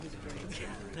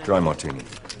Dry martini.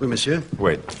 Oui, monsieur.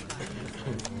 Wait.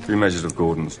 3 measures of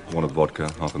Gordon's, 1 of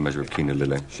vodka, half a measure of quinoa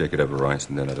lily. Shake it over rice,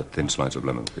 and then add a thin slice of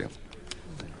lemon peel.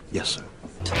 Yes, sir.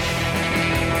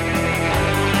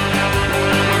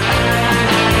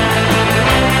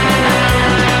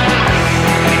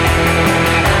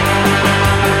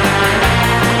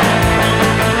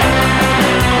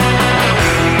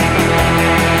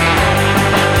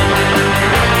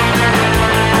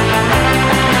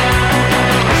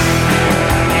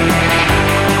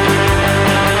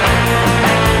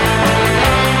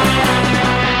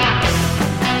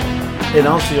 In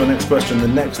answer to your next question, the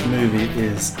next movie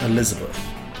is Elizabeth,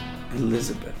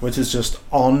 which is just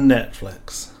on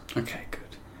Netflix. Okay, good.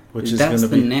 Which is That's going to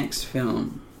the be next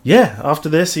film. Yeah. After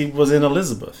this, he was in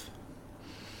Elizabeth,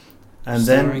 and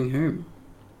Starring whom?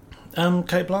 then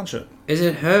Kate Blanchett. Is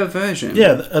it her version?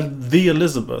 Yeah, the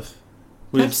Elizabeth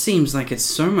That with seems like it's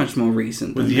so much more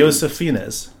recent. with than Josef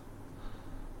Fiennes.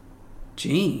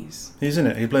 Jeez. He's in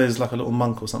it. He plays like a little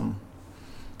monk or something.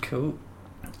 Cool.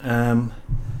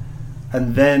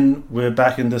 And then we're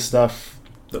back into stuff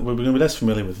that we're going to be less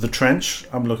familiar with. The Trench,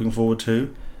 I'm looking forward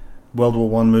to. World War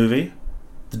One movie.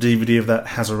 The DVD of that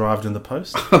has arrived in the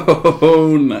post.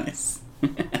 Oh, nice.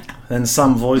 Then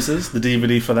Some Voices, the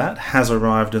DVD for that has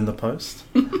arrived in the post.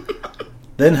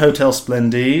 Then Hotel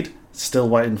Splendide, still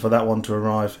waiting for that one to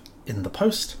arrive in the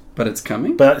post. But it's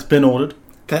coming? But it's been ordered.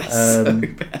 That's so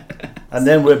bad. And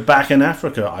then we're back in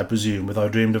Africa, I presume, with I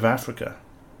Dreamed of Africa.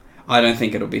 I don't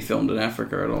think it'll be filmed in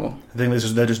Africa at all. I think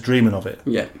they're just dreaming of it.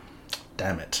 Yeah.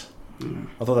 Damn it.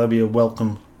 I thought that'd be a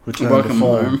welcome return Welcome to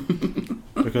form. home.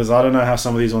 Because I don't know how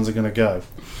some of these ones are going to go.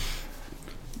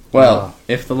 Well,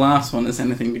 if the last one is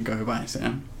anything to go by,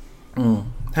 Sam,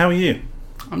 How are you?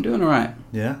 I'm doing alright.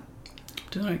 Yeah?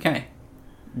 Doing okay.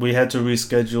 We had to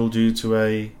reschedule due to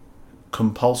a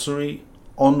compulsory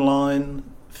online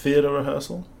theatre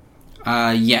rehearsal.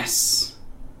 Yes.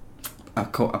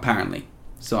 Apparently.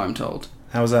 So I'm told.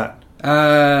 How was that?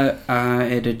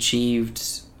 It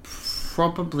achieved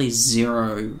probably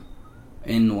 0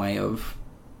 in the way of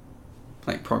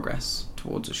like progress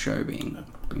towards a show being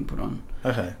put on.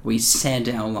 Okay. We said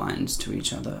our lines to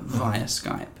each other via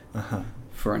Skype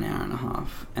for an hour and a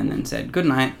half, and then said good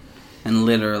night. And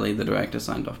literally, the director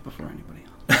signed off before anybody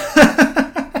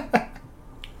else.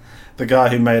 The guy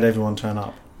who made everyone turn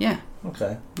up. Yeah.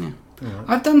 Okay. Yeah. Right.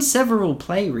 I've done several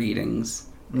play readings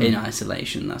in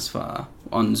isolation thus far,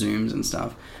 on Zooms and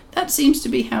stuff. That seems to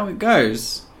be how it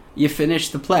goes. You finish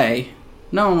the play,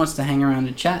 no one wants to hang around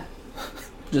and chat.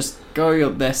 Just go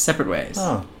their separate ways.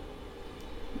 Oh.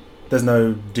 There's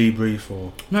no debrief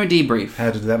or... No debrief.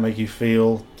 How did that make you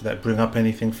feel? Did that bring up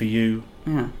anything for you?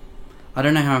 Yeah. I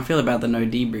don't know how I feel about the no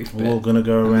debrief bit. We're all going to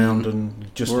go around and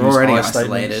just we're use already I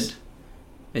isolated. statements.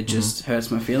 It just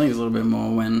hurts my feelings a little bit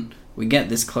more when we get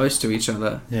this close to each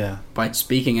other Yeah. by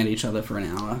speaking at each other for an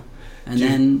hour, and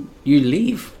then you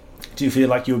leave. Do you feel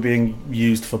like you're being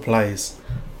used for plays?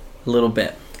 A little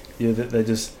bit. Yeah, they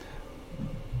just,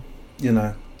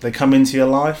 they come into your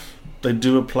life, they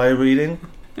do a play reading,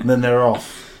 and then they're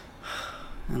off.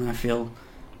 And I feel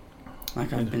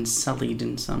like I've been sullied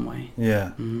in some way.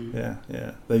 Yeah,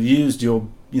 yeah. They've used your,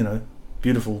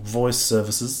 beautiful voice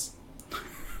services,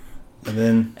 and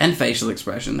then And facial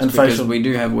expressions, And because facial- we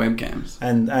do have webcams.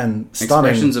 and stunning.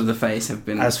 Expressions of the face have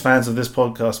been... As fans of this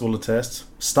podcast will attest,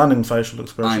 stunning facial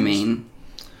expressions. I mean...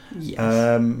 Yes.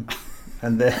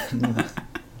 And then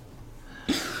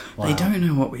wow. They don't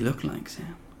know what we look like,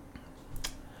 Sam.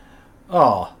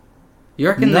 Oh. You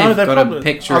reckon No, they've got probably, a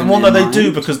picture I in wonder their they do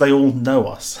mind? because they all know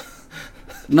us.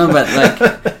 No, but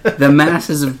like the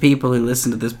masses of people who listen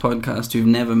to this podcast who've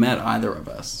never met either of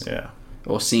us, Yeah.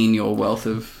 or seen your wealth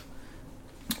of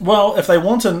Well, if they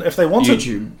want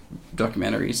YouTube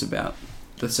documentaries about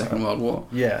the Second World War,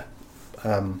 yeah,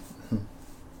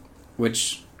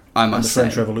 which I and the must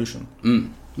French say,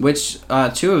 Revolution. which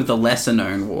are 2 of the lesser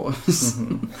known wars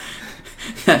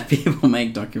that people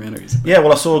make documentaries about. Yeah,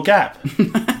 well, I saw a gap.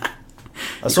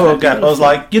 I saw a gap. I was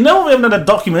like, we haven't had a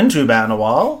documentary about in a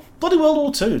while. Bloody World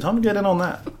War II. Time to get in on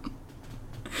that.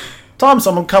 Time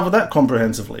someone covered that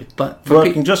comprehensively. But for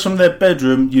Working just from their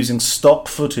bedroom using stock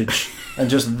footage and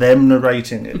just them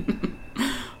narrating it.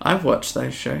 I've watched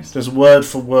those shows. Just word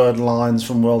for word lines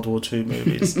from World War II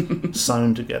movies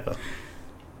sewn together.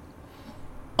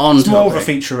 On It's more of a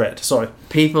topic, featurette. Sorry.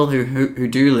 people who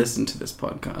do listen to this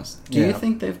podcast, do you Yeah.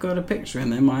 think they've got a picture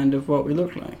in their mind of what we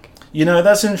look like?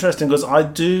 That's interesting because I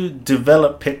do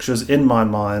develop pictures in my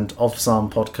mind of some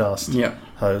podcast Yeah.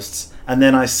 hosts, and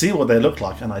then I see what they look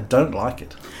like, and I don't like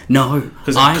it. No,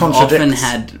 'Cause it I've often contradicts.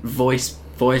 had voice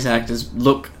actors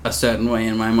look a certain way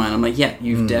in my mind. I'm like, yeah,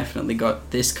 you've definitely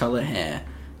got this colour hair,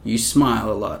 You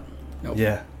smile a lot. Nope.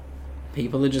 Yeah.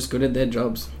 People are just good at their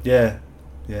jobs. Yeah.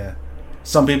 Yeah.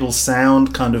 Some people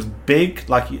sound kind of big.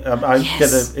 Like, I Yes. get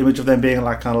the image of them being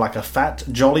like kind of like a fat,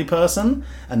 jolly person,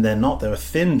 and they're not. They're a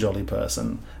thin, jolly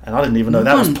person. And I didn't even know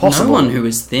that was possible. No one who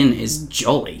is thin is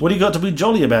jolly. What do you got to be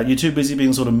jolly about? You're too busy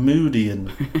being sort of moody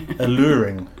and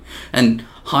alluring. And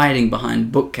hiding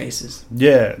behind bookcases.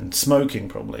 Yeah, and smoking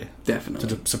probably Definitely.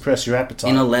 to suppress your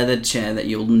appetite. In a leather chair that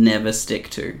you'll never stick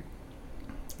to.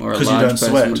 Or a 'Cause you large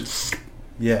don't person sweat.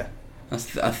 Yeah,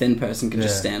 a thin person can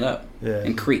just Yeah. stand up yeah.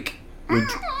 and creak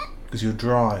Because you're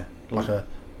dry, like a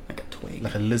like a twig.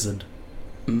 like a lizard,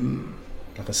 like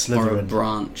a Or a Slytherin.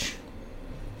 branch.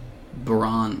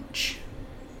 Branch.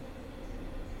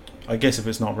 I guess if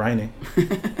it's not raining.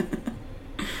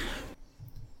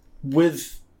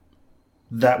 With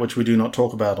that which we do not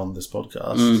talk about on this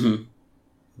podcast, Mm-hmm.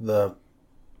 the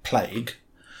plague.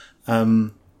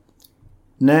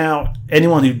 Now,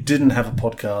 anyone who didn't have a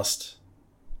podcast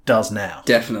does now.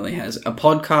 Definitely has a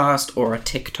podcast or a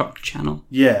TikTok channel.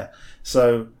 Yeah.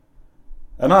 So,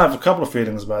 and I have a couple of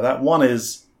feelings about that. One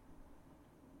is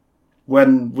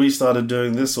when we started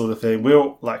doing this sort of thing, we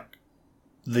were like,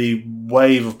 the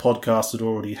wave of podcasts had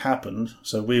already happened,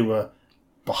 so we were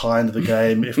behind the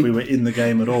game if we were in the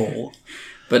game at all.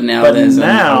 But now But there's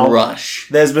now- a rush.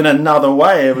 There's been another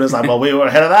wave, and it's like, well, we were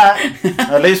ahead of that.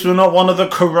 At least we're not one of the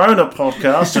Corona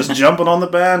podcasts just jumping on the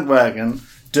bandwagon,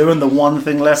 doing the one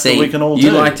thing left See, that we can all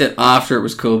you do. liked it after it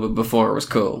was cool, but before it was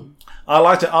cool. I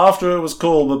liked it after it was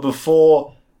cool, but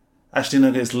before... Actually,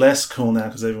 no, it's less cool now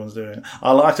because everyone's doing it.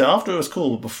 I liked it after it was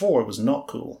cool, but before it was not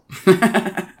cool.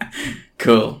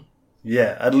 Cool.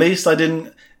 Yeah, at least we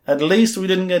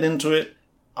didn't get into it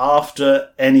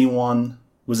after anyone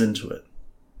was into it.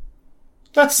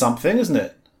 That's something, isn't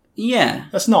it? Yeah.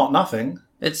 That's not nothing.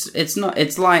 It's not.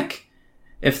 It's like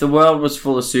if the world was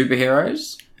full of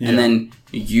superheroes, Yeah. and then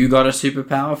you got a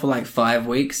superpower for like 5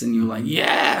 weeks, and you were like,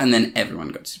 yeah, and then everyone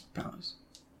got superpowers.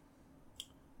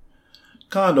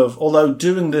 Kind of, although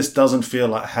doing this doesn't feel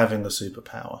like having a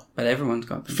superpower. But everyone's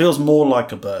got It them. feels more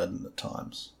like a burden at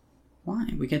times.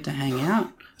 Why? We get to hang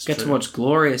out, get to true. watch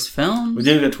glorious films. We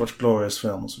do get to watch glorious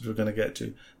films, which we're going to get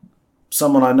to.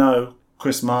 Someone I know,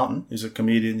 Chris Martin, who's a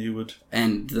comedian you would,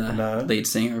 And the No. lead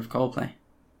singer of Coldplay.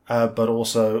 but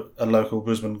also a local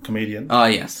Brisbane comedian. Oh,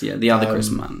 yes. Yeah, the other Chris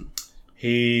Martin.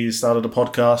 He started a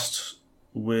podcast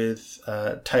with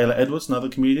Taylor Edwards, another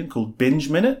comedian, called Binge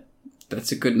Minute.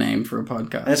 That's a good name for a And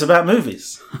podcast. it's about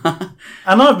movies.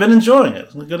 And I've been enjoying it.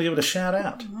 I'm going to give it a shout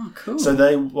out. Oh, cool. So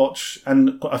they watch,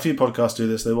 and a few podcasts do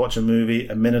this, they watch a movie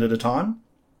a minute at a time.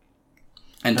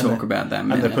 and talk about that And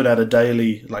minute. they put out a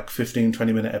daily, like 15,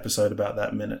 20-minute episode about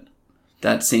that minute.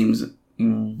 That seems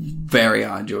very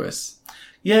arduous.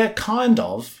 Yeah, kind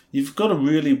of. You've got to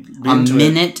really be A into it.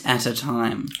 minute at a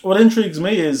time. What intrigues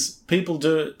me is people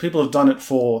have done it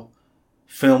for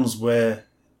films where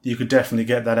you could definitely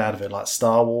get that out of it, like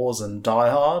Star Wars and Die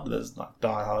Hard. There's like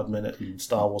Die Hard Minute and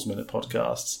Star Wars Minute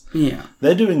podcasts. Yeah.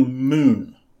 They're doing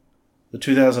Moon, the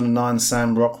 2009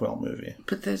 Sam Rockwell movie.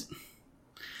 But there's...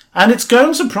 And it's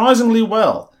going surprisingly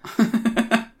well.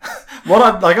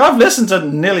 I've listened to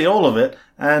nearly all of it,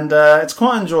 and it's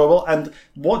quite enjoyable. And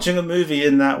watching a movie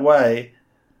in that way,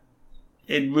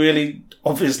 it really,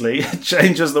 obviously,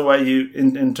 changes the way you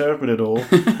interpret it all.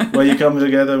 Where you come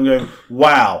together and go,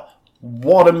 wow,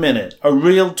 what a minute. A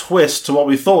real twist to what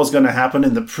we thought was going to happen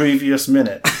in the previous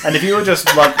minute. And if you were just,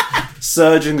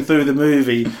 surging through the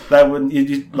movie, that wouldn't,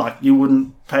 you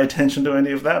wouldn't pay attention to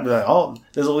any of that. Be like, oh,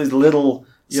 there's all these little...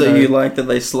 you like that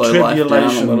they slow life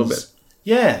down a little bit.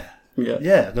 Yeah. Yeah.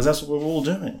 Yeah, because that's what we're all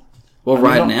doing. Well, I mean,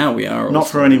 right not- now we are. Not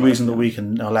also for any like reason that. that we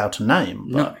can allowed to name,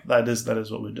 but No. that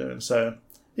is what we're doing. So,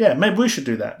 yeah, maybe we should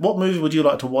do that. What movie would you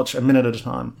like to watch a minute at a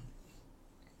time?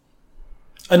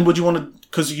 And would you want to...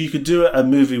 Because you could do a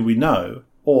movie we know,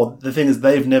 or the thing is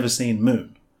they've never seen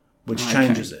Moon, which Okay.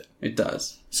 changes it. It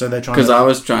does. So they're trying Because to... I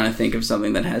was trying to think of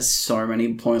something that has so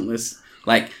many pointless,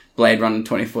 like Blade Runner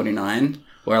 2049,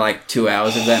 where like 2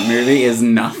 hours of that movie is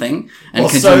nothing. And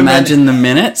Well, could so you imagine the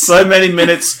minutes? So many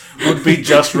minutes would be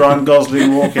just Ryan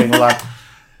Gosling walking like...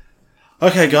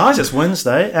 Okay, guys, it's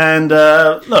Wednesday, and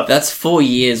look, That's 4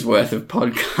 years worth of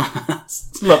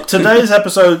podcasts. Look, today's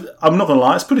episode, I'm not going to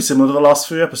lie, it's pretty similar to the last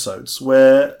few episodes,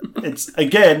 where it's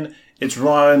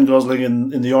Ryan Gosling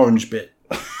in the orange bit,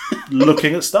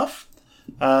 looking at stuff.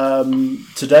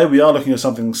 Today we are looking at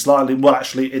something slightly, well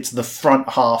actually it's the front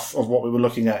half of what we were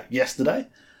looking at yesterday.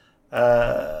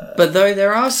 But though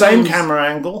there are Same films- camera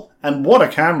angle, and what a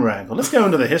camera angle. Let's go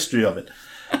into the history of it.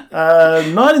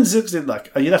 1960,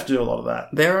 you'd have to do a lot of that.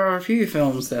 There are a few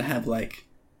films that have like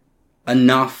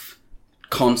enough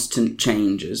constant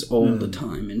changes all the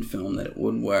time in film that it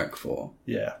would work for.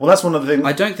 Yeah. Well, that's one of the things.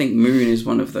 I don't think Moon is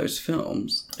one of those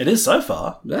films. It is so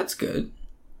far. That's good.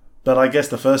 But I guess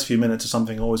the first few minutes of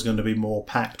something are always going to be more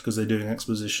packed because they're doing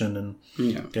exposition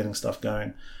and getting stuff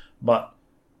going. But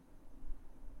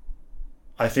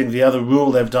I think the other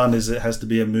rule they've done is it has to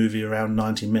be a movie around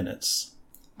 90 minutes.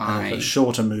 And a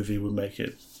shorter movie would make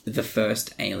it... The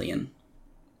first Alien.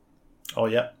 Oh,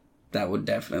 yeah. That would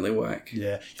definitely work.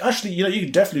 Yeah. Actually, you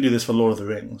could definitely do this for Lord of the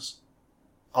Rings.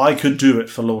 I could do it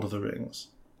for Lord of the Rings.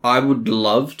 I would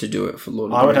love to do it for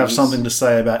Lord of the Rings. I would have something to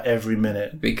say about every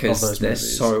minute because of those they're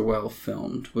movies. so well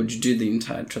filmed. Would you do the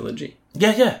entire trilogy?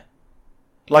 Yeah.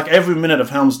 Like every minute of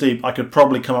Helm's Deep, I could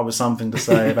probably come up with something to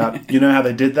say about, you know how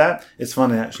they did that? It's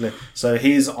funny, actually. So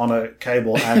he's on a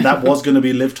cable, and that was going to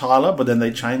be Liv Tyler, but then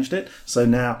they changed it. So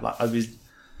now,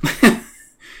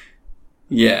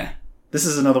 Yeah. This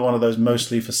is another one of those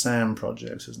mostly for Sam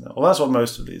projects, isn't it? Well, that's what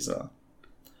most of these are.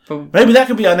 But maybe that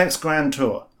could be our next grand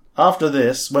tour. After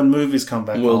this, when movies come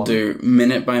back we'll on, do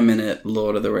minute by minute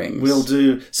Lord of the Rings. We'll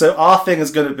do... So our thing is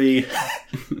going to be...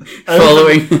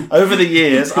 Following... Over the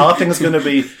years, our thing is going to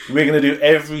be... We're going to do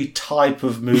every type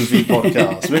of movie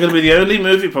podcast. We're going to be the only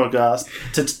movie podcast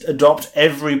to adopt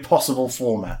every possible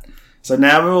format. So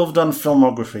now we've all done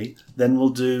filmography, then we'll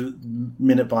do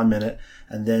minute by minute,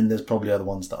 and then there's probably other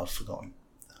ones that I've forgotten.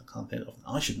 I can't think of them.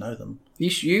 I should know them.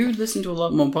 You listen to a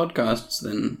lot more podcasts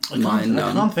than mine.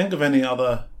 I can't think of any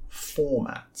other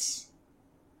formats.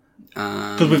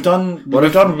 Because we've done what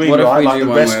if Rewrite, we like do the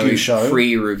one Rescue where we Show.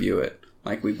 Pre-review it,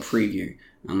 like we preview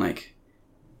and like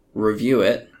review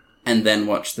it, and then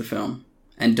watch the film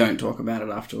and don't talk about it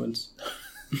afterwards.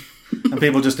 And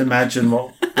people just imagine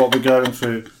what we're going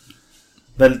through.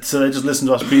 So they just listen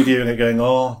to us previewing it, going,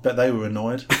 "Oh, bet they were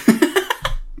annoyed."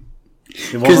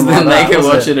 Because then they can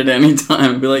watch it at any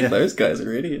time and be like, "Those guys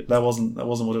are idiots." That wasn't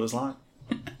what it was like.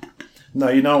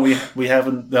 No, we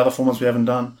haven't. The other formats we haven't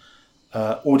done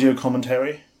audio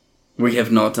commentary. We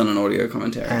have not done an audio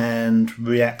commentary and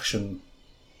reaction.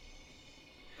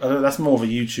 I don't know, that's more of a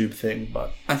YouTube thing,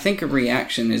 but I think a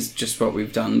reaction is just what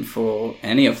we've done for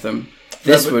any of them.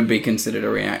 This would be considered a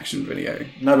reaction video.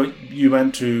 No, but you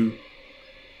went to.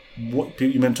 What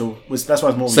you meant to? That's why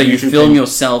it's more. So you film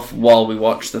yourself while we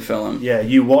watch the film. Yeah,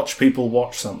 you watch people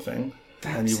watch something,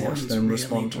 and you watch them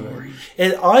respond to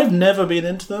it. I've never been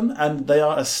into them, and they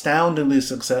are astoundingly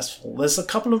successful. There's a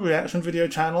couple of reaction video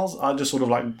channels I just sort of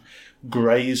like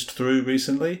grazed through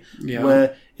recently,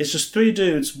 where it's just three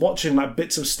dudes watching like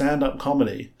bits of stand-up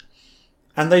comedy,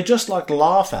 and they just like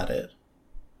laugh at it,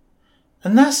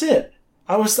 and that's it.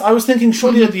 I was thinking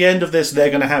surely at the end of this they're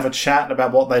going to have a chat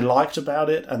about what they liked about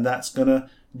it, and that's going to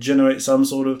generate some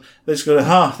sort of... They're just going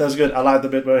to, that's good, I like the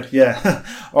bit where... Yeah.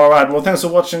 Alright, well thanks for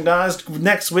watching, guys.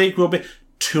 Next week will be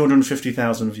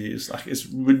 250,000 views. Like, it's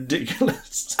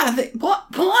ridiculous. What?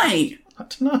 Why? I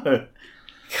don't know.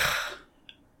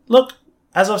 Look,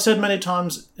 as I've said many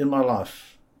times in my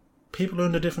life, people are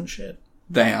into different shit.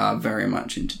 They are very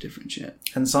much into different shit.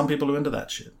 And some people are into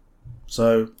that shit.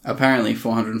 So apparently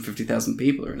 450,000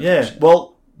 people are in it.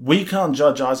 Well, we can't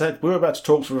judge Isaac. We're about to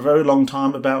talk for a very long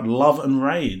time about Love and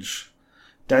Rage,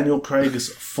 Daniel Craig's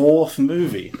fourth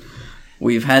movie.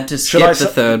 We've had to skip the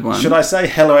third one. Should I say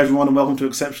hello everyone and welcome to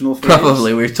Exceptional Theories?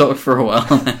 Probably. We've talked for a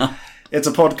while now. It's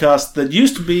a podcast that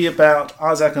used to be about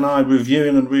Isaac and I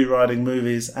reviewing and rewriting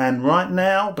movies, and right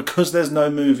now, because there's no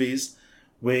movies,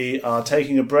 we are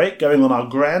taking a break, going on our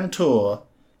grand tour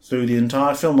through the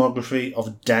entire filmography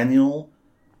of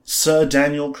Sir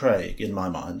Daniel Craig, in my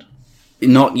mind.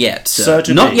 Not yet, sir.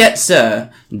 Not yet,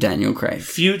 Sir Daniel Craig.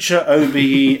 Future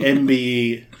OBE,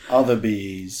 MBE, other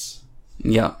Bs.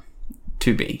 Yeah,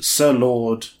 to be. Sir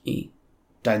Lord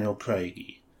Daniel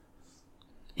Craig.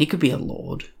 He could be a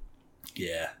lord.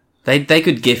 Yeah. They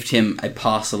could gift him a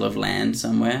parcel of land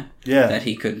somewhere. Yeah. That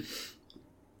he could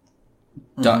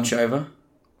Dutch over.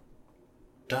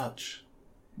 Dutch.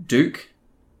 Duke.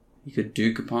 You could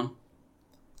duke upon.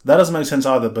 That doesn't make sense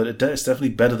either, but it's definitely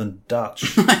better than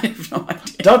Dutch. I have no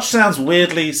idea. Dutch sounds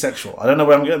weirdly sexual. I don't know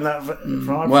where I'm getting that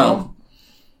from. Well,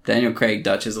 Daniel Craig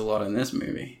Dutches a lot in this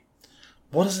movie.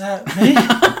 What does that mean?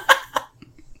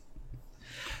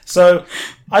 So,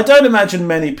 I don't imagine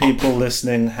many people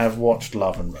listening have watched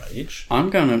Love and Rage. I'm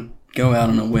going to go out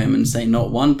on a whim and say not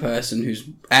one person who's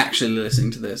actually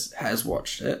listening to this has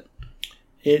watched it.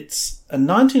 It's a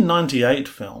 1998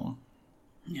 film.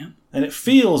 Yeah. And it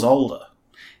feels older.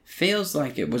 Feels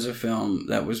like it was a film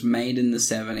that was made in the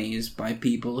 70s by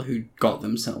people who got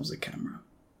themselves a camera.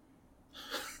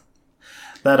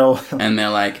 And they're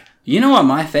like, you know what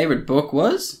my favourite book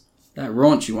was? That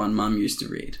raunchy one Mum used to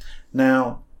read.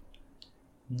 Now,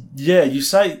 Yeah, you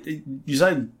say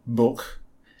book.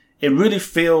 It really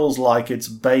feels like it's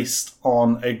based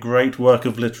on a great work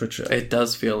of literature. It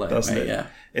does feel that Doesn't way, it? yeah.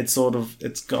 It's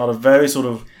got a very sort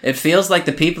of... It feels like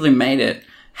the people who made it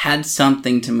had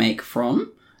something to make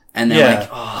from, and they're Yeah. like,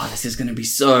 oh, this is going to be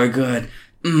so good.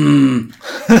 Mm.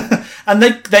 And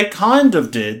they kind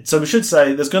of did. So we should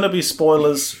say there's going to be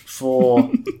spoilers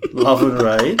for Love and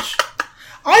Rage.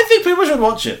 I think people should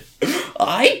watch it.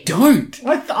 I don't.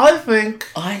 I think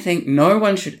I think no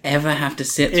one should ever have to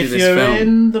sit through if this you're film.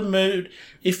 in the mood,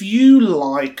 if you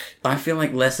like I feel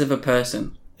like less of a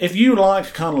person.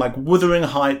 kind of like Wuthering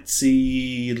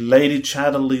Heights-y, Lady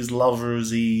Chatterley's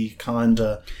Lovers-y kind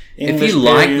of If English you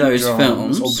like period those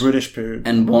dramas films or British period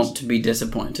And dramas. want to be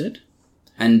disappointed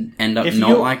and end up If not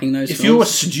you're- liking those if films. you're a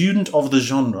student of the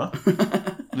genre,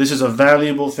 this is a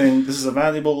valuable thing. This is a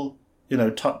valuable,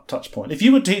 touch point. If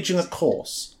you were teaching a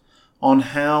course on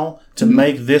how to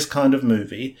make this kind of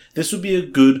movie, this would be a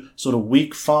good sort of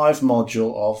week 5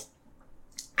 module of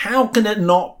how can it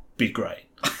not be great?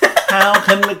 How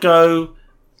can it go?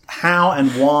 How and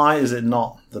why is it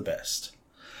not the best?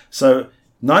 So,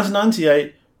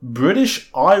 1998,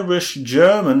 British, Irish,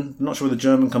 German, I'm not sure where the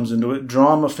German comes into it,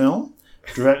 drama film,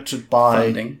 directed by...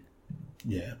 Funding.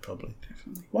 Yeah, probably.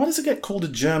 Why does it get called a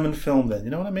German film then? You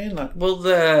know what I mean? Like, Well,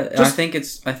 I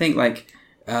think like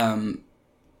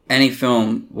any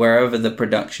film wherever the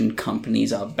production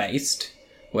companies are based,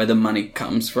 where the money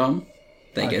comes from,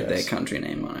 they get their guess. country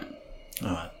name on it.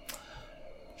 alright.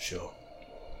 Sure.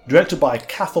 Directed by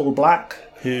Cathal Black,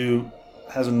 who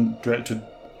hasn't directed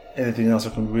anything else I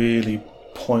can really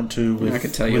point to with, I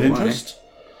could tell you with why. interest.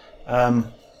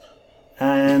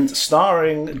 And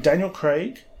starring Daniel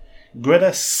Craig,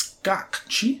 Greta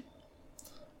Scacchi,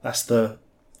 that's the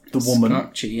woman,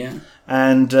 Scotchy, yeah.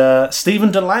 and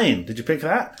Stephen Delane. Did you pick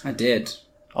that? I did.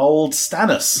 Old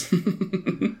Stannis.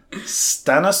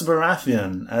 Stannis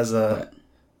Baratheon as a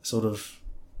sort of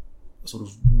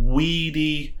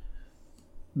weedy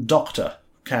doctor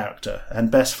character and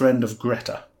best friend of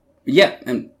Greta. Yeah,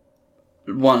 and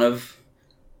one of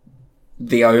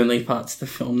the only parts of the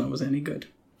film that was any good.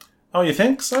 Oh, you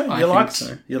think so? I You think liked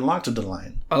so. You liked a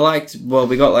Delane.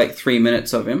 We got like 3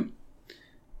 minutes of him,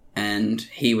 and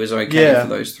he was okay Yeah. for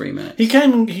those 3 minutes. He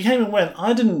came and went.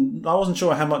 I wasn't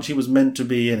sure how much he was meant to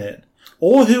be in it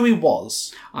or who he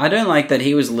was. I don't like that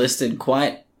he was listed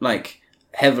quite like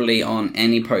heavily on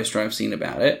any poster I've seen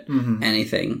about it,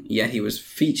 anything. Yet he was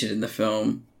featured in the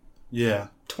film Yeah.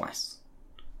 twice.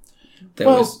 There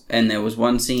Well, was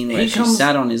one scene where he she comes-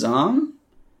 sat on his arm,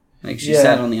 like she Yeah.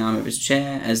 sat on the arm of his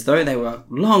chair, as though they were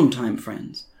longtime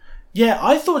friends. Yeah,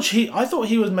 I thought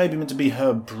he was maybe meant to be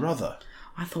her brother.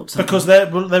 I thought so. Because their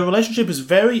relationship is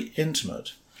very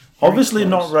intimate. Obviously close.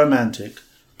 not romantic,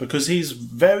 because he's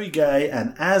very gay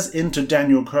and as into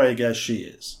Daniel Craig as she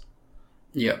is.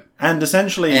 yeah, And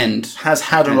essentially And has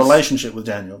had a has- relationship with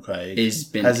Daniel Craig. he's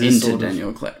been As his into sort of-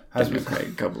 Daniel Craig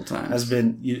a couple times. Has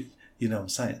been, you know what I'm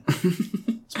saying.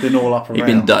 It's been all up He's around.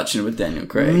 been Dutching with Daniel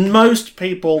Craig. Most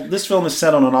people, this film is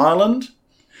set on an island,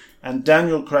 and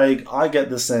Daniel Craig, I get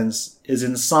the sense, is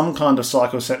in some kind of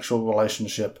psychosexual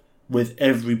relationship with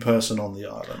every person on the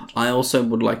island. I also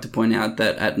would like to point out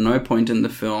that at no point in the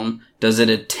film does it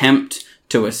attempt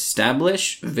to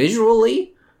establish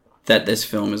visually that this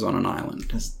film is on an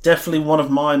island. It's definitely one of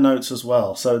my notes as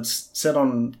well. So it's set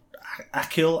on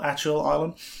Achill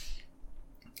Island.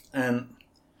 And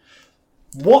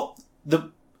what the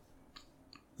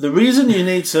reason you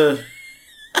need to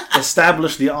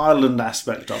establish the island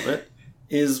aspect of it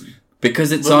is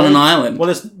Because it's on an island.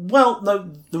 no.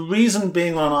 The reason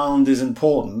being on an island is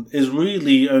important is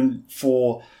really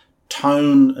for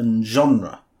tone and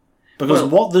genre, because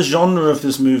what the genre of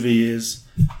this movie is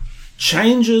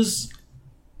changes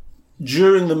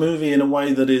during the movie in a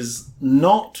way that is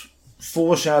not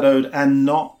foreshadowed and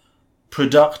not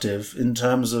productive in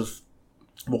terms of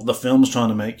what the film's trying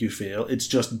to make you feel. It's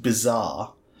just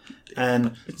bizarre,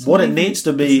 and what it needs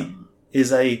to be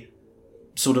is a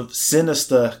sort of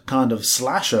sinister kind of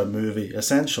slasher movie,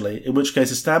 essentially, in which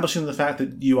case establishing the fact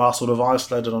that you are sort of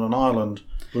isolated on an island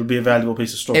would be a valuable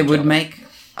piece of storytelling.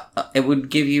 It would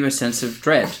give you a sense of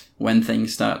dread when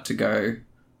things start to go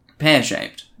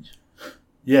pear-shaped.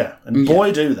 Yeah, and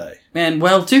boy do they. And,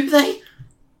 well, do they?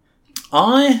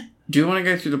 Do you want to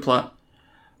go through the plot?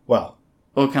 Well,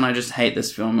 Or can I just hate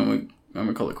this film and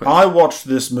we call it quits? I watched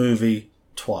this movie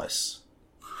twice.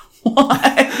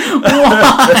 Why?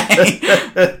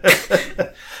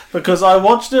 Because I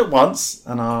watched it once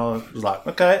and I was like,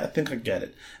 okay, I think I get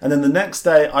it. And then the next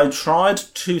day I tried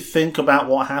to think about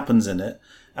what happens in it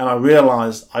and I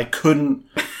realised I couldn't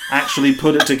actually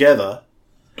put it together.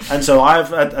 And so I've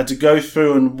had to go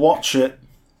through and watch it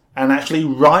and actually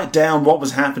write down what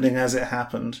was happening as it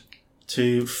happened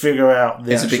to figure out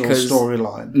the Is it actual because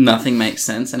storyline. Nothing makes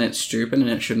sense and it's stupid and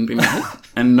it shouldn't be made,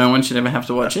 and no one should ever have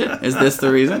to watch it? Is this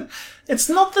the reason? It's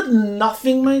not that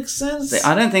nothing makes sense.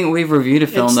 I don't think we've reviewed a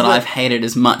film It's that the- I've hated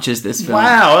as much as this film.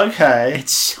 Wow, okay.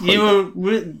 It's so you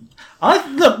were...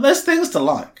 Look, there's things to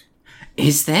like.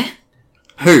 Is there?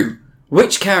 Who?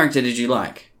 Which character did you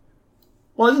like?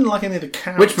 Well, I didn't like any of the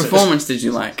characters. Which performance did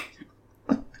you like?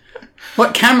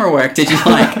 What camera work did you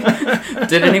like?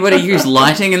 Did anybody use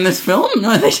lighting in this film?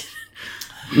 No, they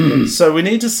didn't. So we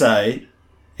need to say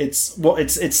it's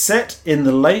set in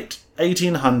the late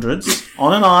 1800s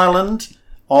on an island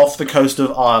off the coast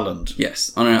of Ireland.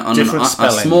 Yes, on Different a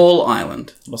spelling. small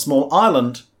island. A small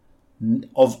island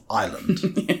of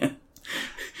Ireland.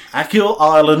 Achill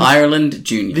Island. Ireland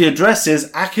Junior. The address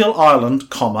is Achill Island,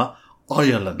 comma,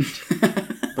 Ireland.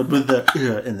 But with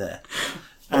the in there.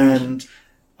 And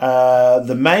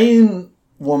the main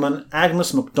woman,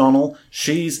 Agnes MacDonald,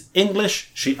 she's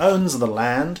English, she owns the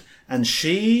land, and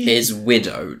she... Is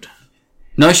widowed.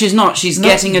 No, she's not. She's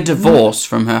getting a divorce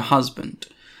from her husband.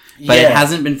 But it Yeah.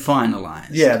 hasn't been finalised.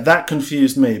 Yeah, that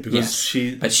confused me because Yes.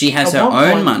 she... But she has at her one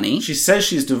own point, money. She says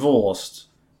she's divorced,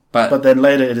 But but then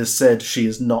later it is said she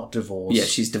is not divorced. yeah,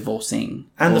 she's divorcing.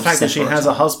 And or the fact that she has a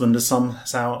separating. husband is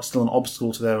somehow still an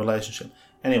obstacle to their relationship.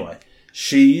 Anyway,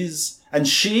 she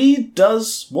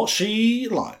does what she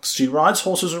likes. She rides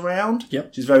horses around.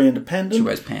 Yep. She's very independent. She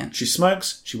wears pants. She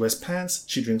smokes. She wears pants.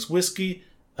 She drinks whiskey.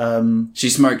 She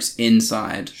smokes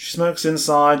inside. She smokes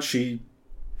inside. She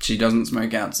doesn't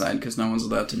smoke outside because no one's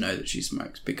allowed to know that she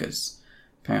smokes because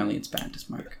apparently it's bad to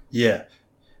smoke. Yeah.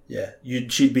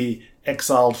 She'd be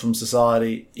exiled from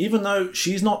society, even though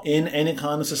she's not in any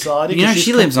kind of society. You know, 'cause she's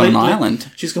she lives on an completely-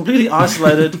 island. She's completely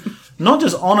isolated, not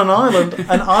just on an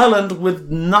island with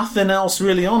nothing else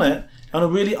really on it, and a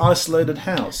really isolated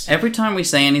house. Every time we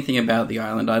say anything about the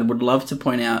island, I would love to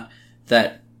point out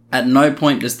that at no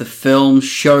point does the film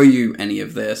show you any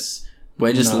of this.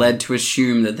 We're just led to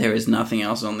assume that there is nothing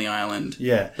else on the island.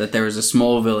 Yeah. That there is a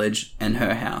small village and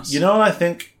her house. You know what I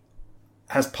think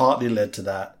has partly led to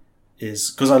that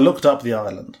is because I looked up the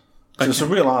island. So it's a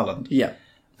real island. Yeah.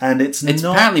 And it's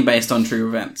not... apparently based on true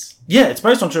events. Yeah, it's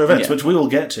based on true events, Yeah. which we will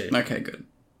get to. Okay, good.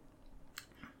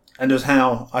 And just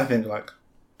how, I think,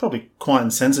 probably quite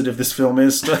insensitive this film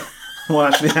is to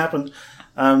what actually happened.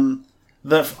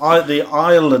 The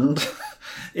island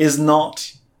is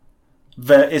not...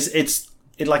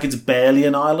 It's barely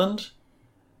an island.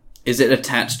 Is it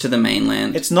attached to the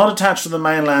mainland? It's not attached to the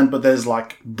mainland, but there's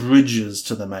bridges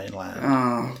to the mainland.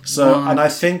 Oh, So, what? and I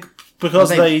think because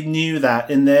they knew that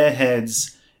in their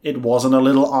heads, it wasn't a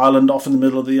little island off in the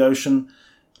middle of the ocean.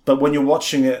 But when you're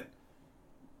watching it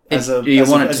as a you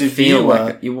want it as to a feel viewer,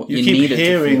 like you keep need it to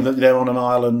hearing feel. that they're on an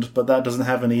island, but that doesn't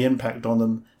have any impact on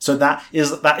them. So that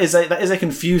is a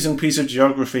confusing piece of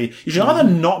geography. You should either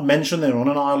not mention they're on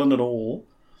an island at all,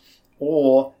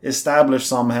 or establish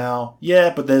somehow,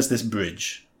 but there's this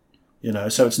bridge.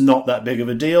 So it's not that big of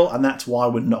a deal, and that's why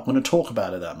we're not going to talk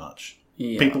about it that much.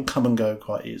 Yeah. People come and go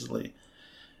quite easily.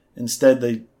 Instead,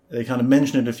 they kind of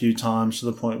mention it a few times to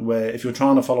the point where if you're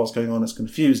trying to follow what's going on, it's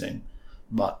confusing.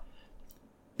 But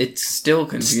It's still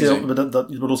confusing. but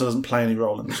also doesn't play any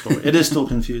role in the story. It is still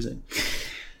confusing.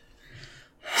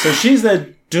 So she's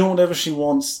there doing whatever she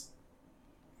wants.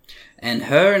 And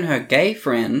her gay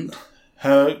friend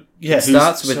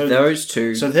starts with those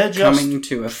two so they're just coming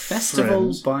to a festival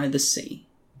friends. by the sea,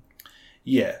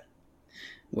 Yeah.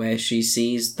 where she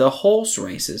sees the horse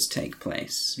races take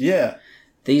place. Yeah.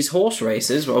 These horse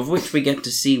races, of which we get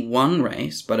to see one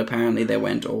race, but apparently they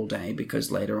went all day because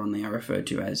later on they are referred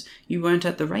to as "you weren't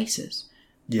at the races,"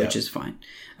 Yeah. which is fine.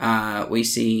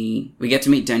 We get to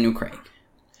meet Daniel Craig.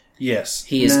 Yes.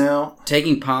 He is now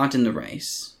taking part in the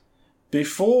race.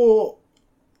 before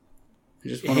I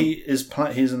just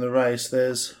wanna- he's in the race.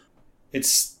 It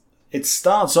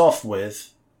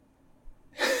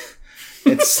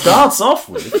starts off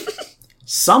with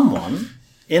someone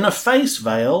in a face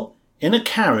veil, in a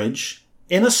carriage,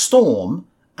 in a storm,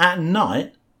 at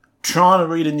night, trying to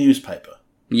read a newspaper.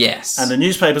 Yes. And the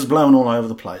newspaper's blown all over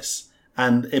the place.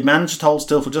 And it managed to hold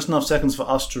still for just enough seconds for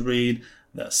us to read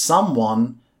that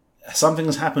something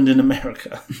has happened in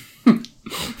America.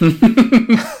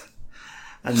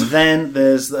 And then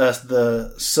there's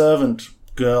the servant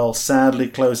girl sadly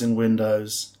closing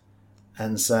windows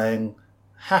and saying,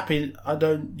 happy, I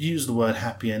don't use the word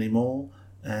happy anymore,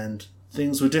 and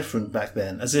things were different back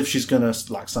then, as if she's going to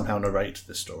somehow narrate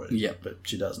this story. Yep. But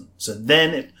she doesn't. So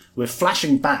then we're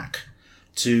flashing back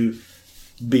to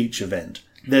beach event.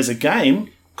 There's a game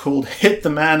called Hit the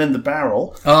Man in the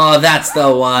Barrel. Oh, that's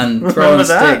the one. Throwing Remember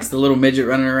that? sticks, the little midget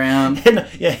running around.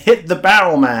 Hit the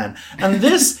Barrel Man. And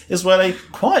this is where a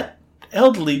quite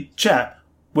elderly chap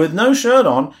with no shirt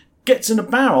on gets in a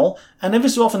barrel and every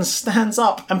so often stands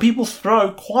up and people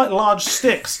throw quite large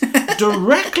sticks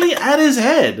directly at his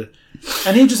head.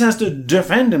 And he just has to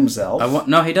defend himself.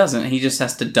 No, he doesn't. He just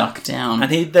has to duck down.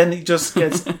 And he just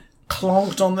gets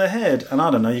clonked on the head. And I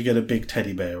don't know, you get a big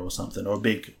teddy bear or something, or a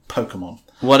big Pokemon.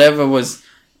 Whatever was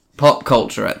pop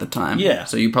culture at the time. Yeah.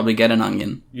 So you probably get an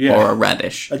onion. Yeah. Or a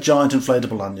radish. A giant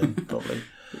inflatable onion, probably.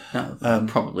 No,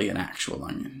 probably an actual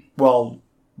onion. Well,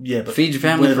 yeah, but Feed your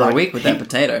family with, for like, a week with that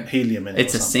potato. Helium in it.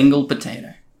 It's or a something. single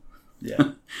potato.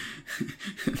 Yeah.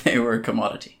 They were a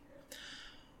commodity.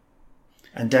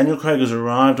 And Daniel Craig has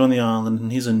arrived on the island,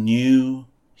 and he's a new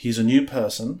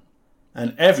person,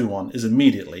 and everyone is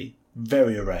immediately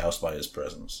very aroused by his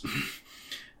presence.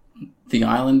 The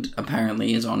island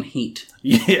apparently is on heat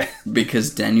Yeah.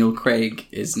 because Daniel Craig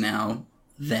is now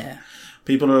there.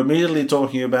 People are immediately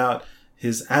talking about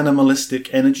his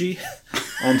animalistic energy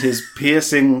and his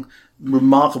piercing,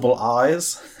 remarkable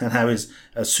eyes, and how he's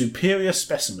a superior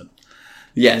specimen.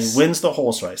 Yes. He wins the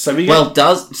horse race. So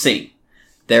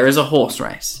There is a horse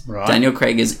race. Right. Daniel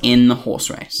Craig is in the horse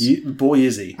race. boy,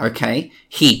 is he. Okay?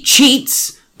 He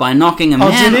cheats by knocking a Oh,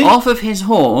 man did he? off of his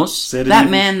horse. Said it That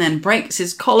even- man then breaks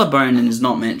his collarbone and is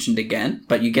not mentioned again,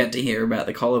 but you get to hear about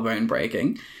the collarbone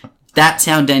breaking. That's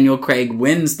how Daniel Craig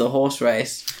wins the horse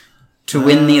race to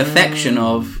win the affection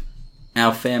of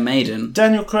our fair maiden.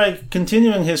 Daniel Craig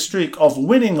continuing his streak of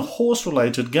winning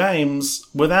horse-related games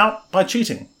by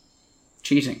cheating.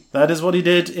 Cheating. That is what he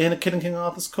did in A Kid in King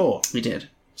Arthur's Court. He did.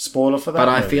 Spoiler for that. But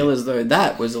I movie. feel as though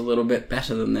that was a little bit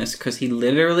better than this because he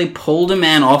literally pulled a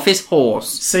man off his horse.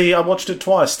 See, I watched it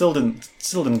twice. Still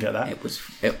didn't get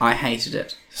that. I hated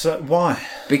it So why?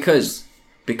 because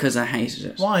I hated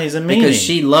it. Why? He's a meanie. Because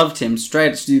she loved him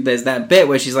straight. There's that bit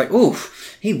where she's like, "Ooh,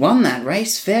 he won that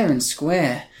race fair and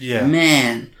square." Yeah.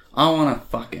 Man, I want to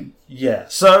fuck him. Yeah.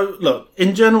 So look,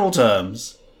 in general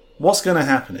terms, what's going to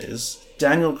happen is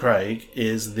Daniel Craig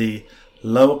is the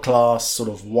lower class, sort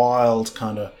of wild,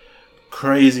 kind of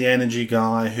crazy energy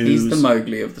guy who's He's the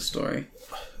Mowgli of the story.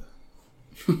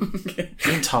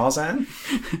 in Tarzan.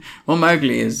 Well,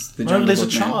 Mowgli is the Jungle Mowgli's a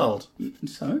Book man. child.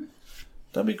 So?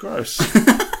 Don't be gross.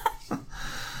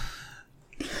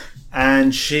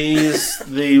 And she's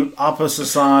the upper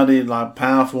society, like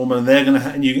powerful woman. And they're gonna,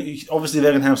 obviously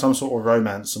they're gonna have some sort of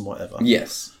romance and whatever.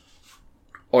 Yes.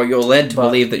 Or you're led to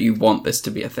believe that you want this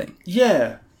to be a thing.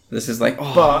 Yeah, This is like,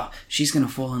 But- she's going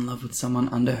to fall in love with someone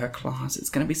under her class. It's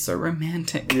going to be so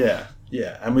romantic. yeah.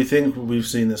 And we think we've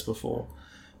seen this before.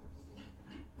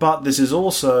 But this is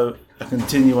also a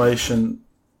continuation.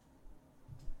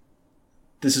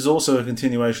 This is also a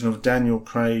continuation of Daniel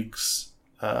Craig's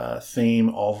theme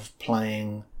of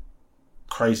playing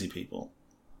crazy people.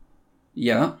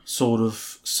 Yeah. Sort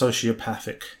of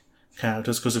sociopathic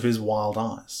characters because of his wild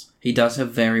eyes. He does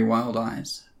have very wild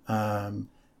eyes. And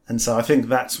so I think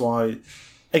that's why,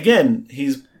 again,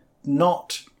 he's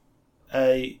not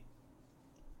a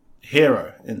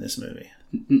hero in this movie.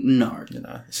 No. You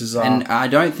know, this is And I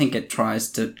don't think it tries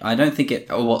to. I don't think it.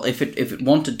 Oh, well, if it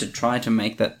wanted to try to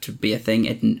make that to be a thing,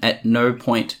 it at no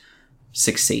point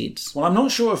succeeds. well, I'm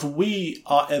not sure if we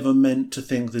are ever meant to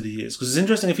think that he is, because it's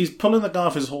interesting. If he's pulling the guy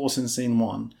off his horse in scene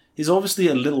 1, he's obviously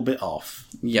a little bit off.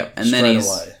 Yep, and then Straight he's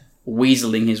away.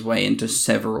 weaseling his way into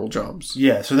several jobs.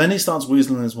 Yeah, so then he starts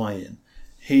weaseling his way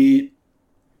in.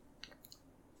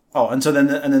 And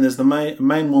then there's the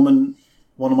main woman.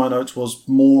 One of my notes was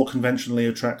more conventionally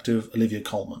attractive Olivia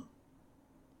Colman.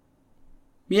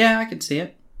 Yeah, I could see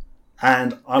it.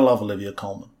 And I love Olivia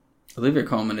Colman. Olivia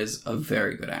Colman is a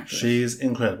very good actress. She's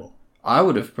incredible. I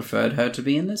would have preferred her to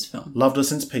be in this film Loved her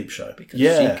since Peep Show. because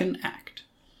yeah. she can act.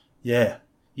 Yeah.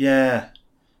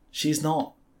 She's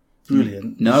not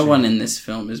brilliant. No is she? one in this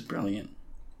film is brilliant.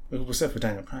 Except for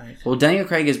Daniel Craig. Well, Daniel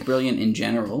Craig is brilliant in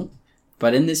general,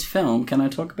 but in this film, can I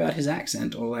talk about his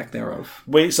accent or lack thereof?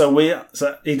 So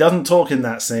he doesn't talk in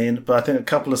that scene, but I think a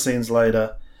couple of scenes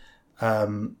later,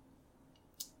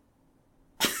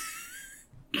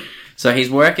 So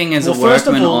he's working as a first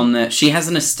of workman all- on the... She has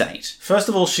an estate. first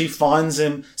of all, she finds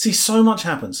him. See, so much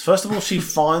happens. First of all, she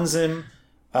finds him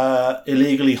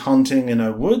illegally hunting in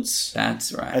her woods,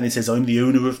 That's right. and he says, "I'm the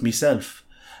owner of myself,"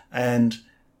 and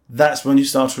that's when you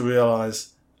start to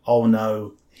realise, oh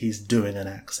no, he's doing an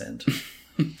accent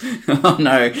Oh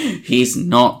no, he's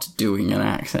not doing an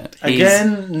accent. He's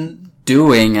again.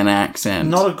 doing an accent.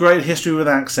 Not a great history with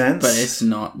accents, But it's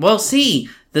not. Well, see,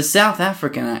 the South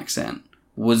African accent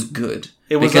was good.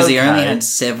 It was because he only okay. had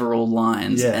several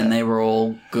lines, Yeah. and they were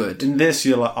all good. In this,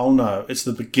 you're like, oh no, it's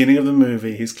the beginning of the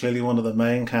movie. He's clearly one of the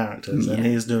main characters, and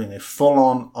he's doing a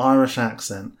full-on Irish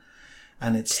accent,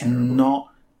 and it's not.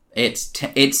 It's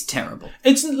terrible.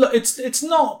 It's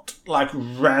not like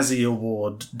Razzie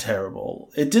Award terrible.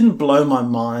 It didn't blow my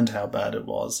mind how bad it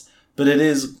was, but it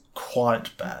is quite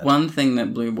bad.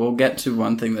 We'll get to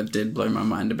one thing that did blow my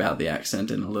mind about the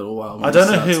accent in a little while. When I don't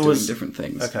he know starts who doing was different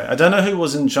things. Okay, I don't know who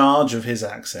was in charge of his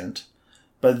accent,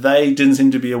 but they didn't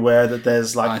seem to be aware that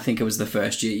there's like. I think it was the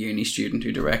first year uni student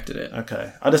who directed it.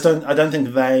 Okay, I don't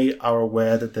think they are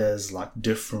aware that there's like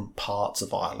different parts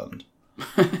of Ireland.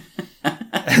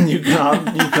 And you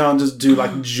can't just do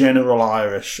like general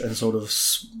Irish and sort of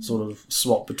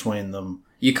swap between them.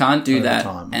 You can't do Over that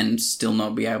time. and still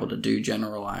not be able to do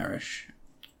general Irish.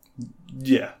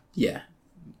 Yeah, Yeah,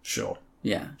 sure.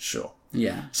 yeah, Sure.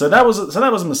 yeah. So that was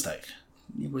a mistake.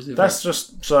 It was a That's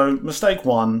just so mistake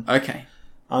one. okay.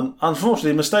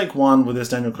 Unfortunately, mistake one with this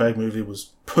Daniel Craig movie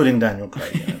was putting Daniel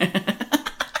Craig in it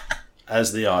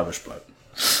as the Irish bloke.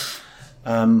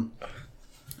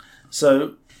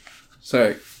 So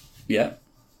Yeah.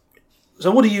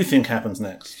 what do you think happens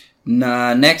next?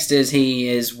 Nah, next is he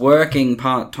is working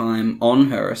part-time on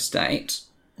her estate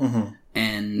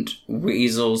and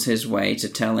weasels his way to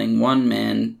telling one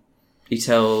man, he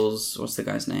tells, what's the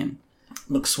guy's name?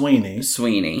 McSweeney,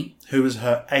 Sweeney, who is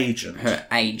her agent, her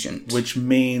agent. which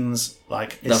means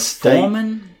like The estate.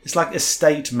 foreman? It's like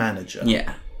estate manager.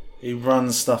 Yeah. He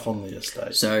runs stuff on the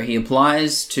estate. So he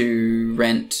applies to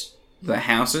rent the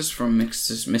houses from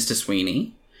Mr.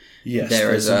 Sweeney. Yes,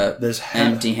 There's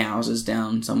empty houses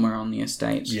down somewhere on the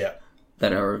estate Yeah,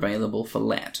 that are available for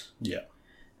let. yeah,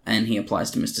 And he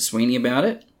applies to Mr. Sweeney about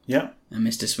it. yeah. And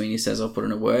Mr. Sweeney says, I'll put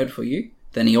in a word for you.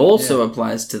 Then he also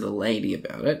applies to the lady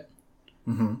about it.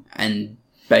 And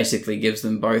basically gives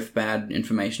them both bad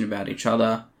information about each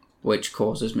other, which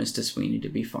causes Mr. Sweeney to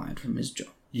be fired from his job.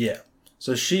 Yeah.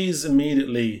 So she's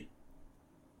immediately.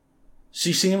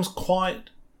 She seems quite.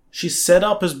 She's set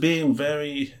up as being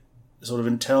very sort of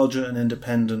intelligent and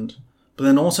independent, but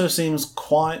then also seems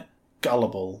quite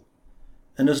gullible,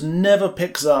 and just never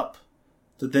picks up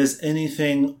that there's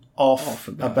anything off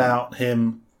about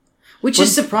him. Which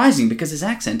is surprising because his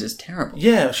accent is terrible.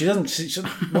 Yeah, she doesn't.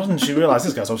 She realised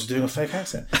this guy's obviously doing a fake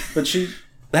accent, but she.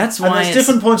 That's And why there's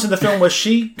different points in the film where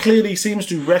she clearly seems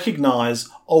to recognise,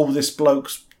 oh, this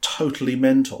bloke's totally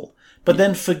mental, but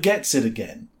then forgets it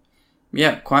again.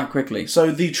 Yeah, quite quickly. So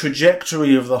the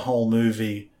trajectory of the whole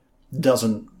movie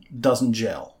doesn't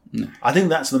gel. No. I think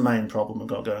that's the main problem we've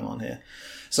got going on here.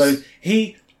 So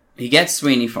he gets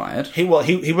Sweeney fired.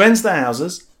 he rents the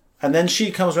houses, and then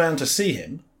she comes round to see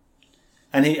him,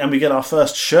 and we get our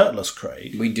first shirtless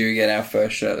Craig. We do get our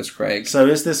first shirtless Craig. So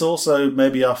is this also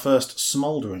maybe our first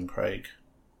smouldering Craig?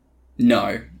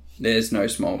 No, there's no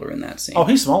smolder in that scene. Oh,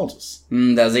 he smoulders.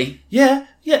 Does he? Yeah.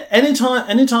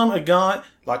 Anytime a guy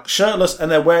like shirtless and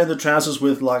they're wearing the trousers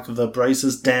with like the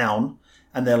braces down,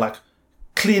 and they're like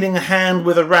cleaning a hand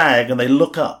with a rag, and they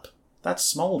look up. That's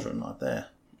smouldering right there.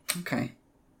 Okay.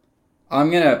 I'm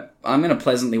gonna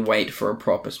pleasantly wait for a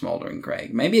proper smoldering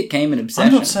Craig. Maybe it came in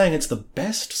Obsession. I'm not saying it's the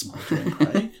best smouldering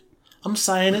Craig. I'm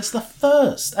saying it's the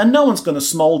first, and no one's going to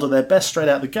smoulder their best straight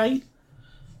out the gate.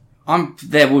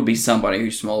 There would be somebody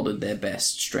who smoldered their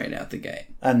best straight out the gate.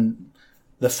 And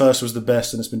the first was the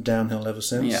best, and it's been downhill ever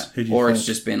since. Yeah. Who do you Or think? it's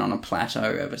just been on a plateau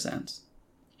ever since.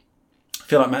 I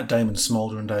feel like Matt Damon's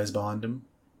smouldering days behind him.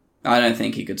 I don't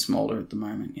think he could smolder at the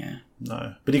moment, yeah.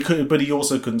 No, but he could. But he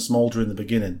also couldn't smoulder in the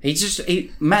beginning.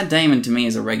 Matt Damon to me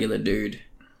is a regular dude,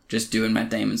 just doing Matt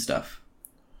Damon stuff.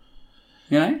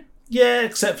 You know? Yeah,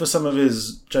 except for some of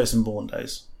his Jason Bourne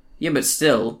days. Yeah, but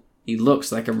still, he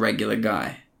looks like a regular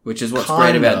guy, which is what's Kinda.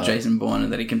 great about Jason Bourne,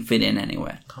 and that he can fit in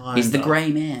anywhere. Kinda. He's the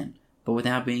grey man, but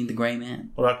without being the grey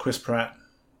man. What about Chris Pratt?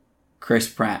 Chris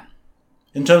Pratt,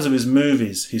 In terms of his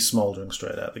movies, he's smouldering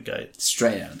straight out the gate.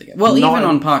 straight out of the gate. Well, Not even in-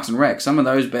 on Parks and Rec, some of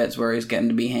those bets where he's getting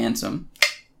to be handsome,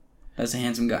 that's a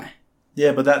handsome guy.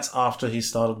 Yeah, but that's after he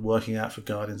started working out for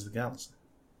Guardians of the Galaxy.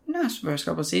 No, it's the first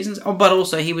couple of seasons. Oh, but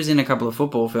also he was in a couple of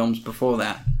football films before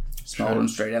that. Smoldering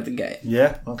straight out the gate.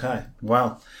 Yeah, okay.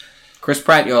 Wow. Chris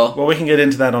Pratt, y'all. Well, we can get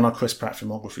into that on our Chris Pratt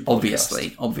filmography podcast. Obviously.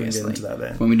 We can get into that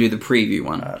then. When we do the preview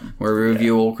one, where we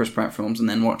review all Chris Pratt films and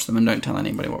then watch them and don't tell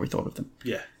anybody what we thought of them.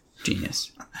 Yeah.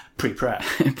 Genius. Pre-Pratt.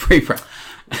 Pre-Pratt.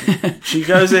 She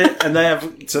goes in and they have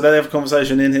a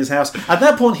conversation in his house. At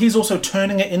that point, he's also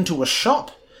turning it into a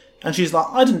shop. And she's like,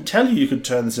 I didn't tell you could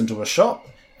turn this into a shop.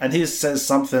 And he says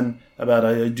something about,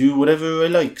 I do whatever I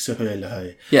like.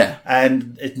 Yeah.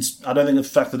 And I don't think the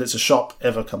fact that it's a shop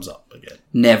ever comes up again.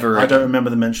 Never. I don't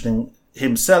remember them mentioning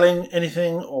him selling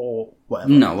anything or whatever?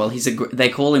 No, well, they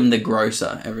call him the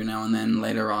grocer every now and then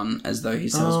later on, as though he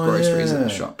sells groceries at the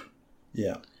shop.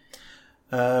 Yeah.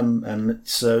 And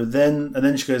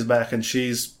then she goes back and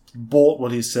she's bought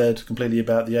what he said completely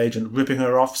about the agent ripping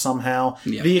her off somehow.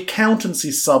 Yeah. The accountancy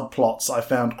subplots I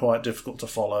found quite difficult to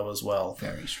follow as well.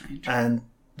 Very strange. And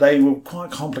they were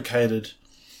quite complicated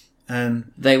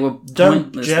and They were don't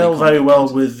pointlessly gel very well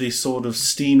complicated. with the sort of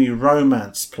steamy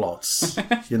romance plots.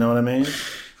 You know what I mean?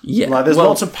 Yeah, Like, there's well,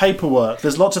 lots of paperwork.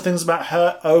 There's lots of things about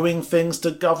her owing things to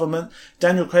government.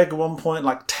 Daniel Craig at one point,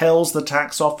 like, tells the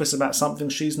tax office about something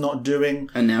she's not doing.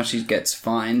 and now she gets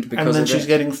fined because And then of she's it.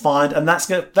 getting fined. And that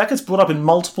gets brought up in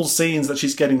multiple scenes that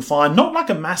she's getting fined. Not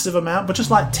like a massive amount, but just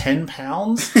like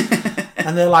 £10.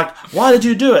 And they're like, why did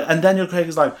you do it? And Daniel Craig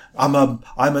is like, I'm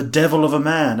a devil of a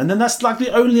man. And then that's like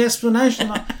the only explanation.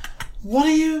 Like, what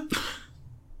are you...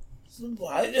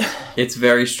 It's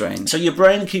very strange. So your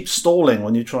brain keeps stalling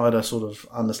when you try to sort of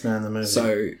understand the movie.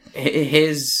 So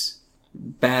his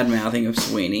bad mouthing of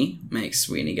Sweeney makes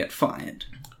Sweeney get fired,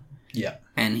 yeah.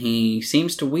 and he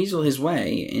seems to weasel his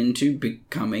way into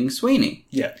becoming Sweeney.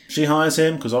 Yeah, she hires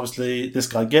him because obviously this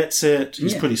guy gets it.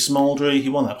 He's Yeah. pretty smoldery. He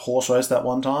won that horse race that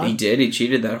one time. He did. He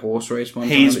cheated that horse race one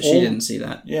He's time, but she all- didn't see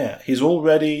that. Yeah, he's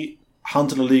already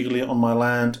hunted illegally on my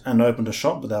land and opened a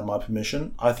shop without my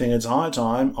permission. I think it's high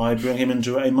time I bring him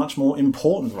into a much more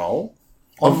important role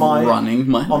on Running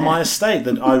my on my land. estate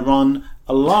that I run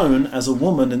alone as a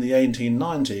woman in the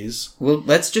 1890s. Well,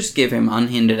 let's just give him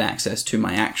unhindered access to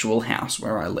my actual house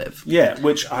where I live. Yeah,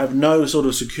 which I have no sort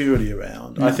of security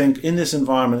around. I think in this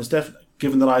environment, it's definitely,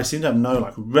 given that I seem to have no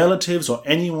like relatives or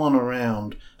anyone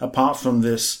around apart from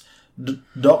this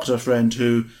doctor friend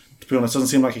who, to be honest, doesn't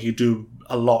seem like he could do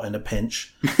a lot in a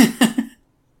pinch.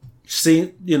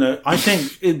 See, I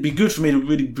think it'd be good for me to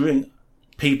really bring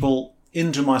people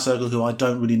into my circle who I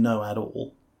don't really know at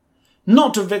all.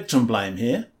 Not to victim blame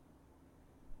here.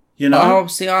 Oh,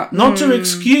 see, Not to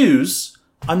excuse.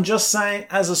 I'm just saying,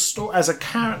 as a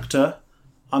character,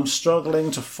 I'm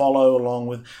struggling to follow along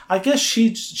with. I guess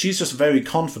she's just very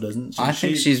confident. I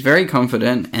think she's very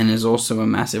confident and is also a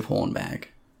massive hornbag.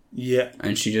 Yeah,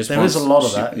 And she just there is a lot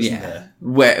of that, isn't there?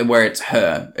 Where it's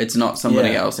her. It's not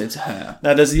somebody Yeah. else, it's her.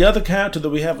 Now there's the other character that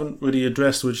we haven't really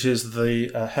addressed, which is the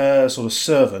her sort of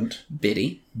servant,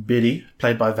 Biddy. Biddy,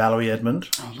 played by Valerie Edmond.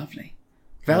 Oh, lovely.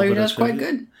 Valerie bit of does quite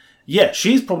trivia. good. Yeah,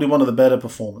 she's probably one of the better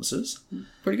performances.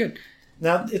 Pretty good.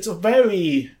 Now, it's a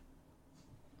very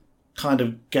kind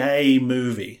of gay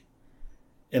movie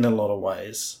in a lot of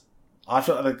ways. I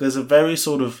feel like there's a very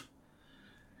sort of,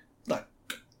 like,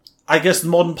 I guess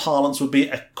modern parlance would be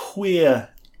a queer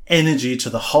energy to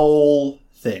the whole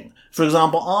thing. For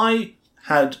example, I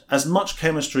had as much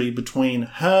chemistry between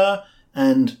her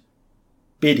and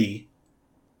Biddy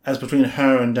as between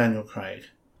her and Daniel Craig.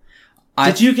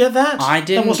 Did you get that? I That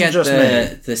didn't wasn't get just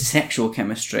me. the sexual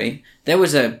chemistry. There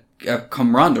was a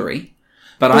camaraderie,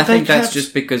 but I But they think that's kept-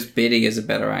 just because Biddy is a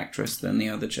better actress than the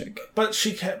other chick. But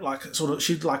she kept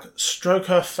she'd stroke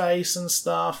her face and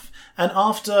stuff. And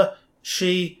after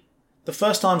the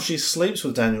first time she sleeps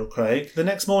with Daniel Craig, the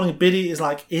next morning Biddy is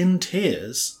like in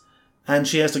tears. And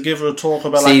she has to give her a talk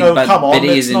about See, oh, but come on, Biddy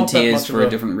it's is in not that tears much for of a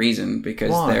different reason,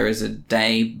 because Why? there is a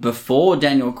day before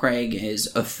Daniel Craig is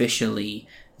officially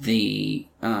the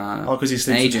Oh, because he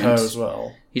sleeps agent. with her as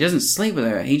well. He doesn't sleep with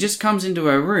her. He just comes into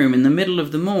her room in the middle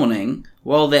of the morning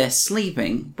while they're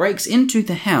sleeping, breaks into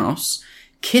the house,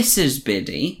 kisses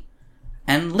Biddy,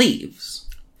 and leaves.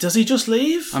 Does he just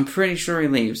leave? I'm pretty sure he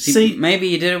leaves. See- Maybe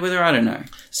he did it with her, I don't know.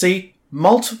 See,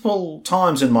 multiple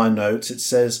times in my notes it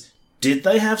says, "Did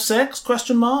they have sex?" ?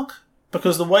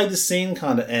 Because the way the scene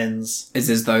kind of ends, It's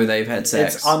as though they've had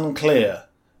sex. it's unclear.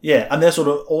 Yeah, and they're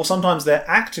or sometimes they're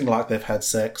acting like they've had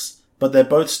sex, but they're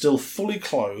both still fully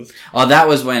clothed. Oh, that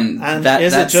was when... And that,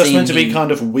 is that it just scene meant to be he- kind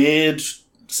of weird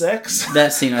sex?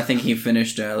 That scene, I think he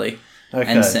finished early.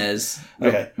 Okay. And says...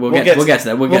 Okay, We'll get to that. We'll get to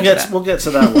that. We'll get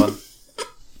to that one.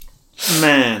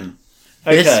 Man.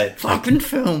 Okay. This fucking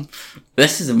film.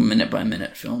 This is a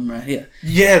minute-by-minute film right here.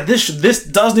 Yeah, this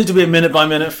does need to be a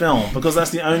minute-by-minute film, because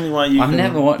that's the only way you I'm can...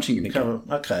 never watching it again. cover.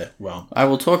 Okay, well... I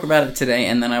will talk about it today,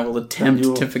 and then I will attempt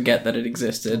you'll- to forget that it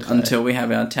existed until we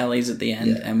have our tallies at the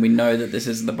end, and we know that this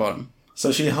is the bottom.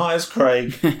 So she hires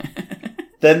Craig.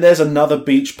 Then there's another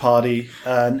beach party,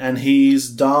 and he's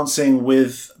dancing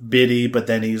with Biddy, but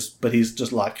he's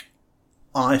just like,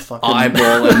 I fucking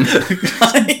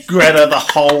Eyeballing. Greta the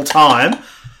whole time.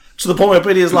 To the point where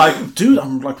Biddy is like, dude,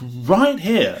 I'm like right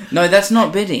here. No, that's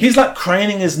not Biddy. He's like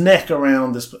craning his neck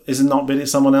around this. Is it not Biddy?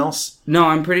 Someone else? No,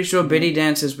 I'm pretty sure Biddy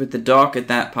dances with the doc at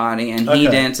that party, and he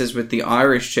Okay. dances with the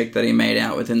Irish chick that he made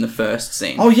out with in the first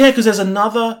scene. Oh yeah, because there's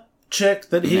another chick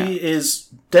that he is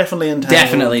definitely entangled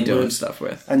Definitely doing with. stuff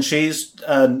with. And she's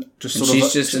just sort she's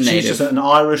of just a she's native. just an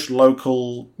Irish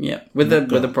local Yeah, with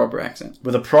a proper accent.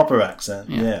 with a proper accent.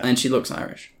 Yeah. And she looks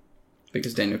Irish.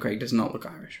 Because Daniel Craig does not look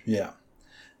Irish. Yeah.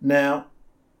 Now,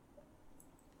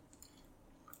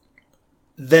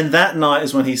 then that night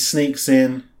is when he sneaks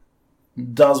in,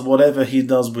 does whatever he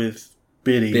does with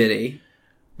Biddy. Biddy.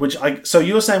 So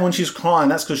you were saying when she's crying,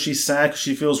 that's because she's sad because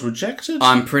she feels rejected?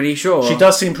 I'm pretty sure. She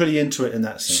does seem pretty into it in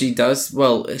that scene. She does.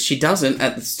 Well, she doesn't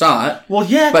at the start. Well,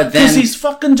 yeah, but because then he's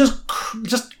fucking just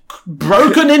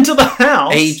broken into the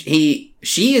house. She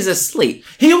is asleep.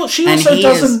 She and also he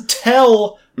doesn't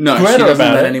tell No, Greta she doesn't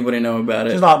about let it. anybody know about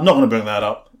it. She's like, I'm not going to bring that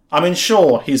up. I mean,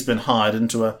 sure, he's been hired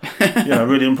into a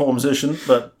really important position,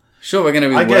 but Sure, we're going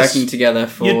to I be guess working together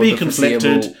for you'd be the foreseeable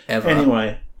conflicted ever.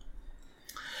 anyway.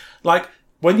 Like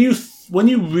when you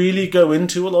really go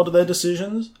into a lot of their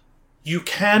decisions, you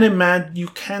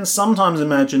can sometimes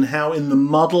imagine how in the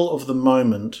muddle of the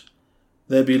moment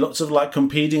there'd be lots of like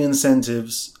competing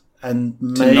incentives, and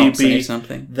To not say maybe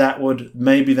something. that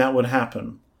would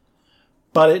happen.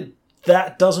 But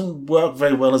that doesn't work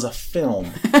very well as a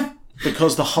film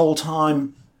because the whole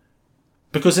time.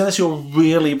 Because unless you're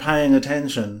really paying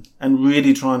attention and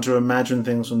really trying to imagine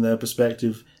things from their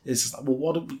perspective, it's just like,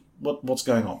 well, what's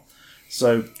going on?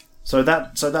 So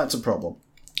that's a problem.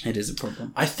 It is a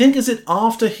problem. I think is it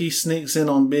after he sneaks in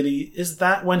on Biddy? Is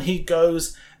that when he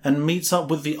goes and meets up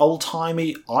with the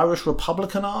old-timey Irish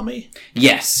Republican Army?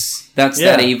 Yes. That's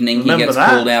Yeah, that evening he remember gets that?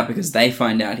 called out because they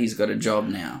find out he's got a job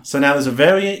now. So now there's a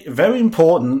very, very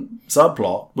important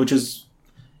subplot, which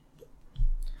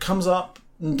comes up,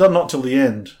 not till the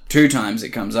end. 2 times it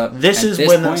comes up. This At is this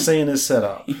when that point- scene is set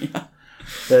up.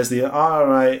 There's the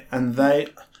IRA, and But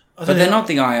they're not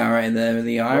the IRA, they're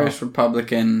the Irish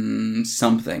Republican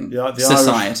something. the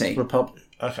Society.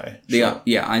 Okay. The,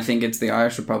 yeah, I think it's the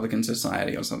Irish Republican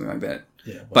Society or something like that.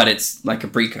 Yeah, well, But it's like a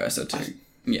precursor to...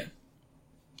 Yeah,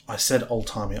 I said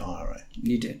old-timey IRA,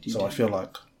 you did. You so did. I feel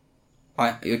like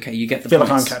Okay, you get the I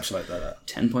points. encapsulate that.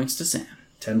 10 points to Sam.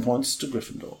 10 points to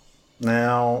Gryffindor.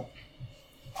 Now,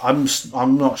 I'm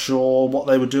not sure what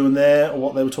they were doing there or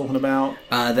what they were talking about.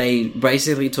 They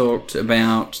basically talked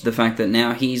about the fact that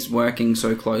now he's working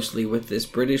so closely with this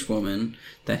British woman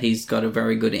that he's got a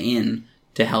very good in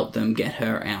to help them get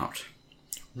her out.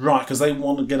 Right, because they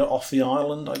want to get it off the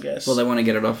island, I guess. Well, they want to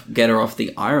get her off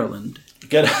the Ireland.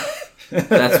 get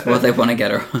That's what they want to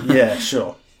get her on. Yeah,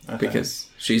 sure. Okay. Because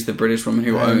she's the British woman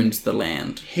who owns the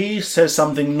land. He says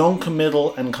something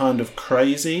non-committal and kind of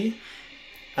crazy,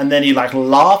 and then he like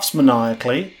laughs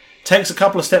maniacally, takes a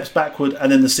couple of steps backward,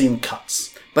 and then the scene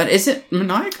cuts. But is it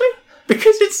maniacally?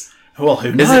 Because it's... Well, who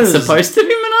Is knows? it supposed to be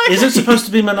maniacal? Is it supposed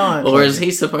to be maniacal? Or is he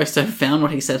supposed to have found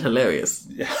what he said hilarious?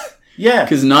 Yeah.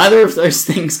 Because neither of those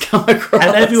things come across.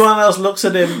 And everyone else looks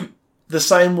at him the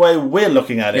same way we're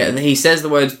looking at Yeah, him. he says the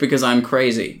words because I'm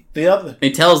crazy. The other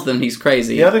He tells them he's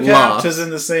crazy. the other laughs. characters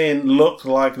in the scene look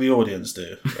like the audience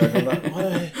do. And they're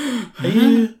like, are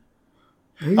you?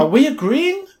 Are we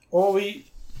agreeing, or are we?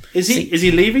 Is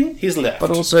he leaving? He's left.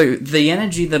 But also, the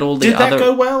energy that all the Did other... that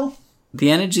go well? The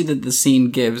energy that the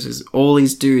scene gives is all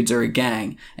these dudes are a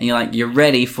gang. And you're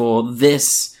ready for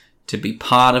this to be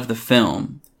part of the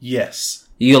film. Yes.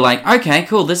 You're like, okay,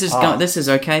 cool, this is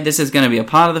okay, this is going to be a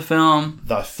part of the film.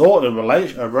 I thought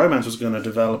a romance was going to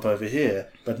develop over here,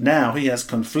 but now he has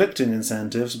conflicting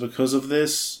incentives because of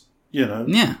this,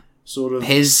 Yeah. sort of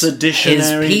His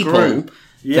seditionary people group.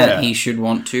 that he should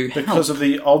want to help. Because of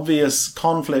the obvious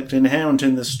conflict inherent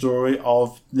in this story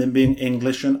of them being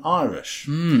English and Irish,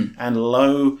 and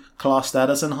low class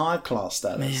status and high class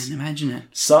status. Man, imagine it.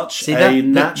 Such See, a that-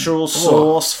 natural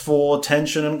source for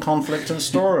tension and conflict and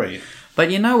story. But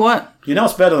you know what? You know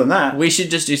what's better than that? We should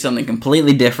just do something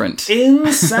completely different.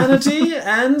 Insanity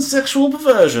and sexual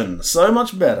perversion. So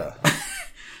much better.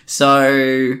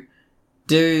 So,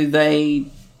 do they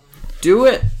do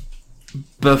it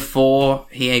before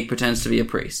he pretends to be a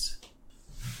priest?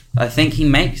 I think he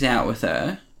makes out with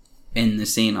her in the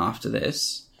scene after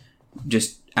this,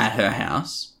 just at her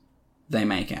house. They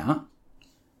make out.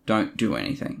 Don't do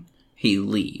anything. He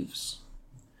leaves.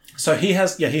 So he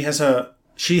has her.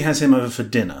 She has him over for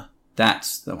dinner,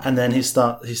 That's the one. and then he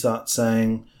starts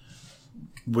saying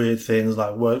weird things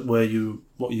like, what were you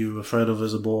afraid of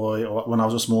as a boy? Or when I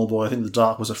was a small boy, I think the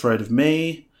dark was afraid of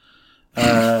me.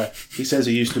 He says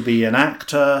he used to be an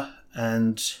actor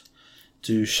and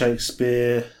do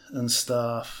Shakespeare and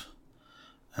stuff.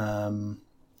 Then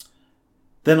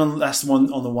that's the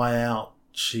one on the way out.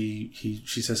 She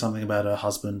says something about her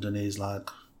husband, and he's like,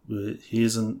 he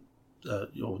isn't.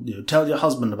 Tell your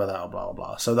husband about that, blah, blah,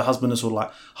 blah. So the husband is sort of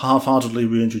like half-heartedly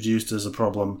reintroduced as a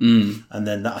problem. And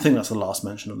then I think that's the last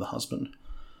mention of the husband.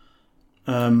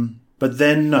 But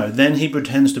then he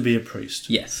pretends to be a priest.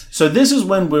 Yes. So this is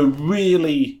when we're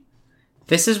really...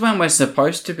 This is when we're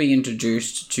supposed to be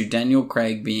introduced to Daniel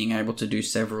Craig being able to do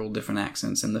several different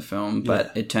accents in the film,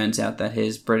 but it turns out that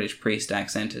his British priest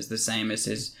accent is the same as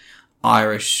his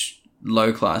Irish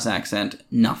low-class accent.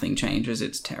 Nothing changes.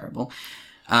 It's terrible.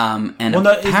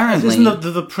 Apparently... Isn't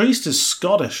the priest is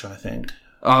Scottish, I think.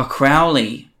 Oh,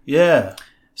 Crowley. Yeah.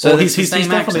 So well, he's he's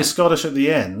definitely Scottish at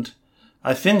the end.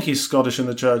 I think he's Scottish in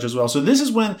the church as well. So this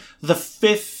is when the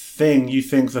fifth thing you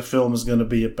think the film is going to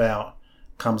be about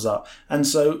comes up. And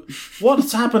so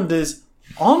what's happened is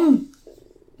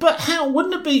but how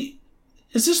wouldn't it be?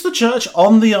 Is this the church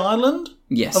on the island?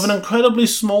 Yes. Of an incredibly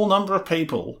small number of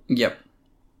people? Yep.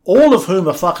 All of whom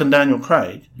are fucking Daniel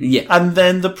Craig. Yeah. And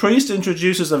then the priest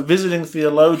introduces a visiting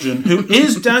theologian who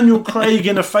is Daniel Craig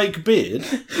in a fake beard.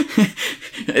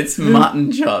 It's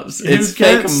mutton chops. It's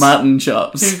fake mutton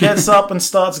chops. Who gets up and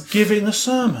starts giving a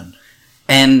sermon.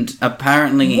 And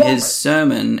apparently his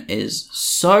sermon is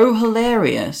so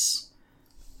hilarious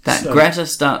that Greta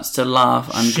starts to laugh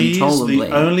uncontrollably. She's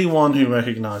the only one who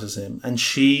recognises him, and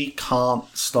she can't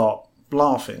stop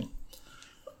laughing.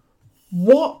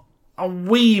 What are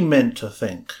we meant to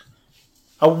think?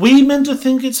 Are we meant to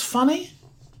think it's funny?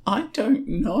 I don't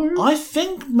know. I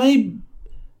think maybe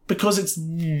because it's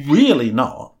really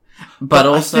not. But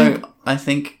also, I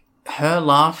think her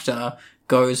laughter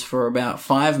goes for about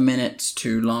 5 minutes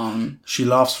too long. She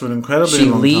laughs for an incredibly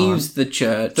long time. She leaves the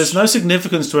church. There's no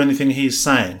significance to anything he's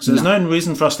saying, so there's no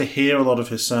reason for us to hear a lot of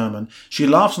his sermon. She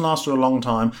laughs and laughs for a long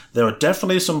time. There are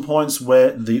definitely some points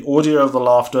where the audio of the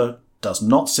laughter does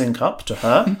not sync up to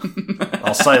her.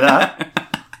 I'll say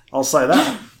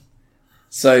that.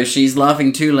 So she's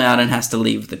laughing too loud and has to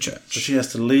leave the church. So she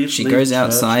has to leave. She goes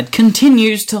outside,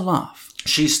 continues to laugh.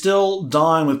 She's still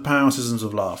dying with paroxysms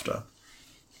of laughter.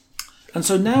 And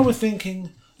so now we're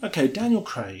thinking, okay, Daniel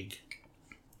Craig.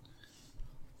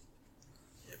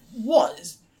 Why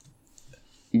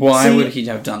would he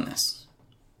have done this?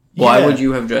 Why would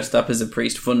you have dressed up as a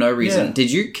priest for no reason? Yeah. Did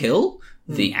you kill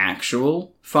the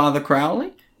actual Father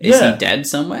Crowley? Is he dead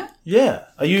somewhere? Yeah.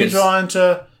 Are you trying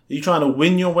to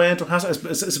win your way into a house?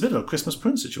 It's a bit of a Christmas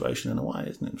Prince situation in a way,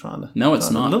 isn't it? No,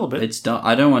 it's not. A little bit.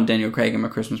 I don't want Daniel Craig in my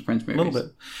Christmas Prince movies. A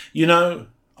little bit.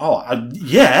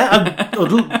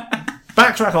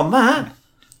 Backtrack on that.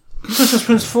 Christmas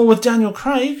Prince 4 with Daniel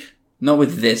Craig. Not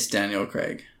with this Daniel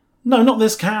Craig. No, not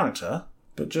this character,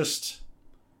 but just...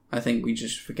 I think we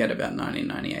just forget about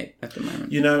 1998 at the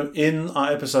moment. In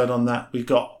our episode on that,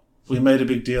 we made a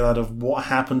big deal out of what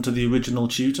happened to the original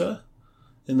tutor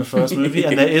in the first movie,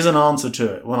 and there is an answer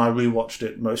to it when I rewatched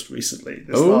it most recently,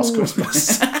 this last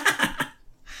Christmas.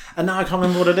 And now I can't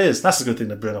remember what it is. That's a good thing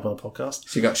to bring up on a podcast.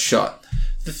 She got shot.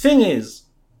 The thing is...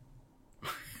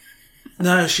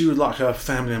 No, she was like her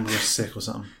family member was sick or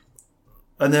something.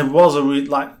 And there was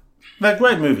they're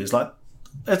great movies. Like,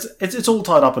 it's all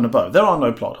tied up in a bow. There are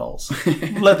no plot holes.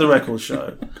 Let the record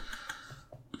show.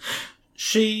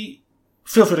 Feel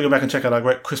free to go back and check out our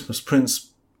great Christmas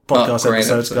Prince podcast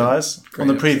episodes, guys, on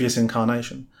the previous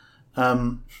incarnation.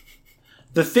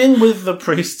 The thing with the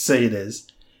priest scene is,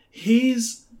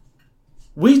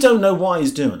 we don't know why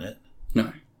he's doing it.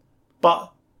 No.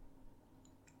 But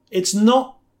it's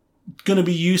not going to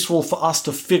be useful for us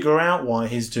to figure out why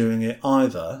he's doing it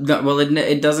either. No, well,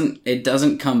 it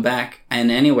doesn't come back in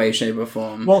any way, shape, or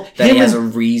form. Well, that he has a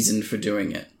reason for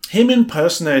doing it. Him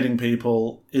impersonating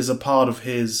people is a part of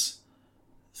his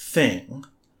thing,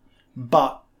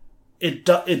 but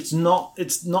it's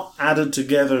not added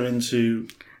together into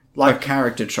a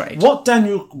character trait. What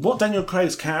Daniel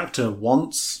Craig's character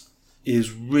wants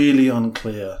is really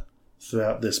unclear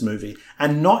throughout this movie,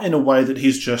 and not in a way that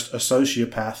he's just a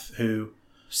sociopath who...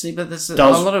 See, but there's a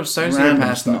lot of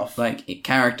sociopath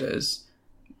characters.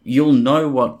 You'll know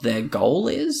what their goal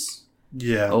is,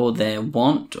 or their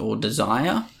want or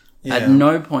desire. Yeah. At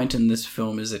no point in this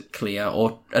film is it clear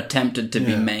or attempted to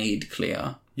be made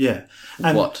clear. Yeah,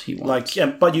 and what he wants.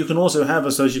 But you can also have a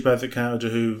sociopathic character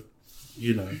who,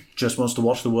 just wants to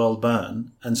watch the world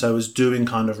burn, and so is doing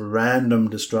kind of random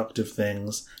destructive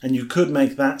things, and you could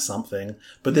make that something,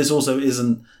 but this also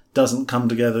doesn't come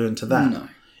together into that. No.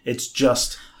 It's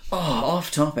just... off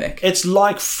topic. It's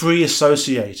like free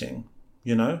associating,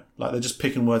 like they're just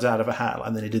picking words out of a hat,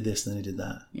 and then he did this, and then he did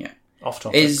that. Yeah. Off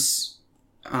topic.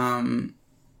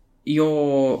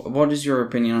 what is your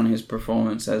opinion on his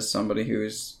performance as somebody who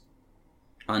is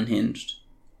unhinged?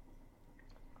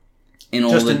 In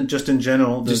all just in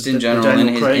general, just in general,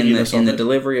 in the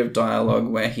delivery of dialogue,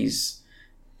 where he's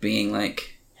being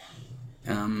like,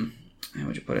 how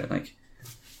would you put it, like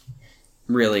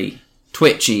really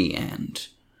twitchy and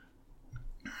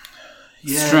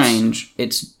strange.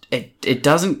 It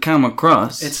doesn't come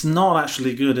across. It's not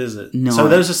actually good, is it? No. So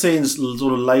those are scenes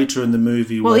sort of later in the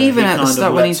movie. Well, where even he at the kind of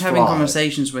start when lets he's having fly.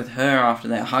 conversations with her after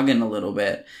they're hugging a little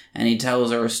bit, and he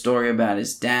tells her a story about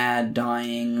his dad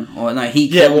dying, or no, he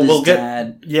killed his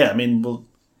dad. Yeah, I mean,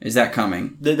 Is that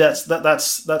coming?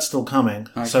 that's still coming.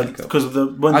 Okay, so cool. because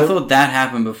of I thought that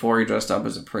happened before he dressed up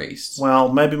as a priest. Well,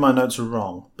 maybe my notes are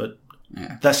wrong, but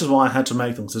Yeah. that's just why I had to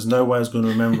make them. 'Cause there's no way I was going to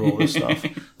remember all this stuff.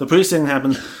 The priest thing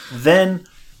happens. Then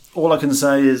all I can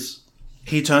say is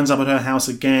he turns up at her house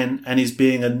again, and he's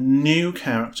being a new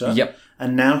character. Yep.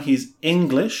 And now he's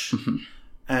English,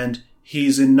 and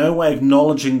he's in no way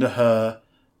acknowledging to her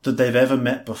that they've ever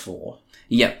met before.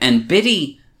 Yep, and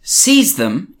Biddy sees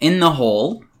them in the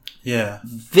hall, Yeah.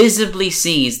 visibly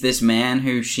sees this man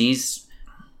who she's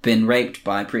been raped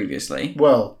by previously.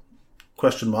 Well,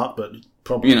 question mark, but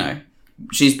probably. You know,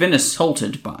 she's been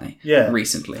assaulted by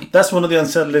recently. That's one of the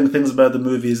unsettling things about the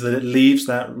movie, is that it leaves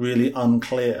that really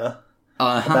unclear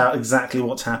about exactly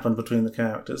what's happened between the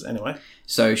characters. Anyway.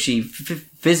 So she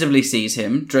visibly sees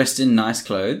him dressed in nice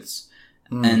clothes,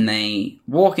 and they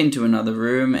walk into another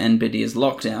room, and Biddy is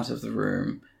locked out of the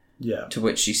room, Yeah. to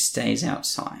which she stays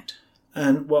outside.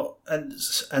 And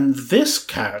this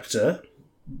character,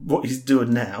 what he's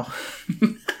doing now,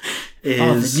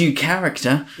 is the new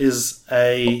character, is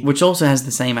a which also has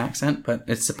the same accent, but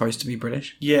it's supposed to be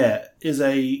British. is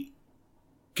a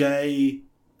gay,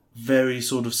 very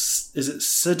sort of, is it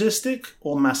sadistic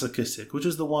or masochistic? Which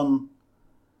is the one?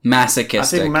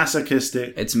 Masochistic. I think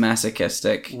masochistic. It's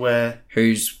masochistic. Where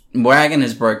Whose wagon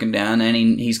has broken down, and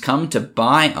he's come to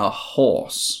buy a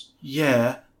horse.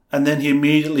 yeah, and then he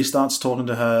immediately starts talking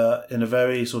to her in a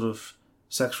very sort of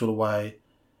sexual way.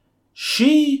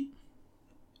 She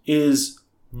is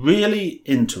really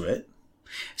into it.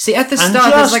 See, at the And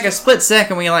start, there's just- like a split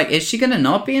second where you're like, is she going to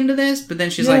not be into this? But then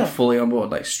she's Yeah. like fully on board,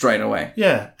 like straight away.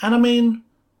 Yeah, and I mean,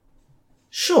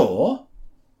 sure,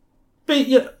 but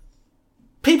yeah,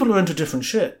 people are into different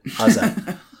shit, Isaac.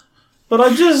 But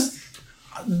I just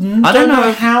don't know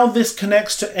if- how this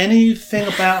connects to anything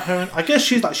about her. I guess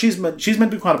she's meant to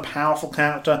be quite a powerful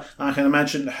character. I can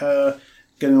imagine her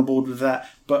getting on board with that.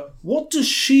 But what does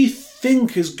she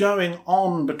think is going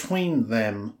on between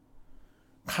them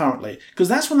currently? Because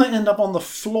that's when they end up on the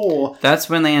floor. That's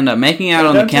when they end up making out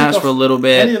on They the don't take couch off for a little any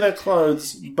bit. of their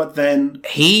clothes, but then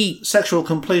sexual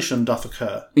completion doth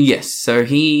occur. Yes, so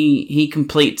he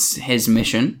completes his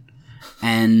mission,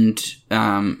 and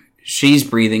she's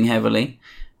breathing heavily,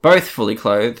 both fully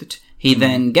clothed. He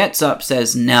then gets up,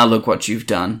 says, "Now look what you've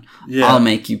done. Yeah. I'll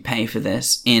make you pay for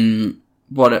this," in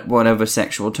whatever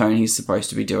sexual tone he's supposed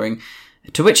to be doing.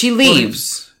 To which he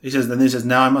leaves. He says,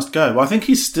 "Now I must go." Well, I think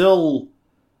he's still.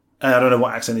 I don't know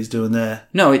what accent he's doing there.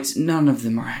 No, it's none of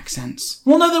them are accents,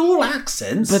 Well, no, they're all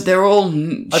accents. but they're all I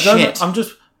don't know. shit. I'm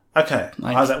just okay.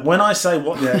 Isaac, when I say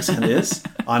what the accent is,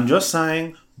 I'm just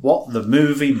saying what the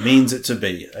movie means it to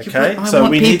be. Okay, I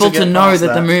want people to know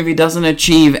that the movie doesn't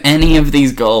achieve any of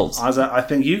these goals. Isaac, I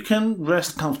think you can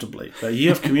rest comfortably that you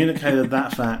have communicated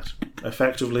that fact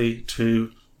effectively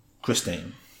to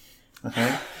Christine.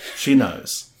 Okay, she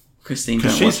knows. Christine,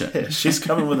 Because don't watch it. yeah, she's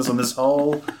coming with us on this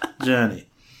whole journey.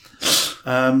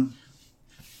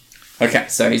 Okay,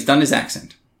 so he's done his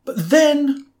accent. But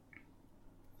then,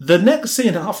 the next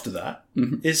scene after that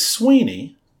Mm-hmm. is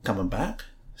Sweeney coming back,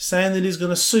 saying that he's going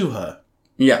to sue her.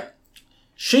 Yeah.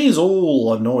 She's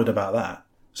all annoyed about that.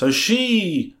 So I'm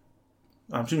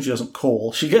assuming she doesn't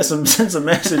call, she sends a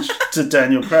message to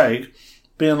Daniel Craig,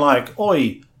 being like,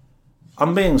 "Oi,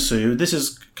 I'm being sued. This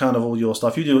is kind of all your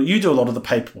stuff. You do a lot of the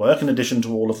paperwork in addition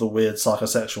to all of the weird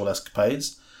psychosexual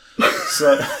escapades."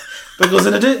 So, because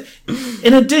in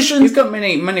addition, He's got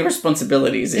many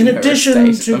responsibilities in her addition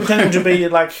estate. to pretending to be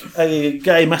like a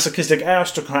gay masochistic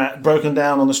aristocrat broken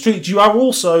down on the streets, you are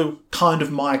also kind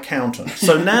of my accountant.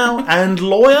 So now, and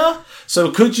lawyer. So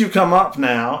could you come up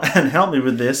now and help me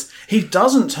with this? He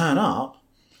doesn't turn up,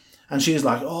 and she's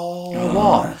like, "Oh,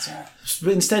 what?"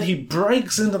 But instead, he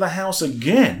breaks into the house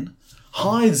again,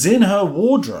 hides in her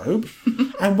wardrobe,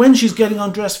 and when she's getting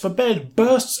undressed for bed,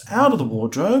 bursts out of the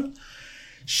wardrobe.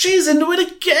 She's into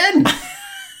it again.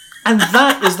 And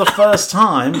that is the first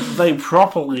time they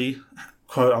properly,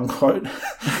 quote unquote,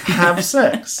 have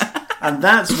sex. And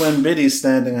that's when Biddy's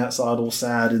standing outside all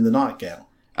sad in the nightgown.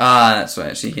 That's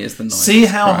right. She hears the noise. See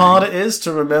how crying. hard it is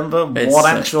to remember It's what so-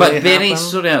 actually But Benny happened?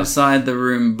 stood outside the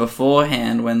room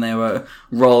beforehand when they were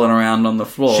rolling around on the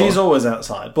floor. She's always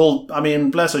outside. Well, I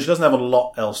mean, bless her, she doesn't have a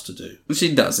lot else to do.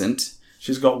 She doesn't.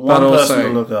 She's got one But person also,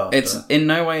 to look after. it's in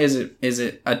no way is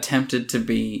it attempted to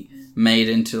be made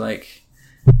into like,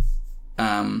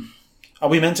 Are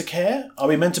we meant to care? Are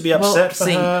we meant to be upset for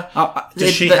her?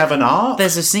 Does she have an arc?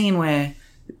 There's a scene where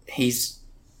he's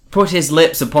put his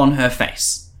lips upon her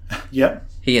face. Yep.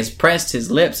 He has pressed his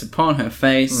lips upon her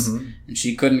face, and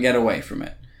she couldn't get away from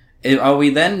it. Are we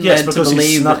then Yes, led to because he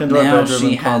believe snuck that into her now bedroom she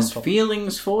and has can't-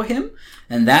 feelings for him,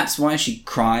 and that's why she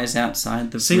cries outside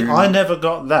the See, room? I never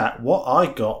got that. What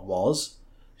I got was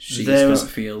She's there's got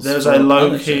feels a for other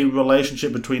low-key shit.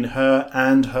 relationship between her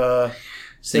and her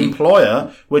See,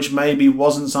 employer, which maybe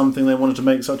wasn't something they wanted to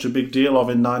make such a big deal of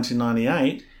in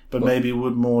 1998, but maybe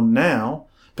would more now.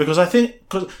 Because I think,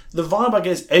 because the vibe I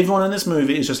guess everyone in this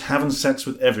movie is just having sex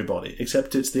with everybody,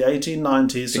 except it's the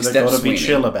 1890s, so Except they've got to be Sweeney.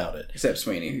 chill about it. except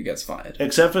Sweeney, who gets fired.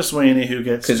 Except for Sweeney, who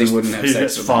gets 'Cause he just- wouldn't have who sex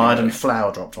gets with fired anybody. and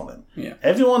flour dropped on him. Yeah.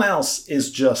 Everyone else is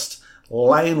just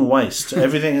laying waste to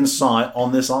everything in sight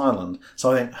on this island.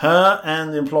 So I think her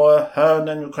and the employer, her and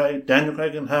Daniel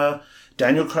Craig and her,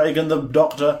 Daniel Craig and the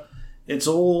doctor. It's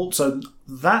all so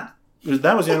that was the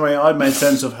only way I made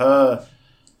sense of her.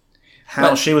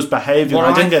 How But she was behaving. what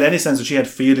I didn't I- get any sense that she had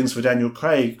feelings for Daniel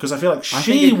Craig because I feel like I think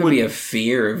she it could would be a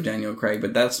fear of Daniel Craig,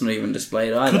 but that's not even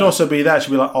displayed either. could also be that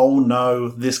she'd be like, oh no,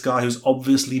 this guy who's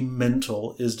obviously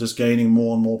mental is just gaining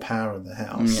more and more power in the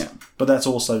house. Yeah. But that's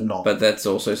also not. But that's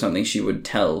also something she would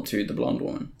tell to the blonde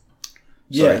woman.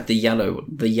 yeah, Sorry,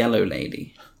 the yellow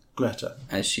lady, Greta.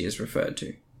 as she is referred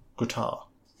to. Greta.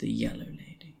 The yellow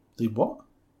lady. The what?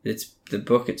 It's the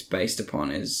book it's based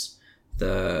upon is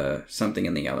the something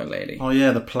in the yellow lady. Oh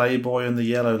yeah, The Playboy and the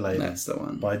Yellow Lady. That's the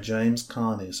one. By James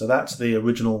Carney. So that's the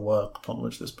original work upon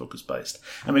which this book is based.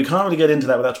 And we can't really get into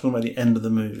that without talking about the end of the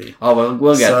movie. Oh well,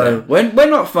 we'll get So- there. We're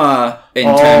not far in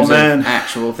Oh, terms man. of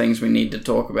actual things we need to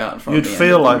talk about. From You'd the end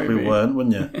feel of the like we movie. weren't,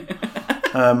 wouldn't you?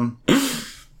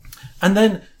 And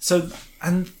then, so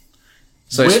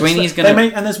weird- Sweeney's they gonna.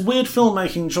 make, and there's weird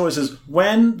filmmaking choices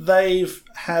when they've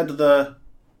had the.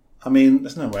 I mean,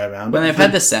 there's no way around. when it. they've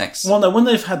had the sex. Well, no, when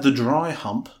they've had the dry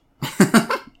hump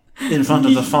in front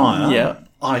of the fire, Yeah.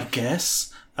 I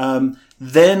guess.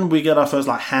 Then we get our first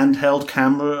like handheld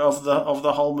camera of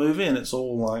the whole movie, and it's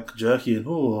all like jerky and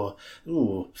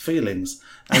ooh feelings.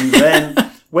 And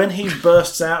then when he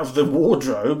bursts out of the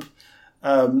wardrobe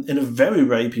in a very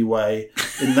rapey way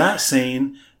in that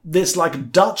scene. This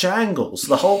like Dutch angles.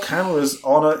 The whole camera is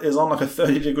on like a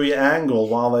 30-degree angle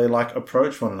while they like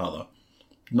approach one another.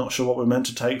 Not sure what we're meant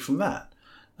to take from that.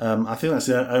 I think that's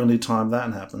the only time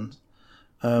that happens.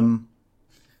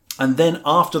 And then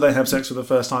after they have sex for the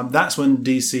first time, that's when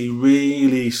DC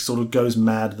really sort of goes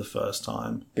mad the first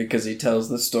time. Because he tells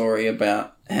the story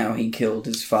about how he killed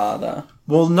his father.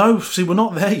 Well, no, see, we're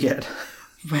not there yet.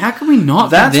 How can we not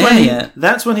That's be there when yet?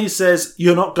 that's when he says,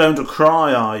 "You're not going to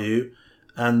cry, are you?"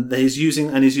 And he's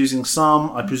using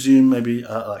some, I presume, maybe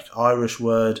like Irish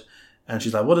word. And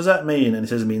she's like, "What does that mean?" And he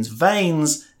says it means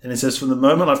veins. And he says, "From the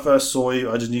moment I first saw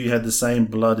you, I just knew you had the same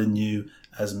blood in you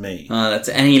as me."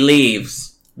 And he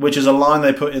leaves. Which is a line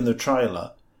they put in the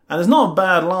trailer. And it's not a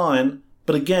bad line,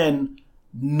 but again,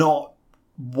 not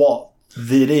what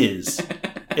it is.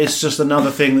 It's just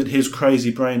another thing that his crazy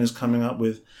brain is coming up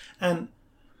with. And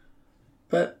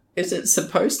But is it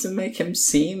supposed to make him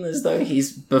seem as though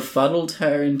he's befuddled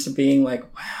her into being like,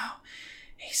 wow,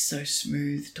 he's so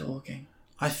smooth talking?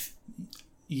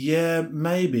 Yeah,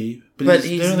 maybe, But he's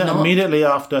he's doing that not- immediately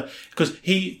after because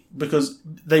he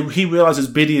realizes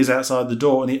Biddy is outside the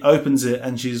door and he opens it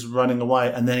and she's running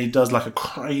away and then he does like a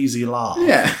crazy laugh.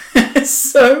 Yeah. It's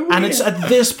so weird. And it's at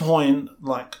this point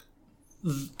like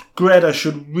Greta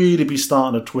should really be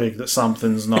starting to twig that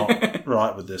something's not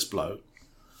right with this bloke.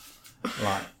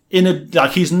 Like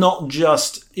he's not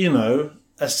just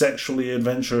a sexually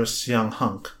adventurous young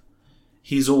hunk.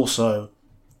 He's also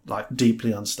like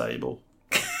deeply unstable.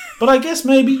 But I guess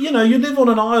maybe, you live on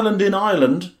an island in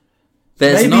Ireland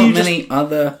There's maybe not you many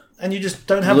other and you just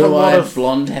don't have a lot blue-eyed, of...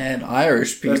 blonde-haired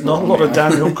Irish people. There's not a on lot the of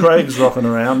Daniel Craigs rocking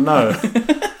around, no.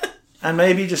 And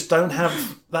maybe you just don't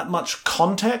have that much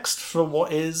context for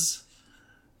what is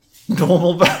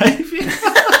normal behaviour.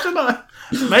 I don't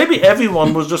know. Maybe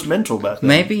everyone was just mental back then.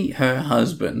 Maybe her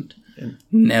husband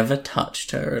never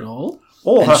touched her at all.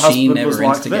 Or her and she husband never was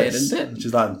like instigated this. it. And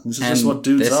she's like, this is And just what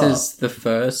dudes this are. is the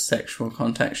first sexual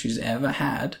contact she's ever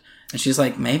had. And she's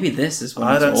like, maybe this is what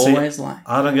I it's don't see. always like.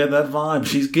 I don't get that vibe.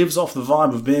 She gives off the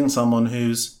vibe of being someone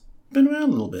who's been around a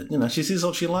little bit. You know, she sees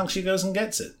what she likes, she goes and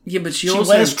gets it. Yeah, but she She also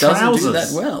wears doesn't do trousers.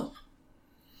 that well.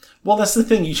 Well, that's the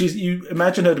thing. You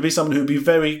imagine her to be someone who would be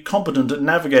very competent at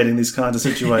navigating these kinds of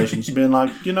situations, being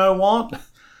like, you know what,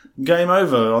 game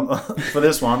over for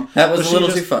this one. That was But a she little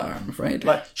just- too far, I'm afraid.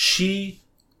 Like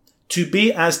to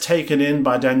be as taken in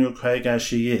by Daniel Craig as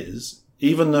she is,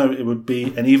 even though it would be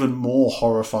an even more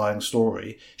horrifying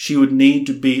story, she would need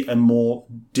to be a more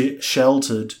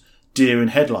sheltered deer in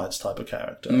headlights type of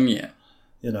character. Yeah.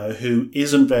 You know, who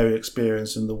isn't very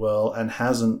experienced in the world and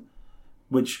hasn't,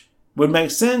 which would make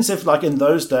sense if, like, in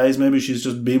those days, maybe she's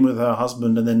just been with her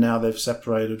husband and then now they've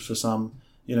separated for some,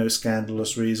 you know,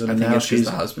 scandalous reason. I And think now it's because she's,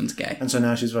 the husband's gay. and so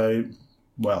now she's very,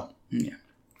 well, Yeah.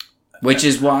 Which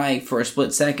is why, for a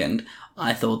split second,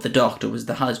 I thought the Doctor was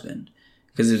the husband.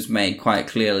 Because it was made quite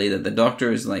clearly that the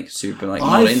Doctor is, like, super, like,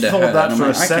 I not into thought her. that And I'm for a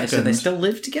like, okay, so they second. still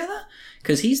live together?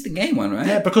 Because he's the gay one, right?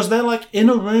 yeah, because they're, like, in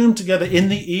a room together in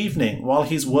the evening while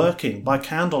he's working by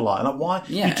candlelight. Like, why?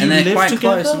 Yeah, do and you they're live quite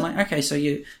together? close. I'm like, okay, so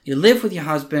you live with your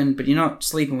husband, but you're not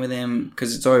sleeping with him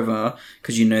because it's over,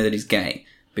 because you know that he's gay.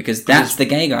 Because that's the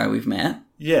gay guy we've met.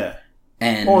 Yeah.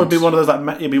 And Or it'd be one of those,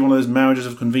 like, it'd be one of those marriages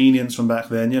of convenience from back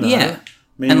then, you know? Yeah.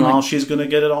 Meanwhile, like- she's going to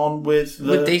get it on with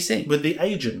With DC. with the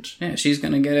agent. yeah, she's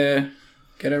going to get a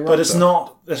But it's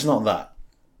not that.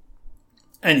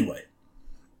 Anyway.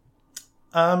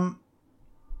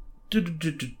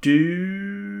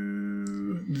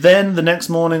 Then the next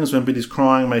morning is when Billy's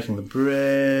crying, making the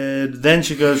bread. Then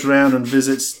she goes round and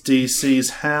visits DC's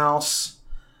house.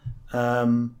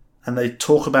 And they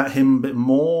talk about him a bit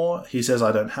more. He says,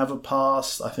 I don't have a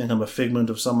past. I think I'm a figment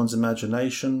of someone's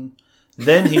imagination.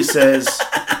 Then he says,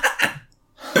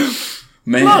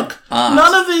 Man, look, art.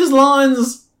 none of these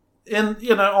lines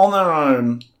on their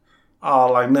own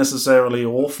are like necessarily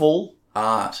awful.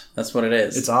 art. That's what it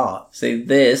is. It's art. See,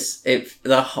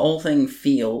 the whole thing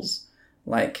feels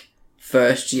like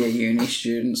first year uni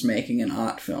students making an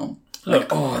art film. Like,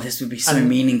 oh, this would be so and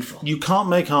meaningful. You can't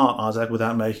make art, Isaac,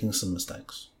 without making some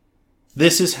mistakes.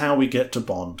 This is how we get to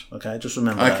Bond. Okay, just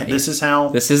remember that. Okay. This is how.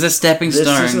 This is a stepping This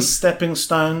stone. is a stepping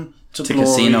stone to glory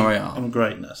Casino Royale. and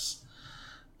greatness.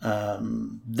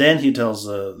 Then he tells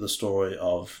the story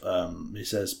of, he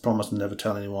says, promise to never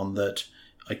tell anyone that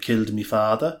I killed my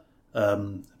father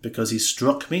because he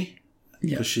struck me,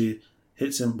 Yeah. because she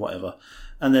hits him, whatever.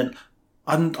 And then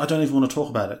I don't even want to talk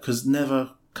about it because it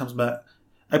never comes back.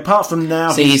 Apart from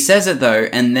now, See, he says it though,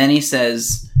 and then he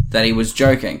says that he was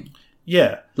joking.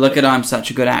 yeah, Look at I'm such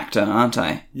a good actor, aren't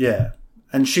I? yeah.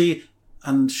 And she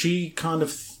kind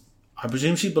of, I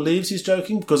presume she believes he's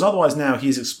joking, because otherwise now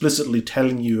he's explicitly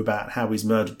telling you about how he's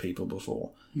murdered people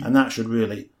before. And that should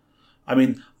really, I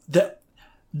mean,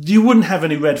 you wouldn't have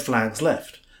any red flags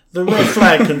left. The red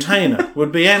flag container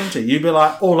would be empty. You'd be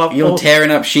like, You're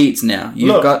tearing up sheets now. You've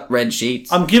Look, got red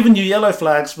sheets. I'm giving you yellow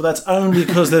flags, but that's only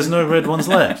because there's no red ones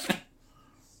left.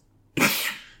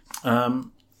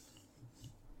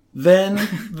 Then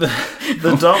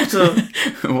the doctor...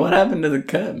 What happened to the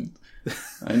curtain?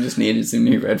 I just needed some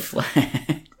new red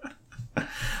flag.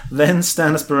 Then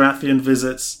Stannis Baratheon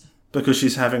visits because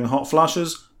she's having hot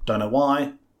flushes. Don't know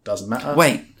why. Doesn't matter.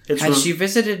 Wait, It's has re- she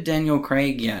visited Daniel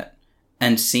Craig yet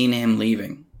and seen him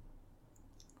leaving?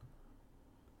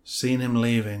 Seen him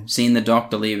leaving. Seen the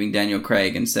Doctor leaving Daniel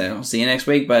Craig and said, I'll see you next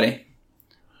week, buddy.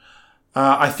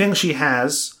 I think she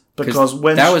has, because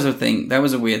when that she- was a thing. That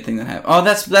was a weird thing that happened. Oh,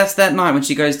 that's that night when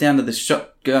she goes down to the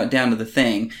shop, down to the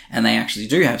thing, and they actually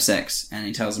do have sex, and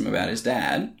he tells him about his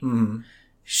dad. Mm-hmm.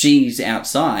 She's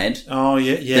outside. Oh,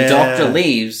 yeah. The Doctor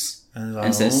leaves And,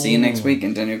 and says, "See you next week."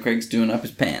 And Daniel Craig's doing up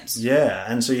his pants. Yeah,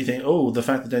 and so you think, oh, the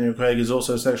fact that Daniel Craig is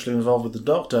also sexually involved with the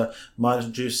Doctor might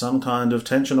introduce some kind of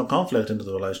tension or conflict into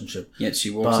the relationship. Yet she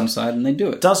walks But- inside and they do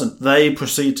it. It doesn't. They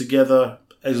proceed together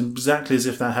exactly as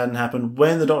if that hadn't happened.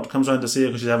 When the Doctor comes around to see her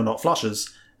because she's having hot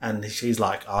flushes, and she's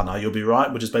like, oh, no, you'll be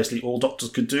right, which is basically all doctors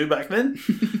could do back then.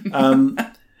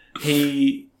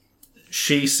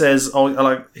 She says,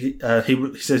 he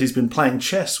says he's been playing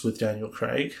chess with Daniel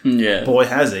Craig. Yeah. Boy,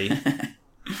 has he.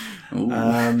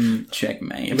 Ooh,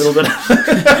 checkmate. A little bit,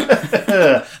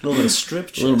 a little bit of strip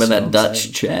chess. A little bit of that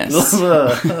you know what I'm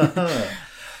Dutch saying? chess.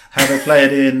 How they play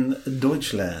it in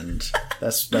Deutschland.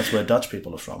 That's where Dutch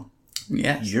people are from.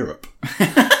 Yes. Europe.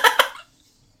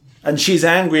 And she's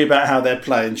angry about how they're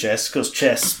playing chess, because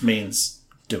chess means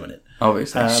doing it.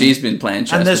 Obviously. She's been playing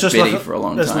chess And there's with just Biddy like for a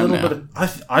long there's time little now. bit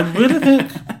of, I really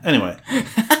think anyway.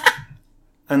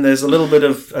 And there's a little bit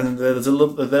of, and there's a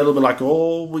little bit like,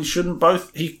 oh, we shouldn't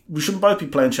both be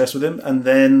playing chess with him. And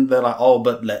then they're like, oh,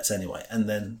 but let's anyway. And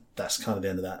then that's kind of the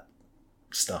end of that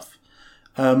stuff.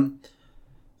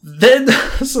 Then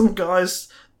some guys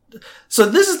So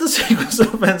this is the sequence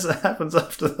of events that happens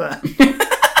after that.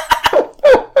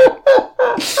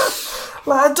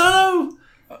 Like, I don't know.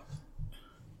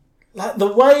 Like, the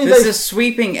way This is they... a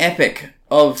sweeping epic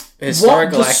of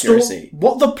historical accuracy.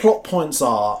 What the plot points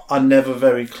are never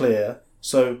very clear.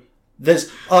 So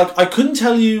there's... I couldn't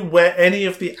tell you where any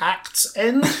of the acts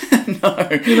end. No.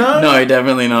 You know? No,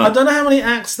 definitely I not. don't know how many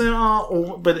acts there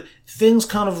are, but things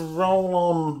kind of roll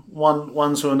on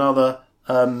one to another.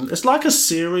 It's like a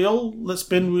serial that's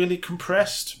been really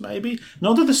compressed, maybe.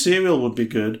 Not that the serial would be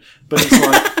good, but it's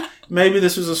like maybe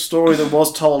this was a story that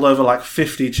was told over like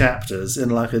 50 chapters in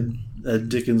like a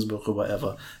Dickens book or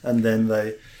whatever, and then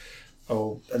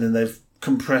they've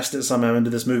compressed it somehow into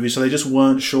this movie, so they just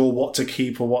weren't sure what to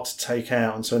keep or what to take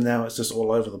out, and so now it's just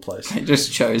all over the place. They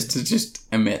just chose to just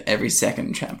omit every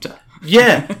second chapter.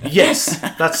 Yeah, yes,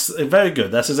 that's very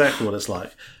good. That's exactly what it's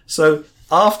like. So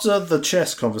after the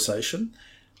chess conversation,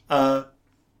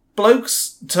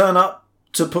 blokes turn up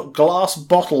to put glass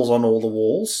bottles on all the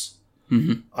walls.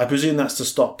 Mm-hmm. I presume that's to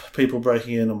stop people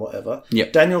breaking in and whatever.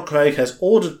 Yep. Daniel Craig has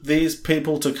ordered these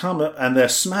people to come up, and they're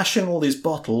smashing all these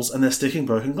bottles and they're sticking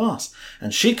broken glass.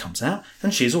 And she comes out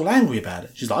and she's all angry about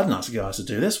it. She's like, I didn't ask you guys to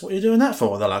do this. What are you doing that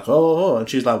for? They're like, oh. And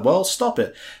she's like, well, stop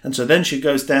it. And so then she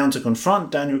goes down to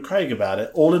confront Daniel Craig about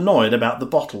it, all annoyed about the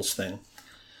bottles thing.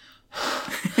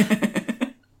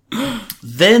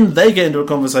 Then they get into a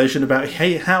conversation about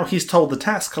how he's told the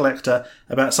tax collector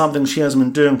about something she hasn't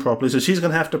been doing properly, so she's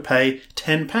going to have to pay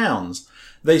 £10.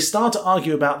 They start to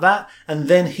argue about that, and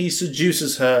then he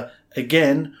seduces her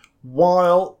again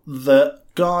while the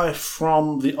guy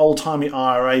from the old-timey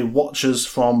IRA watches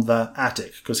from the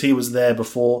attic, because he was there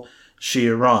before she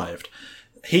arrived.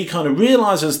 He kind of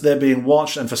realises they're being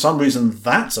watched, and for some reason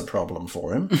that's a problem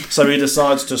for him, so he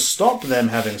decides to stop them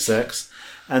having sex,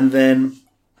 and then...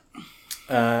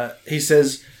 he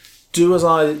says, do as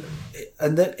I...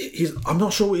 And then I'm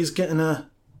not sure what he's getting her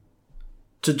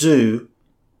to do,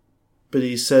 but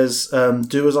he says,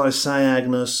 do as I say,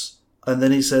 Agnes, and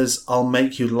then he says, I'll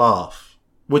make you laugh,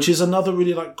 which is another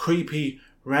really like creepy,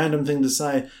 random thing to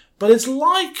say, but it's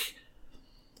like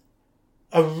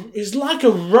a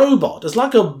robot. It's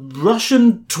like a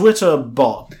Russian Twitter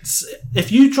bot.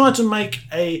 If you try to make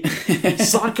a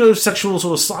psychosexual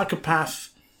sort of psychopath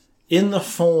in the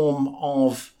form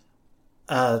of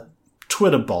a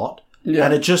Twitter bot,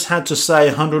 and it just had to say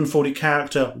 140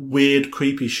 character weird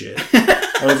creepy shit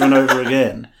over and over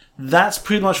again. That's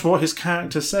pretty much what his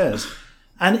character says.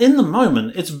 And in the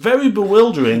moment, it's very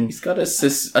bewildering. He's got a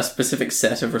specific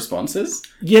set of responses.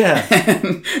 Yeah.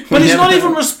 But he's not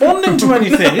even responding to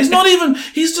anything.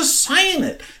 He's just saying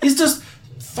it. He's just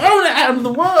throwing it out into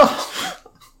the world.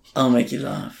 I'll make you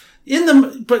laugh. In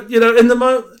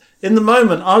the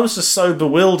moment, I was just so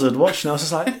bewildered watching. I was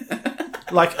just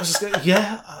like,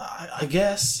 yeah, I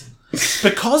guess.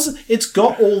 Because it's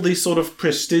got all these sort of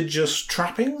prestigious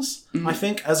trappings, I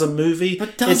think, as a movie.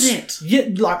 But does it? Yeah,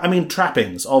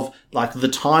 trappings of, like, the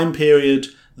time period,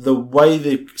 the way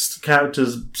the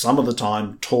characters, some of the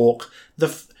time, talk, the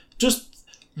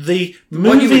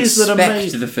movies that are made... What you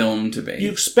expect the film to be.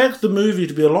 You expect the movie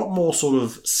to be a lot more sort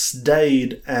of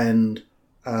staid and...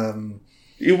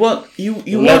 You want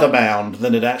leather-bound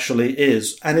than it actually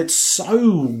is, and it's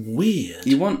so weird.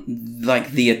 You want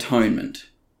like the Atonement.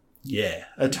 Yeah,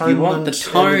 Atonement. You want the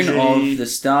tone energy. of the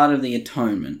start of the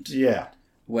Atonement. Yeah,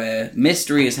 where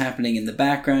mystery is happening in the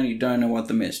background. You don't know what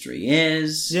the mystery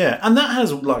is. Yeah, and that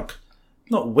has like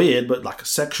not weird, but like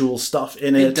sexual stuff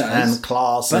in it and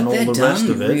class and all the rest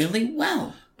of it. Really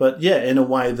well. But yeah, in a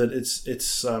way that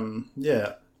it's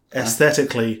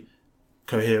aesthetically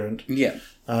coherent. Yeah.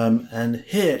 And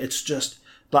here it's just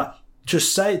like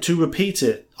to repeat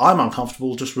it. I'm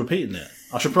uncomfortable just repeating it.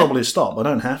 I should probably stop. I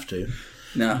don't have to.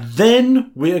 No.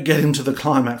 Then we are getting to the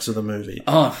climax of the movie.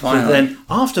 Oh, finally. So then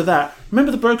after that,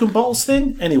 remember the broken bottles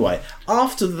thing? Anyway,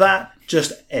 after that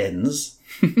just ends,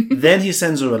 then he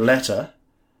sends her a letter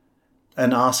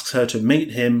and asks her to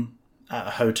meet him at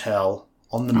a hotel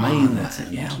on the mainland. That's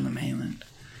it. Yeah, on the mainland.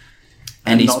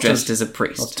 And he's dressed as a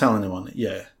priest. Not tell anyone.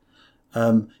 Yeah.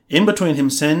 In between him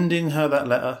sending her that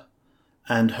letter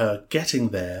and her getting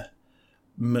there,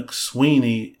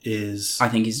 McSweeney is... I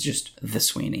think he's just the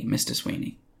Sweeney, Mr.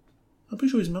 Sweeney. I'm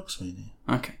pretty sure he's McSweeney.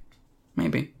 Okay.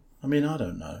 Maybe. I mean, I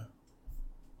don't know.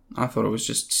 I thought it was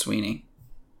just Sweeney.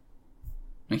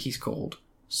 Like he's called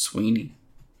Sweeney.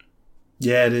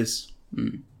 Yeah, it is.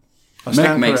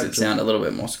 Mick makes it sound a little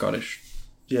bit more Scottish.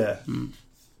 Yeah.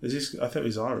 Is he? I think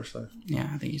he's Irish, though. Yeah,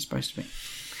 I think he's supposed to be.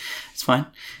 It's fine.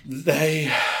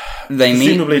 They They meet.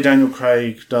 Presumably Daniel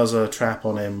Craig does a trap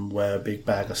on him where a big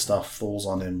bag of stuff falls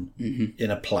on him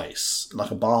in a place,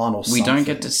 like a barn or something. We don't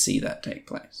get to see that take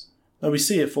place. No, we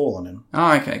see it fall on him.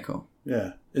 Oh, okay, cool.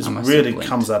 Yeah. It I must really have blinked.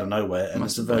 comes out of nowhere, and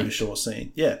Must it's a have very blinked. short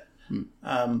scene. Yeah.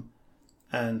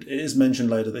 And it is mentioned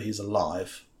later that he's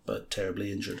alive, but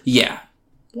terribly injured. Yeah,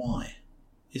 Why?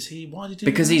 Why did he do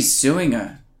because that? he's suing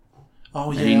her,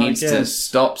 Oh, yeah, and he needs I to guess.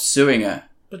 stop suing her.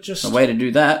 But just... The way to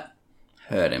do that,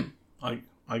 hurt him.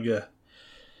 I guess.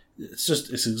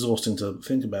 It's exhausting to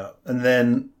think about. And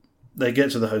then they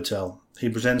get to the hotel. He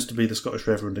pretends to be the Scottish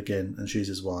Reverend again, and she's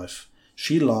his wife.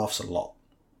 She laughs a lot.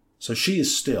 So she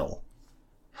is still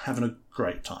having a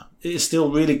great time. It is still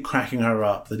really cracking her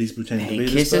up that he's pretending to be He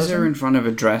this kisses person. her in front of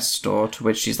a dress store, to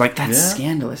which she's like, "That's Yeah.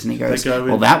 scandalous," and he goes, They go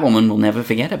 "Well, in- that woman will never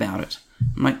forget about it."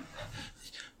 I'm like,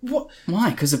 What?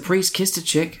 "Why? Because a priest kissed a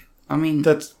chick." I mean,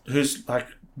 That's who's like,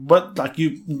 what? Like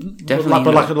you, Definitely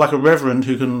but not. like a reverend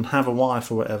who can have a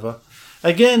wife or whatever.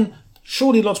 Again,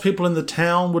 surely lots of people in the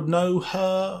town would know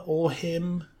her or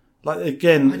him. Like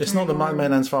again, it's not the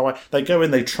mainland's far away. They go in,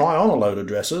 they try on a load of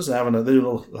dresses, they're having a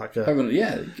little like a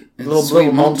yeah, little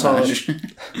sweet montage.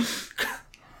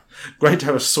 Great to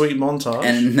have a sweet montage.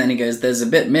 And then he goes, "There's a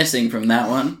bit missing from that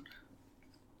one,"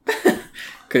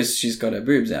 because she's got her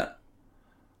boobs out,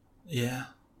 yeah,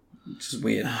 which is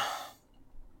weird.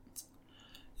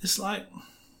 it's like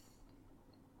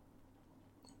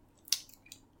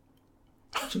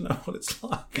I don't know what it's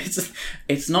like.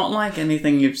 It's not like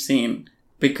anything you've seen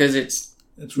because it's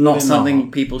It's not really something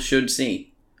not. people should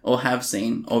see or have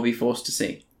seen or be forced to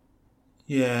see.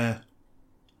 Yeah.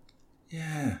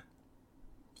 Yeah.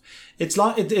 It's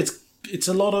like it's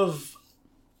a lot of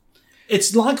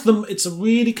it's like them it's a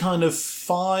really kind of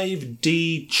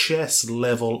 5D chess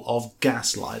level of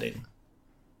gaslighting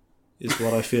is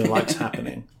what I feel like's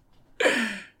happening.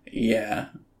 Yeah.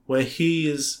 Where he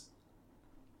is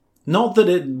not that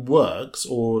it works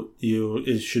or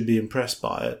you should be impressed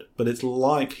by it, but it's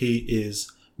like he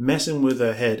is messing with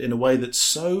her head in a way that's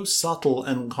so subtle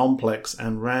and complex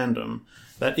and random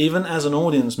that even as an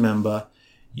audience member,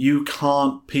 you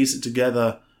can't piece it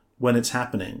together when it's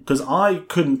happening. Because I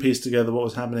couldn't piece together what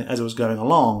was happening as it was going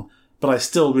along, but I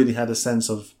still really had a sense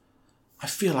of, I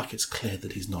feel like it's clear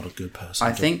that he's not a good person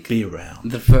I to think be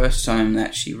around. The first time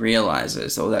that she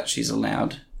realizes or that she's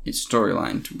allowed its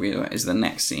storyline to realize is the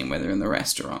next scene where they're in the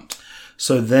restaurant.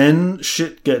 So then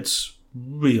shit gets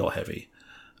real heavy.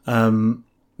 And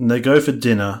they go for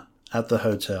dinner at the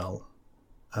hotel.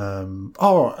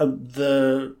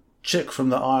 The chick from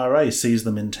the IRA sees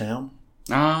them in town.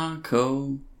 Ah,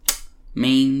 cool.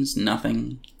 Means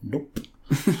nothing. Nope.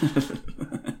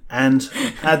 And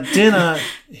at dinner,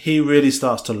 he really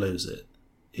starts to lose it.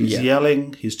 He's Yeah.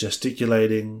 yelling, he's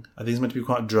gesticulating. I think he's meant to be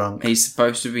quite drunk. He's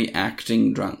supposed to be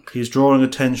acting drunk, He's drawing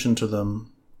attention to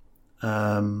them.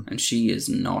 and she is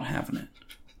not having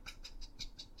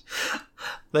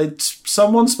it.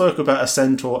 Someone spoke about a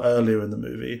centaur earlier in the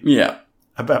movie. Yeah.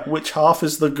 About which half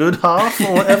is the good half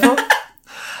or whatever.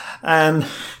 And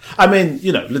I mean,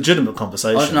 legitimate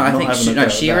conversation. Oh, no, I not think having a go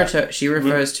at that. she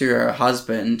refers to her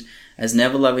husband as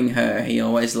never loving her. He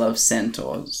always loves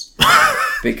centaurs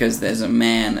because there's a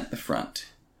man at the front.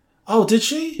 Oh, did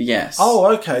she? Yes. Oh,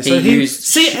 okay. So everyone's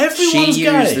she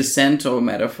gay. used the centaur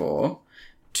metaphor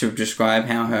to describe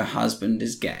how her husband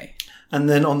is gay. And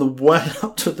then on the way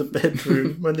up to the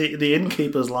bedroom, when the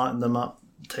innkeeper's lighting them up,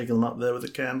 taking them up there with a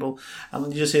candle, and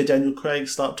then you just hear Daniel Craig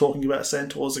start talking about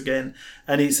centaurs again,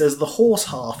 and he says the horse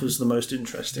half is the most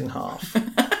interesting half.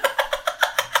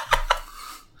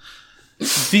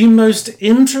 The most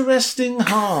interesting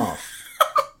half.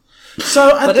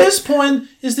 So at this point,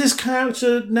 is this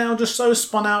character now just so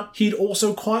spun out he'd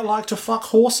also quite like to fuck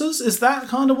horses? Is that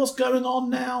kind of what's going on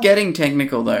now? Getting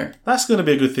technical though, That's going to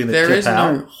be a good thing to there clip is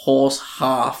out. no horse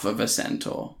half of a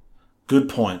centaur. Good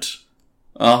point.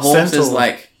 A horse Centaur. is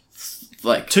like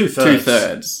Two-thirds.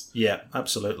 2/3. Yeah,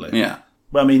 absolutely. Yeah.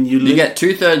 Well, I mean, You get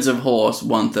 2/3 of horse,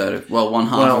 1/3 of one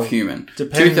half Well, of human.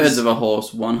 depends. 2/3 of a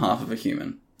horse, one half of a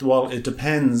human. Well, it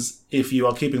depends if you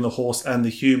are keeping the horse and the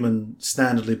human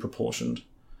standardly proportioned.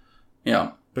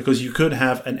 Yeah. Because you could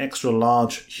have an extra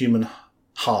large human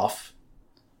half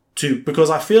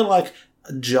because I feel like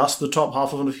just the top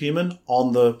half of a human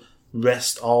on the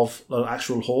rest of the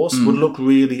actual horse would look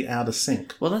really out of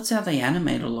sync. Well, that's how they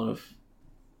animate a lot of.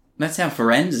 That's how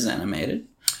Ferenz is animated.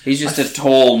 He's just a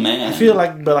tall man.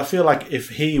 I feel like if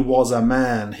he was a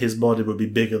man, his body would be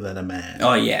bigger than a man.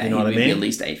 Oh yeah, you know he what I would be mean? at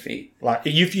least 8 feet. Like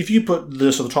if you put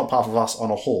the top half of us on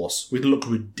a horse, we'd look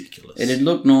ridiculous. It'd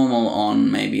look normal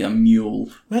on maybe a mule.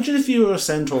 Imagine if you were a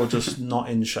centaur just not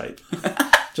in shape.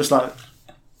 Just like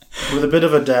with a bit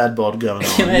of a dad bod going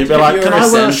on. Imagine You'd be if like, you can were I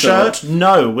a wear a centaur. shirt?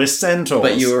 No, we're centaurs.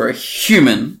 But you were a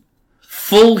human,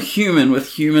 full human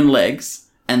with human legs,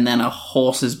 and then a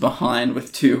horse is behind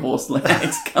with 2 horse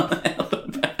legs coming out the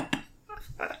back.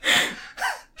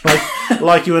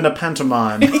 like you in a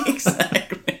pantomime.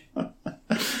 Exactly.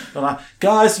 They're like,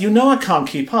 guys, you know I can't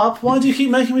keep up. Why do you keep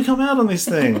making me come out on these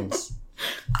things?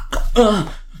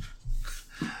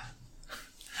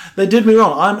 They did me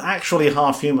wrong. I'm actually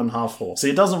half human, half horse. See,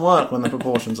 it doesn't work when the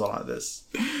proportions are like this.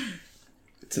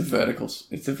 It's a vertical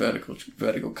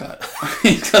cut.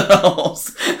 It's got a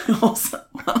horse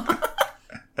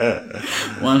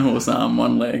one horse arm,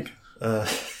 one leg.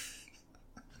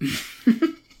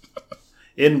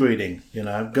 Inbreeding,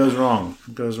 goes wrong.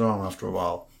 It goes wrong after a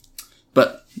while.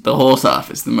 But the horse half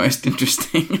is the most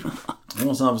interesting.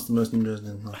 Horse half is the most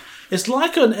interesting. It's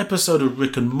like an episode of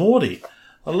Rick and Morty.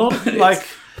 A lot of, like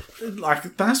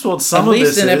that's what some At of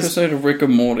least this an is. episode of Rick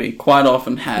and Morty quite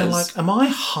often They're has like, am I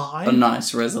high? a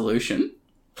nice resolution.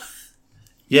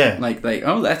 Yeah. Like,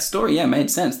 that story, made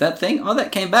sense. That thing,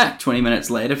 that came back 20 minutes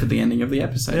later for the ending of the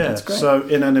episode. Yeah, That's great. so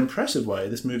in an impressive way,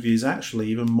 this movie is actually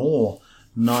even more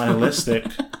nihilistic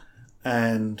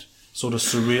and sort of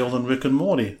surreal than Rick and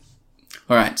Morty.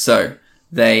 All right, so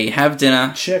they have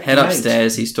dinner, Checkmate. head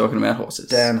upstairs, he's talking about horses.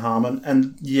 Dan Harmon,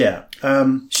 and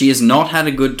She has not had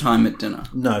a good time at dinner.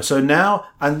 no, so now,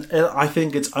 and I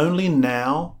think it's only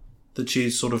now that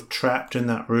she's sort of trapped in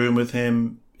that room with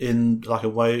him in like a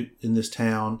way in this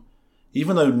town,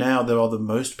 even though now there are the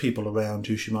most people around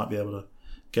who she might be able to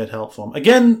get help from.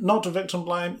 Again, not to victim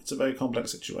blame, it's a very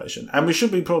complex situation. And we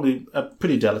should be probably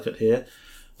pretty delicate here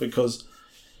because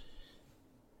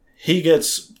he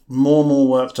gets more and more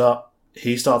worked up.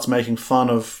 He starts making fun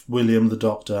of William, the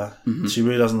doctor. Mm-hmm. She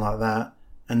really doesn't like that.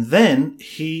 And then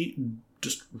he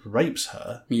just rapes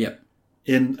her Yep.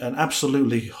 in an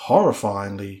absolutely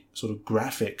horrifyingly sort of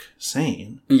graphic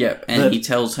scene. Yep, and That- he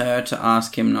tells her to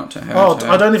ask him not to hurt her.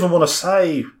 I don't even want to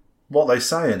say what they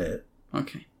say in it.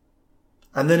 Okay.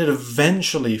 And then it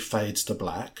eventually fades to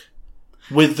black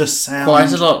with the sound.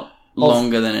 Quite a lot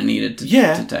longer than it needed to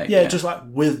take. Yeah, just like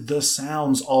with the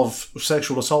sounds of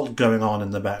sexual assault going on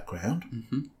in the background.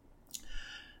 Mm-hmm.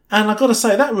 And I've got to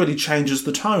say, that really changes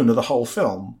the tone of the whole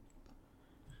film.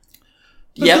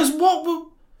 Because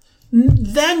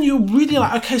then you're really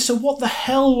like, okay, so what the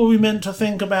hell were we meant to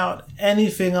think about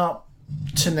anything up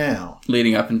to now?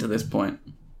 Leading up into this point.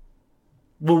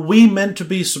 Were we meant to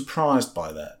be surprised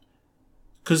by that?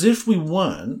 Because if we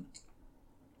weren't,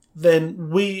 then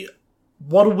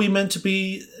what are we meant to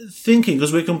be thinking?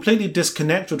 Because we're completely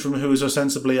disconnected from who is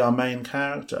ostensibly our main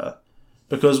character.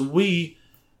 Because we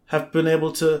have been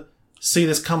able to see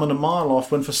this coming a mile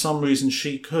off when for some reason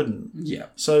she couldn't. Yeah.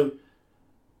 So,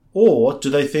 or do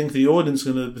they think the audience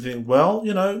is going to think, well,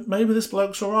 maybe this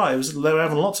bloke's all right. They were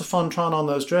having lots of fun trying on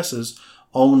those dresses.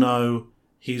 Oh no,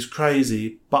 he's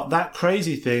crazy. But that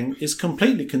crazy thing is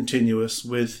completely continuous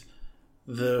with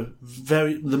the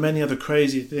many other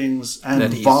crazy things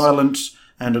and violent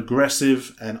and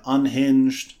aggressive and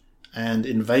unhinged and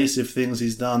invasive things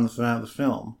he's done throughout the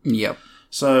film. Yep.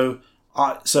 So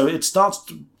it's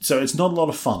not a lot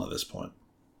of fun at this point.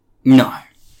 No.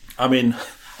 I mean,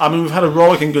 we've had a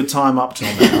rollicking good time up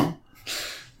till now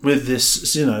with this,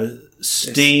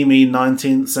 steamy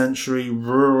 19th century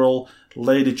rural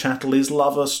Lady Chatterley's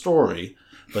lover story.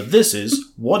 But this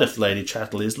is, what if Lady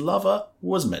Chatterley's lover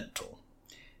was mental?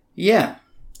 Yeah.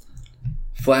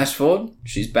 Flash forward,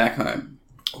 she's back home.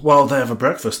 Well, they have a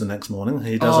breakfast the next morning.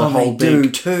 He does a whole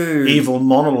big evil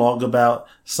monologue about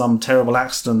some terrible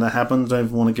accident that happened. Don't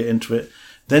even want to get into it.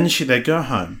 Then they go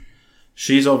home.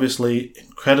 She's obviously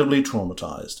incredibly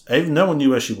traumatized. No one knew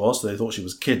where she was, so they thought she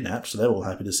was kidnapped, so they're all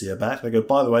happy to see her back. They go,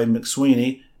 by the way,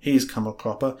 McSweeney, he's come a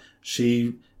cropper.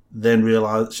 She then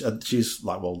realised, she's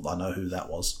like, well, I know who that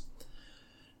was.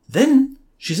 Then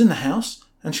she's in the house,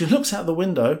 and she looks out the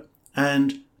window,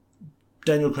 and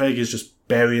Daniel Craig is just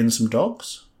burying some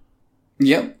dogs.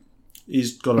 Yep.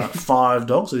 He's got about 5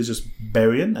 dogs that he's just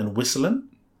burying and whistling.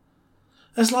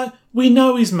 It's like, we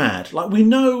know he's mad. Like, we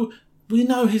know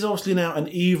he's obviously now an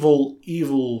evil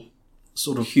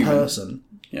sort of person.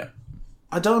 Yeah.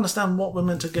 I don't understand what we're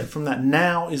meant to get from that.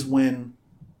 Now is when...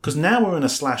 Because now we're in a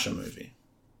slasher movie.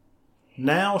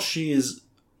 Now she is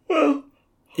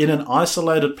in an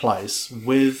isolated place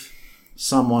with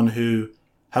someone who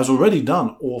has already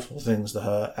done awful things to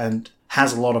her and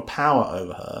has a lot of power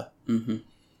over her. Mm-hmm.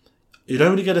 You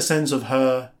don't really get a sense of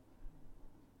her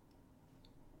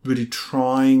really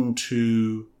trying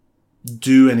to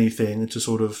do anything to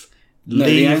sort of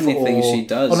leave. The only thing she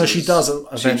does. Oh no, she does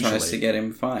eventually. She tries to get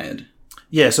him fired.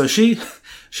 Yeah, so she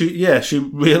she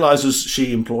realizes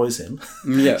she employs him.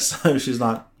 Yeah. So she's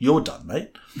like, "You're done,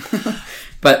 mate."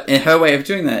 But her way of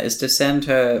doing that is to send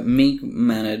her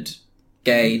meek-mannered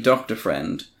gay doctor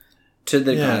friend to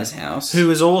the guy's house. Who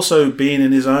has also been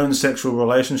in his own sexual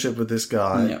relationship with this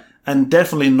guy, Yeah. and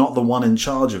definitely not the one in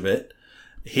charge of it.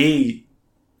 Daniel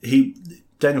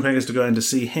Craig has to go in to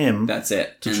see him. That's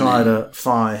it. To try to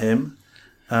fire him.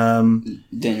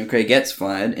 Daniel Craig gets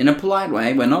fired in a polite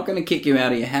way. We're not going to kick you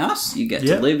out of your house. You get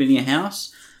to live in your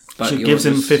house. But She gives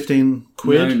him 15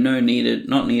 quid. Not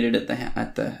needed at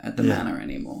the manor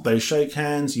anymore. They shake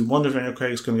hands. You wonder if Daniel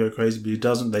Craig's going to go crazy, but he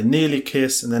doesn't. They nearly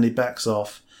kiss, and then he backs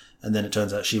off. And then it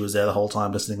turns out she was there the whole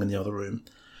time, listening in the other room.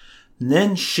 And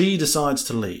then she decides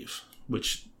to leave,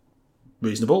 which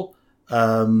reasonable.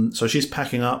 So she's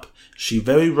packing up. She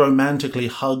very romantically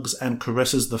hugs and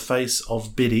caresses the face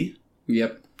of Biddy.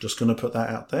 Yep. Just going to put that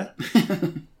out there.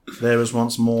 There is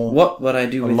once more. What would I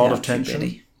do with a lot you, of tension?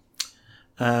 Biddy?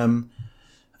 And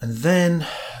then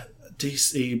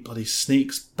DC bloody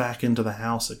sneaks back into the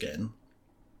house again.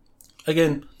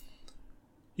 Again,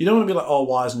 you don't want to be like, oh,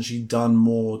 why hasn't she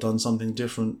done something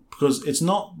different? Because it's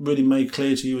not really made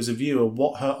clear to you as a viewer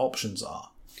what her options are.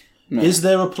 No. Is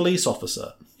there a police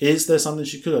officer? Is there something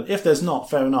she could have? If there's not,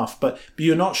 fair enough. But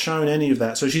you're not shown any of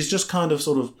that. So she's just kind of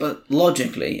sort of... But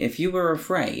logically, if you were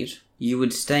afraid, you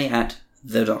would stay at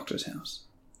the doctor's house.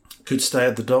 Could stay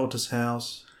at the doctor's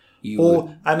house.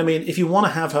 And I mean, if you want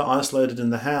to have her isolated in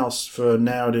the house for a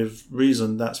narrative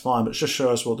reason, that's fine. But just show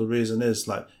us what the reason is.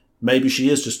 Like, maybe she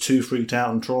is just too freaked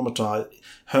out and traumatized.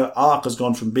 Her arc has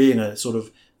gone from being a sort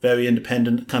of very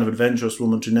independent, kind of adventurous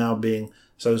woman to now being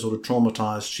so sort of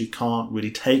traumatized she can't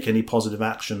really take any positive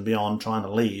action beyond trying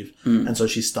to leave. And so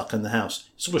she's stuck in the house.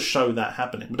 Sort of show that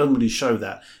happening. But it doesn't really show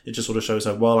that. It just sort of shows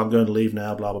her, well, I'm going to leave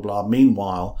now, blah, blah, blah.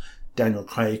 Meanwhile, Daniel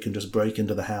Craig can just break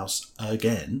into the house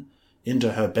again,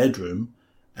 into her bedroom,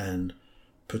 and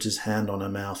put his hand on her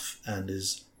mouth and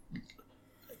is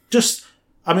just,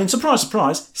 I mean, surprise,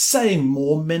 surprise, saying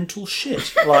more mental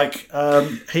shit. Like,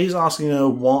 he's asking her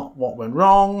what went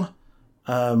wrong.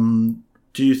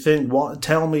 Do you think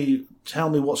tell me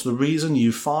what's the reason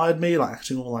you fired me? Like,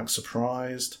 acting all like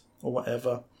surprised or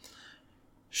whatever.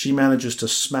 She manages to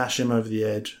smash him over the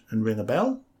edge and ring a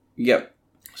bell. Yep.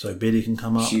 So Biddy can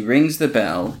come up. She rings the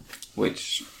bell,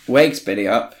 which wakes Biddy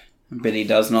up. Biddy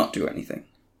does not do anything.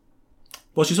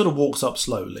 Well, she sort of walks up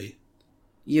slowly.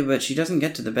 Yeah, but she doesn't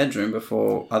get to the bedroom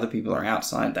before other people are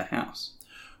outside the house.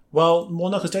 Well,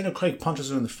 no, because Daniel Craig punches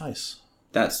her in the face.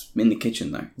 That's in the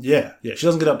kitchen, though. Yeah. She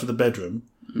doesn't get up to the bedroom.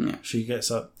 Yeah. She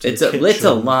gets up to the kitchen. It's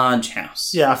a large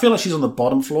house. Yeah, I feel like she's on the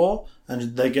bottom floor,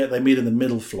 and they meet in the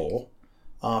middle floor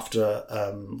after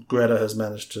Greta has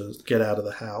managed to get out of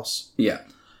the house. Yeah.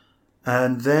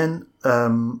 And then...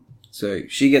 so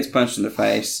she gets punched in the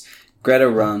face. Greta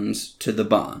runs to the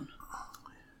barn.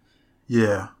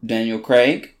 Yeah. Daniel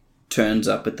Craig turns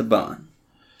up at the barn.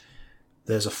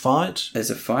 There's a fight.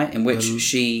 There's a fight in which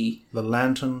she... The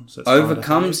lantern...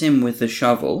 overcomes him with the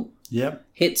shovel. Yep.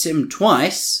 Hits him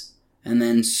twice, and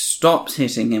then stops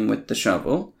hitting him with the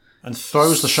shovel. And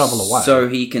throws the shovel away. So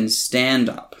he can stand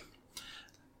up.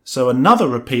 So another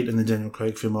repeat in the Daniel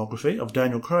Craig filmography of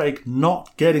Daniel Craig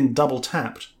not getting double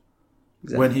tapped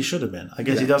when he should have been. I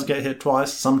guess he does get hit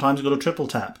twice. Sometimes he's got a triple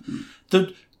tap.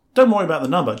 Don't worry about the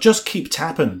number. Just keep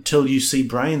tapping till you see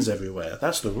brains everywhere.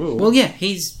 That's the rule. Well, yeah,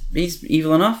 he's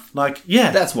evil enough. Like,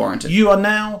 yeah. That's warranted. You are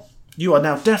now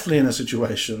definitely in a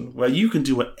situation where you can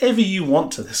do whatever you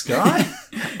want to this guy.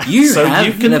 You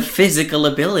have the physical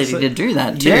ability to do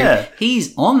that too. Yeah.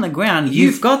 He's on the ground.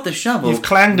 You've got the shovel. You've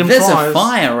clanged him There's twice. a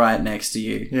fire right next to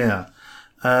you. Yeah.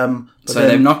 So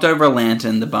they've knocked over a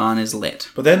lantern. The barn is lit.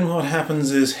 But then what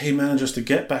happens is he manages to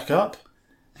get back up.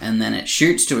 And then it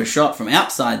shoots to a shot from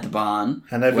outside the barn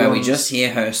where we just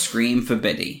hear her scream for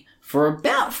Biddy for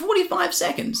about 45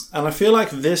 seconds. And I feel like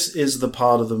this is the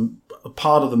part of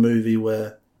the movie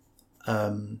where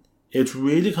it's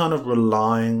really kind of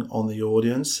relying on the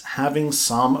audience having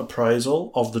some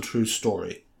appraisal of the true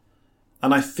story.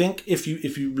 And I think if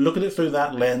you look at it through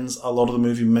that lens, a lot of the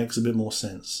movie makes a bit more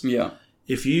sense. Yeah.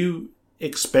 If you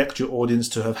expect your audience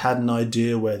to have had an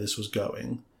idea where this was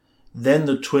going, then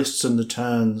the twists and the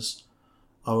turns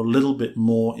are a little bit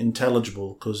more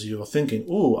intelligible because you're thinking,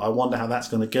 ooh, I wonder how that's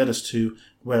going to get us to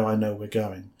where I know we're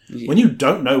going. Yeah. When you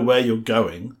don't know where you're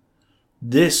going,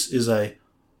 this is a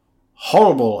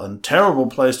horrible and terrible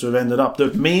place to have ended up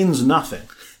that means nothing.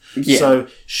 Yeah. So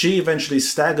she eventually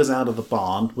staggers out of the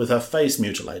barn with her face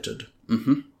mutilated.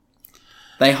 Mm-hmm.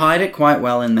 They hide it quite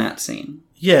well in that scene.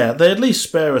 Yeah, they at least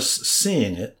spare us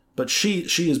seeing it. But she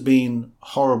has been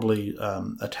horribly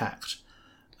attacked.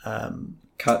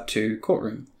 Cut to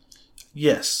courtroom.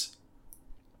 Yes.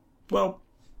 Well,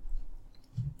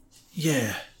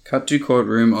 yeah. Cut to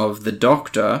courtroom of the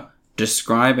doctor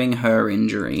describing her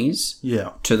injuries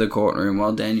Yeah. to the courtroom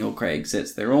while Daniel Craig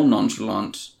sits there all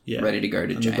nonchalant, Yeah. ready to go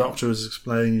to And jail. the doctor is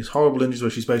explaining these horrible injuries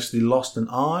where she's basically lost an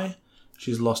eye,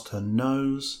 she's lost her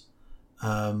nose,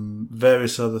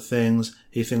 various other things.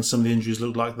 He thinks some of the injuries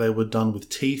look like they were done with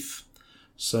teeth.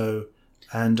 So,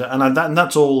 and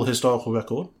that's all historical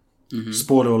record. Mm-hmm.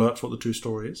 Spoiler alert for what the true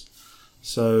story is.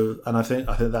 So, and I think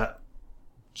that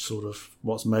sort of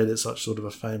what's made it such sort of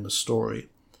a famous story.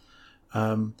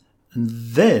 And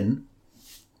then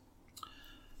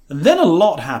a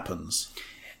lot happens.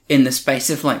 In the space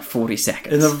of like 40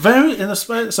 seconds.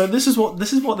 So this is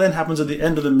what then happens at the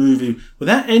end of the movie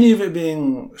without any of it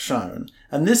being shown.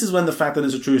 And this is when the fact that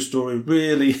it's a true story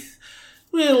really,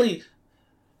 really,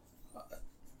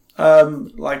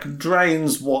 like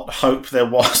drains what hope there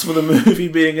was for the movie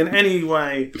being in any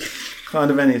way kind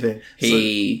of anything.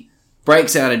 He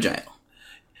breaks out of jail.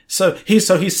 So he's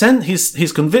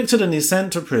convicted and he's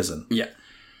sent to prison. Yeah.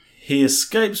 He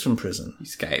escapes from prison.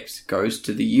 Escapes. Goes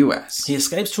to the US. He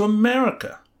escapes to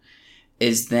America.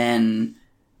 Is then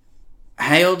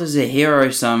hailed as a hero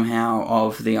somehow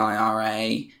of the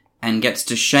IRA and gets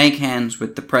to shake hands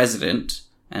with the president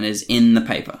and is in the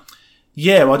paper.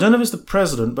 Yeah, well, I don't know if it's the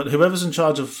president, but whoever's in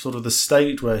charge of sort of the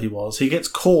state where he was, he gets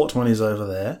caught when he's over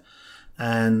there,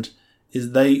 and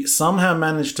they somehow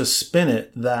manage to spin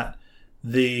it that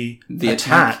the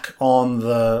attack on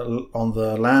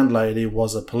the landlady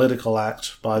was a political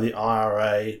act by the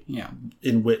IRA,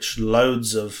 in which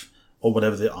loads of, or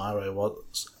whatever the IRA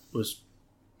was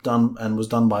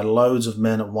done by loads of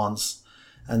men at once,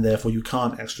 and therefore you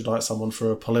can't extradite someone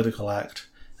for a political act,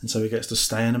 and so he gets to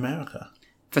stay in America.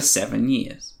 For 7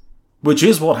 years. Which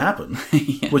is what happened.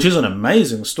 Yeah. Which is an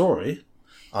amazing story.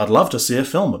 I'd love to see a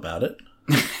film about it.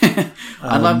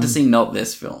 I'd love to see not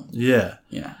this film. Yeah.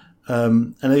 Yeah.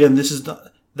 And again,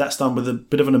 that's done with a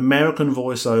bit of an American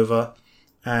voiceover,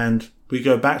 and we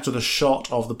go back to the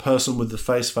shot of the person with the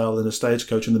face veil in a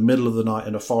stagecoach in the middle of the night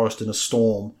in a forest in a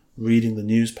storm reading the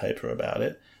newspaper about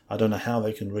it. I don't know how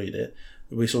they can read it.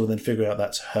 We sort of then figure out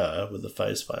that's her with the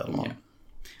face veil on. Yeah.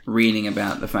 Reading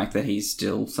about the fact that he's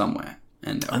still somewhere.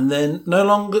 And then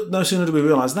no sooner do we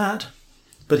realise that,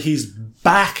 but he's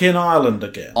back in Ireland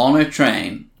again. on a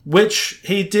train. Which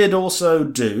he did also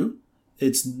do.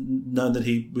 It's known that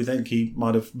we think he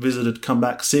might have come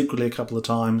back secretly a couple of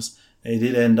times. He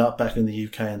did end up back in the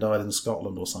UK and died in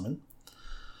Scotland or something.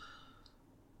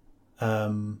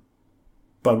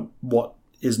 But what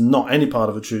is not any part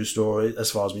of a true story,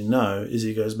 as far as we know, is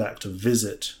he goes back to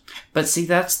visit. But see,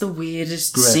 that's the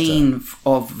weirdest Greta. scene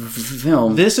of the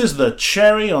film. This is the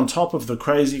cherry on top of the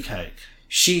crazy cake.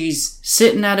 She's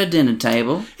sitting at a dinner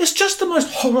table, It's just the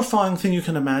most horrifying thing you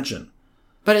can imagine.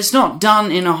 but it's not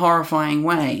done in a horrifying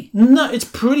way. No, it's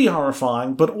pretty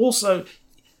horrifying, but also...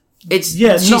 It's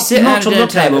not she's sitting not at to a dinner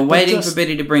look at table it, but waiting just- for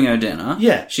Biddy to bring her dinner.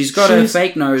 Yeah. She's got her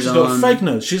fake nose on. She's got a fake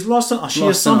nose. She's lost an... She has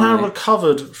Lost an somehow eye.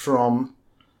 recovered from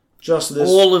just this...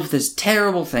 All of this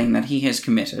terrible thing that he has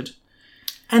committed.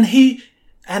 And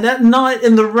at night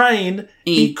in the rain,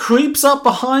 he creeps up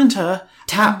behind her.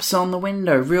 Taps on the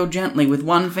window real gently with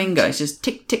one finger. It's just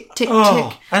tick, tick, tick,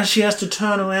 tick. And she has to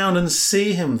turn around and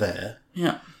see him there.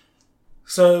 Yeah.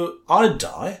 So I'd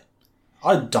die.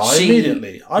 I'd die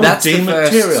immediately. I would That's the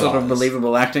first dematerialise. sort of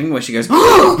believable acting where she goes,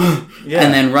 Yeah.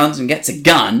 and then runs and gets a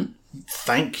gun,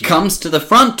 Thank you. comes to the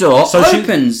front door,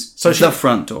 opens the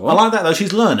front door. I like that though.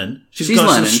 She's learning. She's going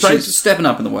learning. straight. She's stepping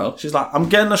up in the world. She's like, I'm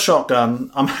getting a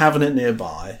shotgun. I'm having it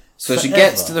nearby. So she Forever.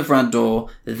 gets to the front door.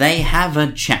 They have a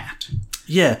chat.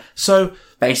 Yeah. So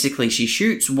Basically, she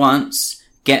shoots once,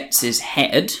 gets his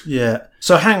head. yeah.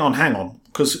 So hang on,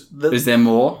 because Is there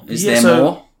more? Is Yeah, there so-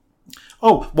 more?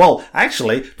 Oh, well,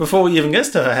 actually, before he even gets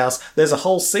to her house, there's a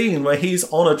whole scene where he's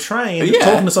on a train Yeah.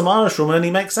 talking to some Irish woman and he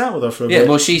makes out with her for a Yeah, bit.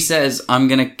 well, she says,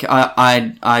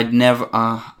 I'd never,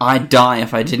 I'd die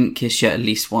if I didn't kiss you at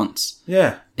least once.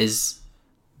 Yeah. Is...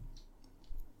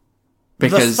 The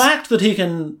Because... fact that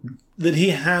he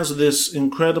has this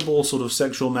incredible sort of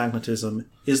sexual magnetism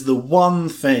is the one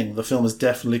thing the film has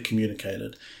definitely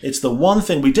communicated. It's the one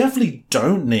thing we definitely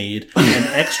don't need an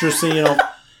extra scene of.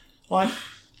 Like,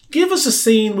 give us a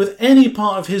scene with any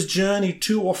part of his journey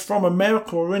to or from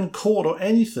America or in court or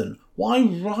anything. Why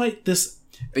write this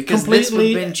Because this would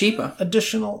completely have been cheaper.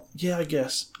 additional? Yeah, I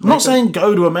guess. I'm not saying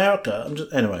go to America. I'm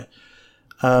just anyway.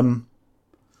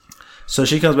 So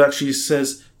she comes back. She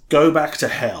says, "Go back to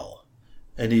hell,"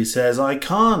 and he says, "I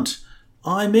can't.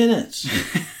 I'm in it."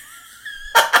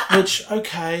 Which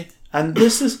okay, and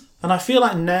this is And I feel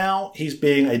like now he's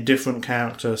being a different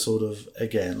character, sort of,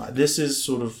 again. Like, this is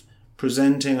sort of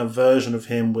presenting a version of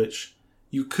him which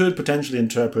you could potentially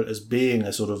interpret as being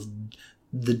a sort of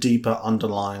the deeper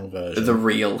underlying version. The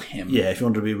real him. Yeah, if you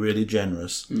want to be really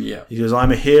generous. Yeah. He goes,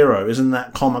 I'm a hero. Isn't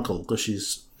that comical? Because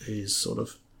he's sort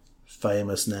of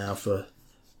famous now for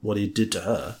what he did to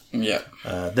her. Yeah.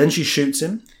 Then she shoots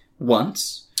him.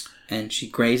 Once, and she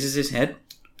grazes his head.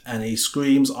 And he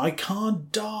screams, I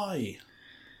can't die.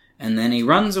 And then he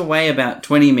runs away about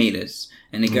 20 meters.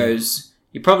 And he goes,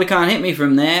 you probably can't hit me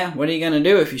from there. What are you going to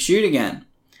do if you shoot again?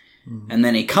 And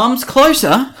then he comes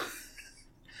closer.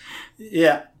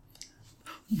 Yeah.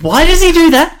 Why does he do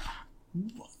that?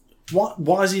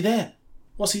 Why is he there?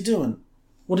 What's he doing?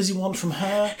 What does he want from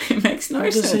her? It makes no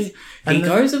What does sense. he- He and then-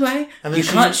 goes away. and then You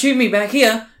she- can't shoot me back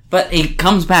here. But he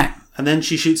comes back. And then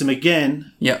she shoots him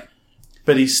again, Yep.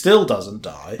 but he still doesn't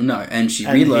die. No, and she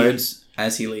And reloads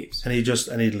as he leaves. And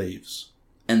he leaves.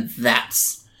 And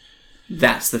that's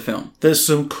the film. There's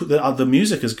some... The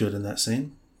music is good in that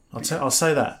scene. I'll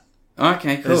say that.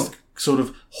 Okay, cool. There's sort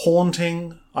of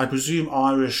haunting, I presume,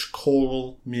 Irish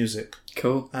choral music.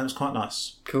 Cool. And it's quite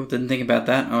nice. Cool. Didn't think about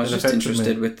that. I was It just affected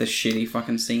interested me. with the shitty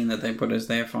fucking scene that they put as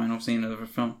their final scene of the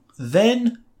film.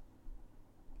 Then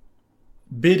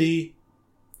Biddy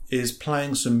is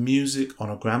playing some music on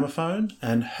a gramophone,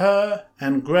 and her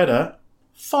and Greta,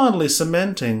 finally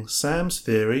cementing Sam's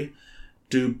theory,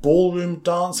 do ballroom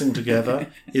dancing together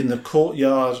in the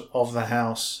courtyard of the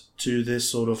house to this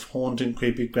sort of haunting,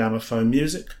 creepy gramophone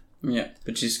music Yeah,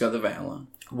 but she's got the veil on.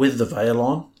 with the veil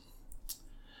on,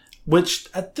 which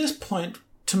at this point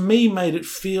to me made it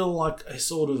feel like a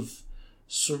sort of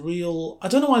surreal... I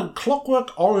don't know why Clockwork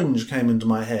Orange came into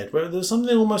my head, where there's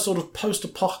something almost sort of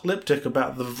post-apocalyptic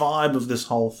about the vibe of this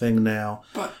whole thing now,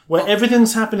 where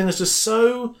everything's happening is just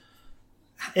so...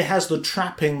 It has the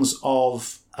trappings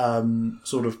of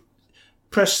sort of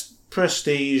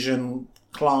prestige and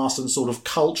class and sort of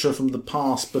culture from the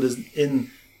past, but is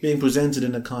being presented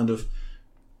in a kind of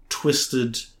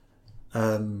twisted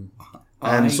and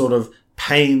sort of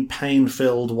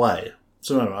pain-filled way.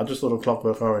 So anyway, I just thought of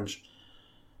Clockwork Orange.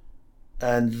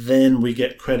 And then we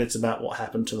get credits about what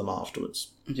happened to them afterwards.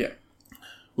 Yeah.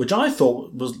 Which I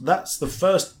thought that's the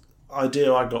first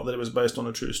idea I got that it was based on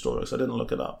a true story, so I didn't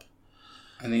look it up.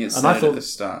 I think it's And I said thought- at the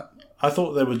start. I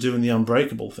thought they were doing the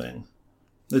Unbreakable thing.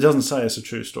 It doesn't say it's a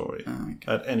true story Oh,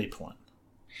 okay. at any point.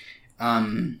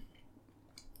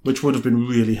 Which would have been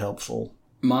really helpful.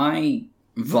 My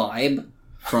vibe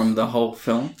from the whole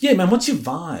film Yeah, man, what's your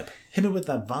vibe? Hit me with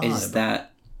that vibe. is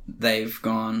that they've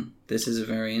gone, this is a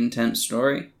very intense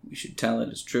story. We should tell it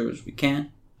as true as we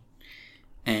can.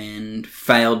 And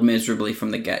failed miserably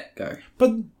from the get-go.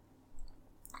 But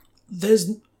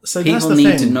there's... So that's People the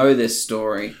need thing. to know this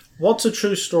story. What's a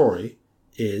true story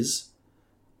is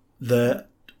that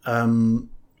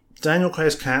Daniel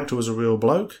Craig's character was a real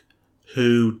bloke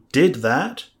who did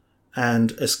that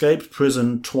and escaped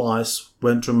prison twice,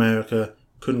 went to America,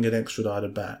 couldn't get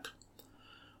extradited back.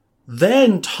 Their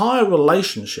entire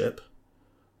relationship,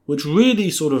 which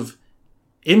really sort of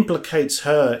implicates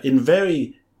her in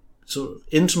very sort of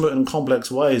intimate and complex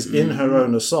ways in her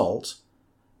own assault,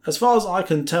 as far as I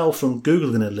can tell from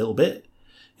Googling it a little bit,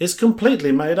 is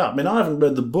completely made up. I mean, I haven't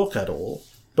read the book at all,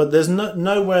 but there's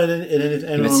nowhere in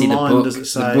anyone's mind does it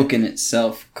say... the book in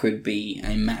itself could be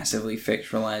a massively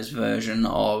fictionalized version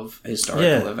of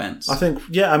historical events. I think,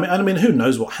 yeah, I mean, who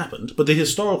knows what happened? But the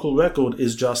historical record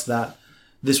is just that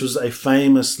this was a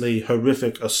famously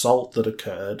horrific assault that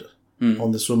occurred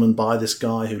on this woman by this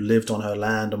guy who lived on her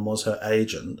land and was her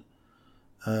agent.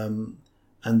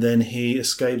 And then he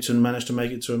escaped and managed to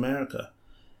make it to America.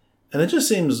 And it just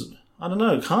seems, I don't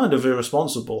know, kind of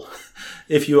irresponsible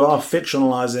if you are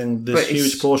fictionalizing this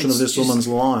huge portion of this woman's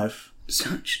life.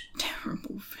 Such a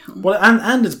terrible film. Well,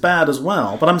 and it's bad as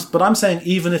well. But I'm saying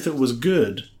even if it was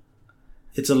good,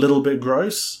 it's a little bit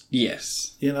gross,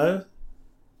 Yes. you know?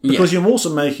 Because you're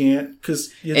also making it,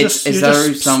 because you're It's just as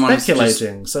though someone's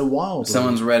speculating so wildly.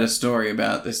 Someone's read a story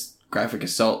about this graphic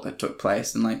assault that took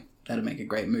place and, like, that'd make a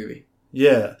great movie.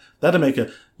 Yeah, that'd make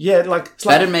a... Yeah, like... It's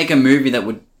like That'd make a movie that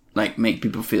would, like, make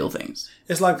people feel things.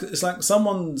 It's like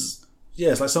someone's...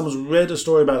 Yeah, it's like someone's read a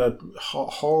story about a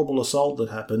horrible assault that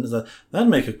happened. That'd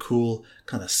make a cool,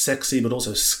 kind of sexy, but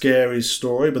also scary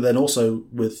story, but then also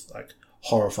with, like,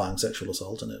 horrifying sexual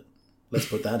assault in it. Let's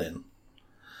put that in.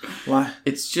 Like,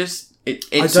 It's just... It's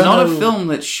don't not know- a film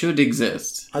that should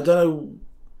exist. I don't know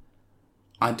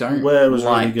I don't where it was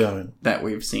like really going. that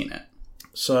we've seen it.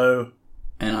 So,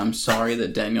 And I'm sorry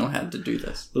that Daniel had to do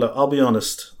this. look, I'll be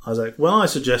honest, Isaac. When I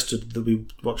suggested that we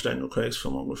watch Daniel Craig's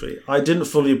filmography, I didn't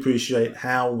fully appreciate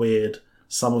how weird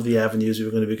some of the avenues we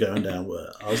were going to be going down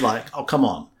were. I was like, oh, come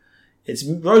on. It's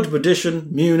Road to Perdition,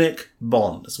 Munich,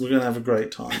 Bond. So we're going to have a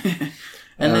great time.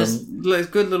 And there's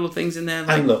good little things in there.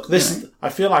 Like, And look, this I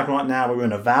feel like right now we're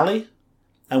in a valley,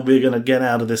 and we're going to get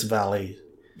out of this valley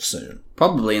soon.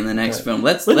 probably in the next film.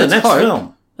 Let's In the next hope.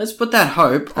 film. Let's put that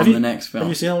hope on the next film. Have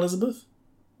you seen Elizabeth?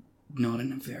 Not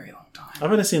in a very long time.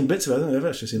 I've only seen bits of it. I don't think I've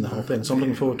actually seen the whole thing, so I'm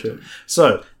looking forward to it.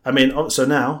 So, I mean, so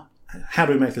now, how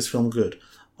do we make this film good?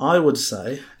 I would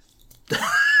say...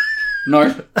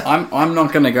 No, I'm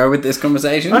not going to go with this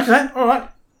conversation. Okay, all right.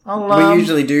 We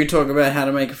usually do talk about how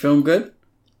to make a film good.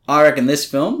 I reckon this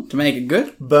film, to make it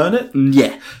good, burn it.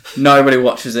 yeah, nobody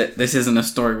watches it. This isn't a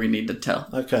story we need to tell.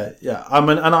 Okay, yeah. I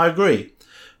mean, and I agree.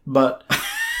 But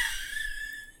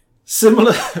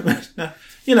similar...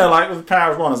 You know, like with The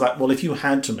Power of One, it's like, well, if you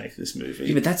had to make this movie...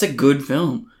 Yeah, but that's a good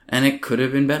film, and it could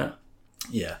have been better.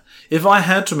 Yeah. If I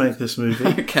had to make this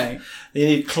movie, Okay. you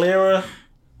need clearer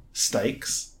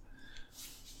stakes.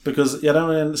 Because I don't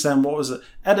really understand what was it.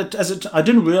 I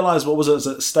didn't realise what was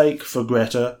at stake for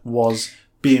Greta was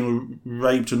being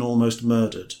raped and almost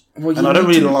murdered. Well, and I don't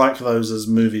really like those as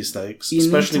movie stakes,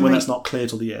 especially when that's not clear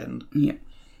till the end. Yeah.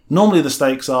 Normally the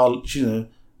stakes are, you know,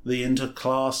 the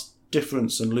interclass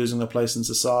difference and losing a place in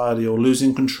society or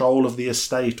losing control of the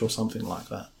estate or something like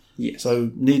that. Yeah.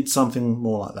 So need something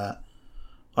more like that.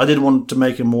 I did want to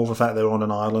make it more of a fact they were on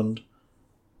an island.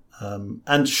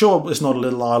 And sure, it's not a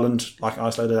little island like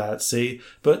isolated out at sea,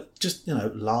 but just, you know,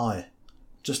 lie.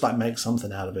 Just like make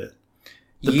something out of it.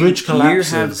 The bridge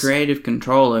collapses. You have creative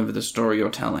control over the story you're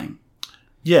telling.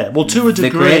 Yeah, well, to a The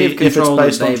degree, creative if it's control that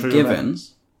based on they've true given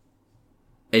events.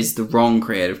 is the wrong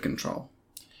creative control.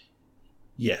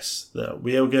 Yes,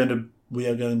 we are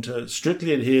going to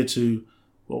strictly adhere to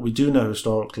what we do know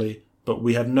historically, but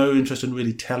we have no interest in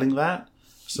really telling that.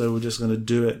 So we're just going to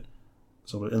do it.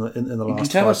 So in the last 5 minutes. You can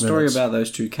tell a story about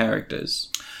those two characters,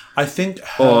 I think,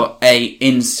 or a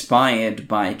inspired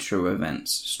by true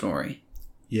events story.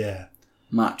 Yeah,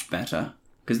 Much better,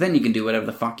 because then you can do whatever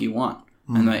the fuck you want.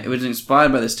 And it was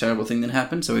inspired by this terrible thing that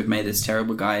happened, so we've made this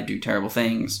terrible guy do terrible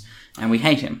things, and we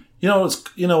hate him. you know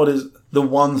what is the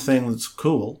one thing that's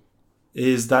cool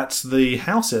is that's the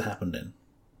house it happened in.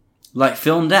 Like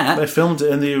filmed at. They filmed it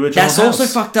in the original. That's house. also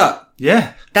fucked up.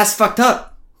 Yeah, That's fucked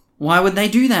up. Why would they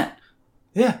do that?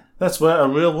 yeah. That's where a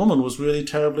real woman was really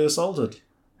terribly assaulted.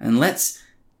 And let's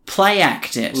play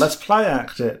act it. Let's play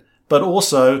act it, but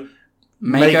also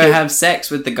Make her have sex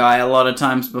with the guy a lot of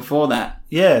times before that.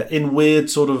 Yeah, in weird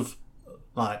sort of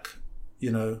like,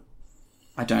 you know,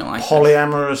 I don't like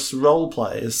polyamorous role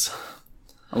plays.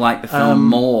 I like the film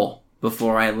more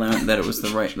before I learned that it was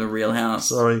the real house.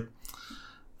 Sorry.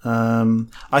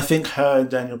 I think her and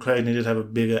Daniel Craig needed to have a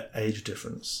bigger age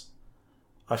difference.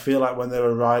 I feel like when they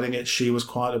were writing it, she was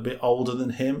quite a bit older than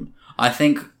him. I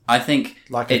think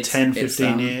Like a 10,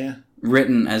 15 year.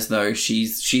 Written as though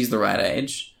she's the right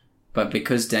age, but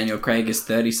because Daniel Craig is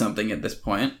 30-something at this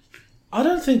point. I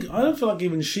don't feel like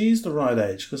even she's the right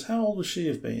age, because how old would she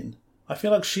have been? I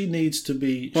feel like she needs to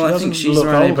be... Well, I think she's the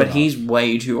right age, but he's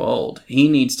way too old. He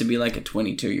needs to be like a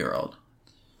 22-year-old.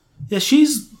 Yeah,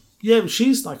 she's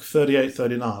like 38,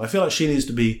 39. I feel like she needs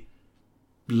to be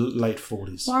late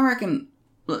 40s. Well, I reckon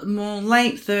more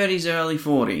late 30s, early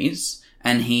 40s,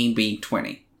 and he be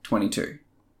 20, 22.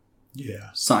 Yeah.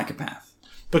 Psychopath.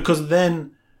 Because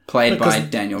then... Played by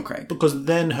Daniel Craig. Because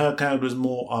then her character is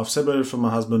more, I've separated from my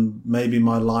husband, maybe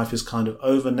my life is kind of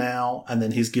over now, and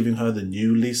then he's giving her the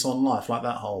new lease on life, like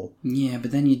that whole... Yeah,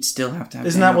 but then you'd still have to have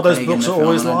Isn't Daniel that what those Craig in books the are film,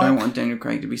 always and I like? don't want Daniel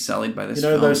Craig to be sullied by this You know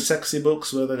film. those sexy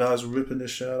books where the guy's ripping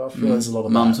his shirt off? I feel there's a lot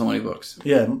of Mum's that. Horny Books.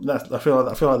 Yeah, I feel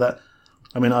like that.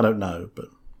 I mean, I don't know, but...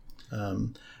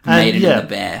 Made it in the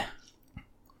bear.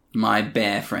 My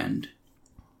bear friend.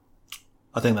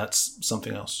 I think that's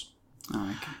something else.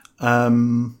 Oh, okay.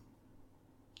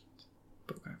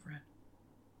 Book I've read.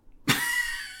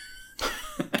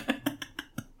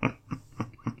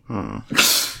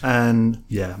 And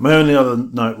yeah, my only other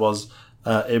note was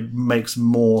it makes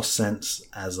more sense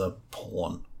as a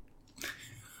porn.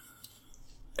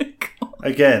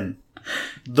 Again,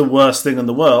 the worst thing in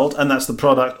the world, and that's the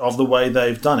product of the way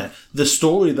they've done it. The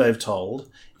story they've told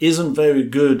isn't very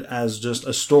good as just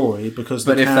a story because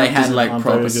But the if they had characters like aren't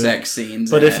proper very good. sex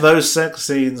scenes, But in if it- those sex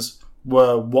scenes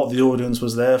were what the audience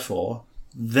was there for,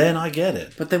 then I get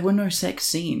it. But there were no sex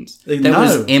scenes. No. There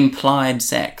was implied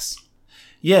sex.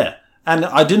 Yeah, and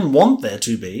I didn't want there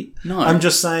to be. No. I'm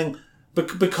just saying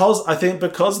because I think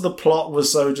because the plot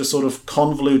was so just sort of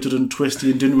convoluted and twisty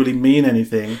and didn't really mean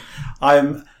anything.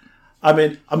 I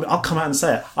mean, I'll come out and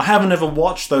say it. I haven't ever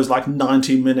watched those like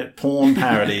 90-minute porn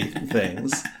parody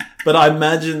things, But I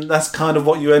imagine that's kind of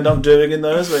what you end up doing in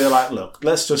those, where you're like, look,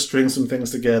 let's just string some things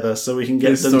together so we can get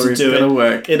This them to story's do gonna it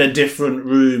work. in a different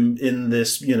room in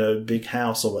this, big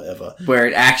house or whatever. Where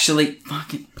it actually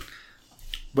fucking...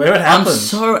 Where it I'm happens.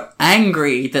 so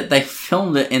angry that they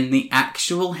filmed it in the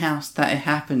actual house that it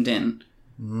happened in.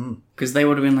 Because they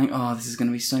would have been like, oh, this is going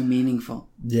to be so meaningful.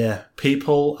 Yeah,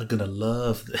 people are going to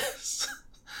love this.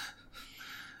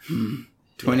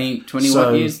 20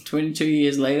 So- what years? 22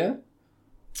 years later?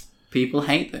 People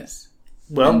hate this.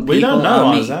 Well, And we don't people know,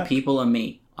 are me. Isaac. People are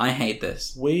me. I hate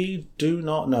this. We do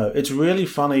not know. It's really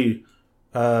funny.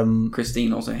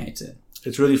 Christine also hates it.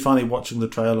 It's really funny watching the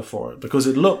trailer for it because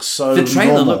it looks so. The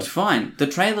trailer normal. looked fine. The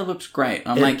trailer looked great.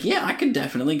 I'm like, yeah, I could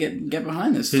definitely get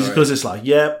behind this story. Because it's like,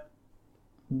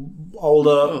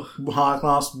 older, high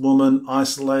class woman,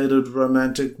 isolated,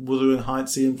 romantic, Wuthering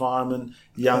Heightsy environment,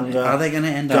 younger. Are they going to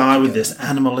end up guy with together? this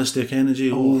animalistic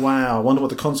energy? Oh wow! I wonder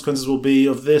what the consequences will be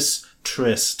of this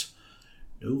tryst.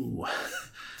 Ooh.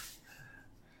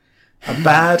 A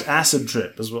bad acid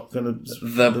trip is what going to.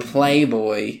 The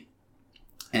Playboy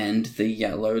and the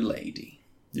Yellow Lady.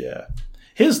 Yeah.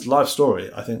 His life story,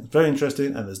 I think, very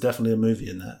interesting, and there's definitely a movie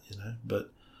in that, but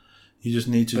you just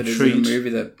need to But treat. is it a movie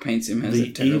that paints him as the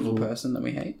a terrible evil- person that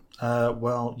we hate?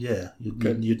 Well, yeah,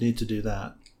 you'd need to do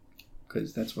that.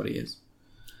 Because that's what he is.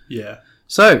 Yeah.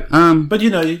 So, But,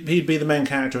 he'd be the main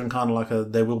character in kind of like a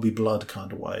There Will Be Blood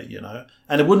kind of way,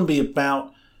 And it wouldn't be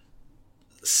about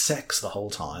sex the whole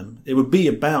time. It would be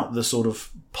about the sort of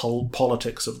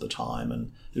politics of the time,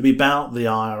 and it'd be about the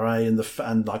IRA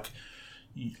and like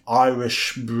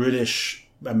Irish, British,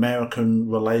 American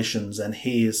relations, and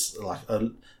he is like a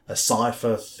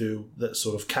cipher through that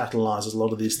sort of catalyzes a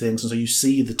lot of these things, and so you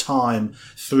see the time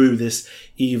through this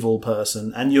evil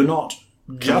person, and you're not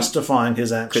justifying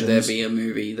his actions. could there be a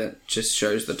movie that just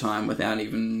shows the time without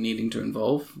even needing to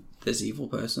involve this evil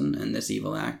person and this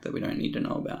evil act that we don't need to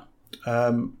know about?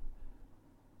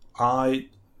 I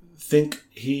think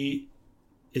he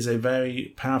is a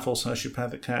very powerful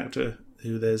sociopathic character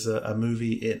who there's a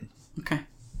movie in. Okay.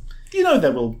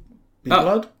 There will be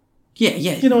blood. Yeah,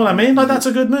 yeah. You know what I mean? Like, that's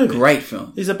a good movie. Great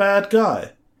film. He's a bad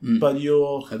guy. But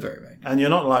you're... A very bad. And you're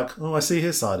not like, oh, I see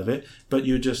his side of it. But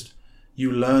you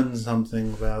learn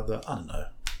something about I don't know.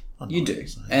 You do.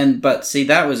 But see,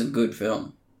 that was a good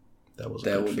film. That was a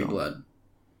There good Will Be film. Blood.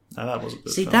 No, that was a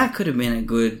good See, film. that could have been a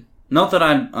good... Not that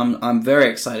I'm very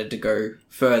excited to go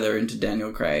further into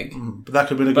Daniel Craig. But that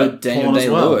could have been a But good Daniel porn as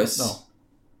well. Day-Lewis.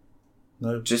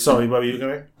 No. Just- Sorry, where were you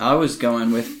going? I was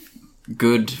going with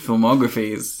good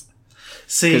filmographies.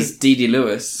 See, Because Dee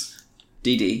Lewis,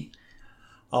 Dee,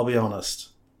 I'll be honest.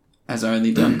 has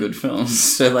only done good films.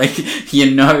 So, like,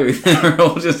 they're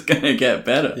all just going to get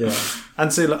better. Yeah.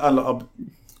 And see, look,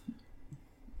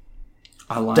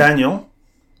 I like Daniel,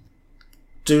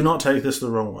 do not take this the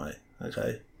wrong way,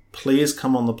 okay? Please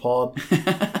come on the pod.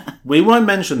 We won't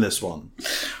mention this one.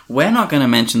 We're not going to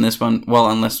mention this one.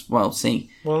 See.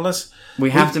 Well, unless...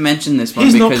 We have to mention this one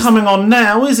He's because not coming on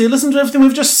now, is he? Listen to everything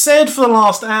we've just said for the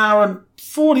last hour and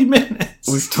 40 minutes.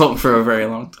 we've talked for a very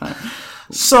long time.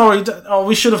 Sorry.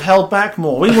 We should have held back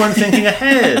more. We weren't thinking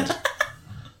ahead.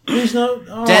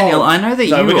 Daniel, I know that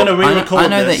No, you. we're gonna re-record I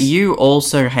know this. that you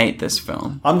also hate this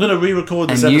film. I'm going to re-record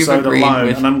this And you've episode agreed alone,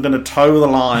 with- and I'm going to toe the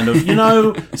line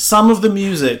of, some of the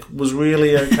music was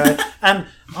really okay. And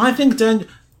I think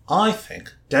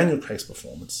Daniel Craig's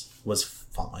performance was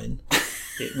fine.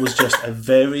 It was just a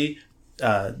very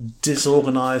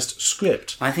disorganized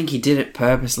script. I think he did it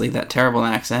purposely. That terrible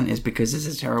accent is because he's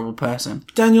a terrible person.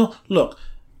 Daniel, look,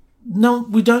 no,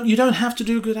 we don't. You don't have to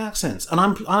do good accents, and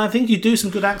I think you do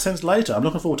some good accents later. I'm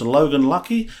looking forward to Logan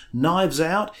Lucky, Knives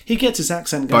Out. He gets his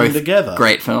accent going Both together.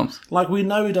 great films. Like, we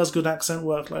know he does good accent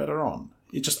work later on.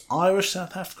 It's just Irish,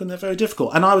 South African, they're very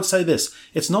difficult. And I would say this,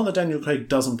 it's not that Daniel Craig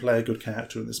doesn't play a good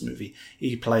character in this movie.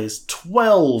 He plays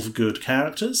 12 good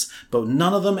characters, but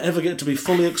none of them ever get to be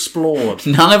fully explored.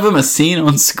 None of them are seen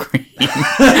on screen.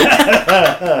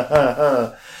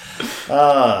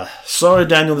 Sorry,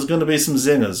 Daniel, there's going to be some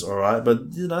zingers, all right?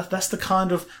 But that's the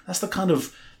kind of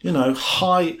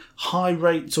high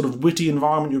rate sort of witty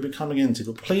environment you'll be coming into.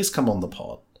 But please come on the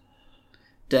pod.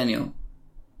 Daniel,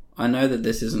 I know that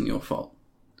this isn't your fault,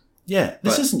 Yeah,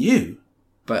 this But- isn't you.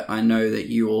 but I know that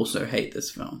you also hate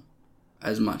this film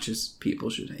as much as people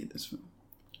should hate this film.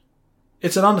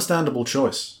 It's an understandable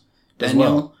choice. as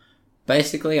Daniel, well.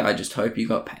 basically, I just hope you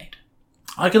got paid.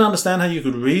 I can understand how you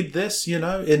could read this, in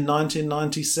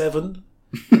 1997.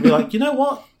 And be like, you know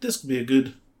what? This could be a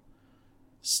good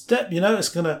step.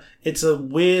 It's a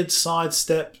weird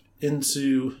sidestep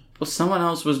into. Well, someone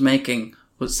else was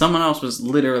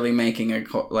literally making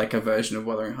a version of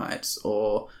Wuthering Heights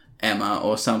or Emma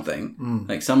or something.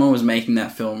 Like, someone was making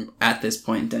that film at this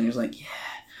point. Daniel's like, yeah,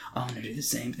 I want to do the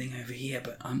same thing over here,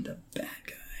 but I'm the bad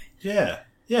guy.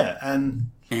 Yeah,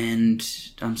 and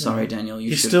I'm sorry, Daniel.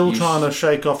 he's still trying to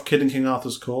shake off Kid in King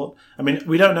Arthur's Court. I mean,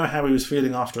 we don't know how he was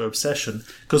feeling after Obsession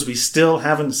because we still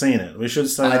haven't seen it. We should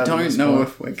say that. I don't know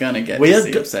if we're gonna get to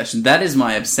see Obsession. That is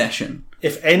my obsession.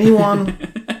 If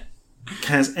anyone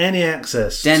has any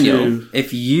access Daniel, to...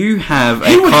 if you have a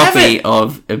He would have copy it!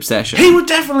 of Obsession... He would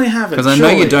definitely have it, Because I know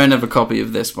surely. you don't have a copy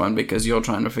of this one because you're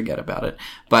trying to forget about it.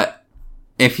 But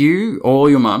if you or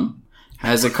your mum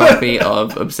has a copy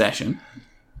of Obsession...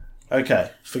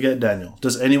 Okay, forget Daniel.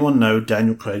 Does anyone know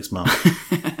Daniel Craig's mum?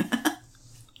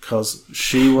 Because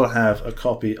she will have a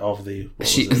copy of the...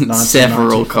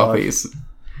 several copies.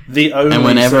 The only And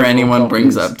whenever several anyone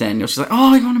brings copies. up Daniel, she's like,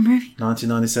 oh, you want a movie?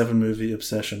 1997 movie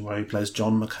Obsession where he plays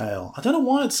John McHale. I don't know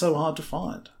why it's so hard to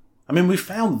find. I mean, we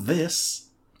found this.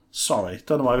 Sorry,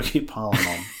 don't know why we keep piling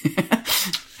on.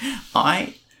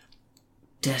 I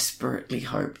desperately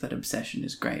hope that Obsession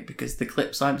is great because the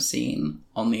clips I've seen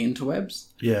on the interwebs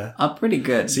Yeah. are pretty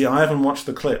good. See, I haven't watched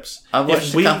the clips. I've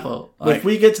watched a couple. If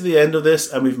we get to the end of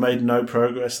this and we've made no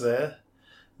progress there,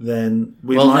 then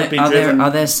we might be driven... Are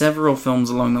there several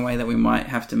films along the way that we might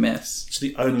have to miss? It's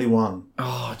the only one.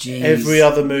 Oh, jeez. Every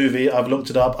other movie, I've looked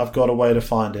it up, I've got a way to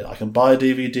find it. I can buy a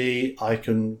DVD, I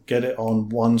can get it on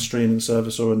one streaming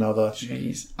service or another.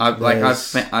 Jeez. I've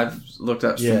looked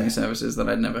up streaming services that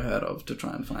I'd never heard of to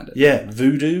try and find it. Yeah,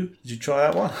 Voodoo. Did you try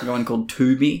that one? I've got one called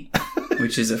Tubi,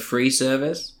 which is a free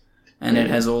service. And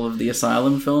it has all of the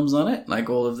Asylum films on it, like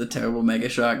all of the terrible Mega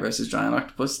Shark versus Giant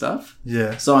Octopus stuff.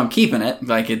 Yeah. So I'm keeping it.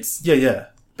 Like it's Yeah.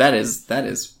 that is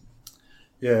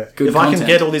Yeah. Good if I can content.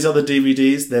 get all these other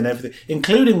DVDs, then everything,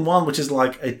 including one which is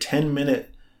like a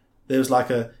 10-minute. It's like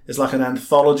an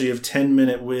anthology of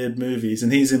 10-minute weird movies,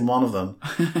 and he's in one of them.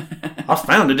 I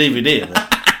found a DVD of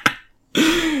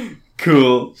it.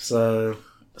 cool. So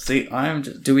See,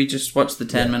 do we just watch the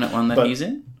 10-minute one that but- he's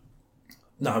in?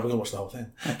 no, we're gonna watch the whole thing.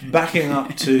 Okay. Backing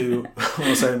up to what I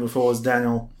was saying before was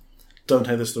Daniel. Don't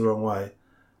take this the wrong way.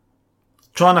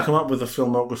 Trying to come up with a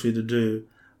filmography to do.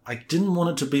 I didn't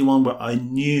want it to be one where I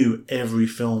knew every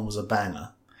film was a banger.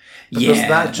 Because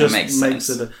that just makes makes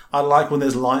sense. it... I like when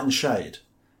there's light and shade.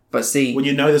 But see, When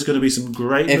you know there's going to be some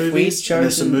great If we'd movies, and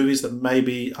there's some chosen- movies that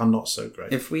maybe are not so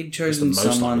great. if we'd chosen most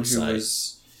I someone would who say.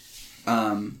 was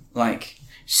like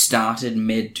started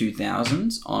mid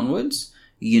 2000s onwards,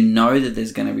 you know that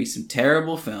there's going to be some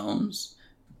terrible films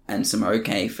and some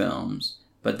okay films,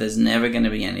 but there's never going to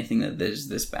be anything that is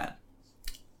this bad.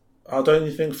 Don't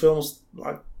you think films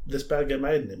like this bad get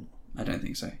made anymore? I don't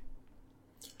think so.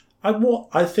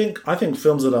 I think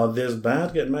films that are this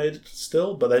bad get made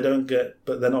still, but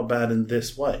they're not bad in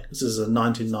this way. This is a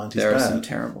 1990s There are bad. some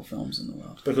terrible films in the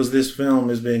world. Because this film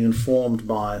is being informed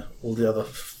by all the other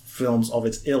films of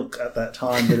its ilk at that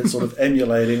time that it's sort of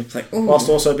emulating, ooh. whilst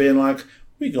also being like,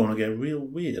 we're going to get real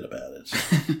weird about it.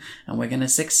 And we're going to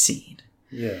succeed.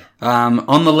 Yeah.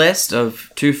 On the list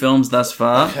of 2 films thus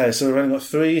far, Okay, so we've only got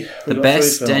 3. the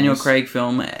best Daniel Craig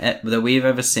film that we've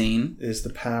ever seen is The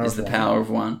Power is of The One. Power of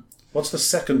One. What's the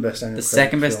second best Daniel The Craig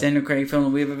second best film? Daniel Craig film that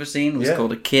we've ever seen was Yeah.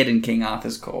 called A Kid in King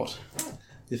Arthur's Court.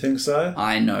 You think so?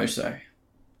 I know so.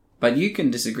 But you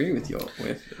can disagree with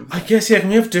I guess, yeah, can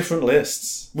we have different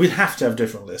lists? We'd have to have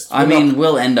different lists.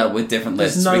 we'll end up with different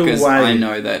There's lists no because way. I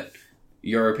know that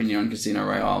your opinion on Casino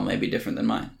Royale may be different than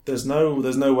mine. There's no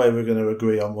way we're going to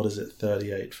agree on,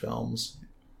 38 films.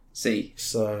 See,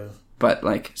 So,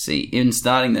 in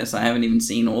starting this, I haven't even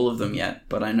seen all of them yet,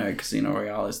 but I know Casino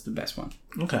Royale is the best one.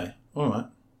 okay, alright.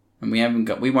 And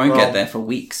we won't get there for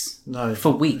weeks. No.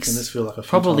 For weeks. Can this feel like a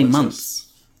Probably futile months.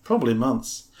 Probably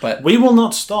months. But We will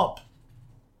not stop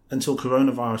until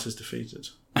coronavirus is defeated.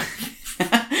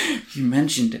 you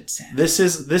mentioned it, Sam. This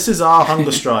is our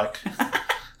hunger strike.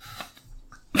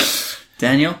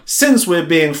 Daniel? Since we're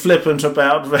being flippant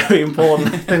about very important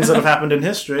things that have happened in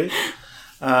history,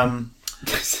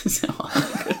 This is how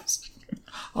I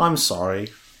I'm sorry.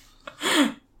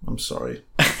 I'm sorry.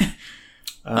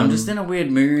 I'm just in a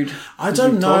weird mood. I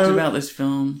don't We've know. talked about this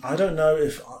film. I don't know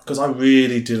if... Because I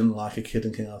really didn't like A Kid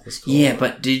in King Arthur's Court. Yeah,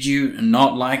 but did you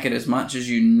not like it as much as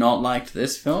you not liked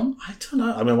this film? I don't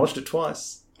know. I mean, I watched it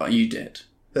twice. Oh, you did.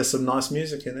 There's some nice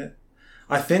music in it.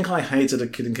 I think I hated A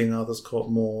Kid in King Arthur's Court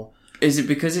more. Is it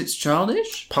because it's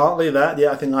childish? Partly that,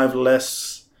 yeah. I think I have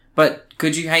less... But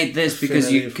could you hate this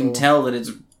because you Affinity can for- tell that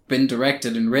it's been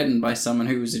directed and written by someone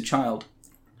who was a child?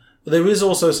 There is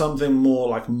also something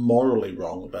more, morally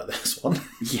wrong about this one.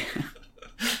 Yeah.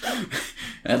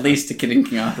 At least A Kid in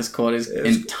King Arthur's Court is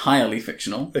entirely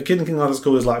fictional. A Kid in King Arthur's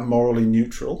Court is, morally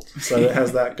neutral. So it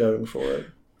has that going for it.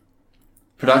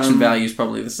 Production value is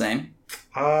probably the same.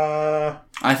 Uh,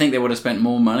 I think they would have spent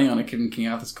more money on a kid in King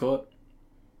Arthur's Court.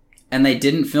 And they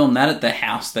didn't film that at the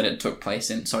house that it took place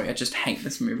in. Sorry, I just hate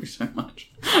this movie so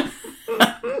much.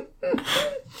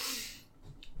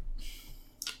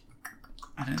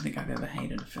 I don't think I've ever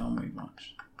hated a film we've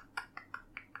watched.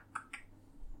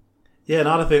 yeah, and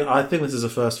I think this is a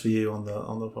first for you on the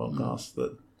podcast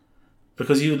that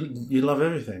because you love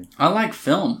everything. I like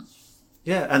film.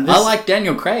 Yeah, and this, I like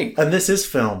Daniel Craig. and this is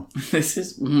film. This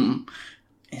is...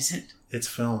 is it? It's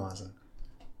film, Isaac.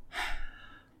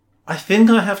 I think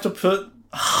I have to put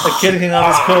A Kid in King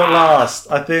Arthur's Court last.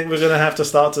 I think we're going to have to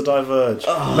start to diverge.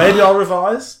 Maybe I'll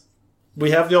revise.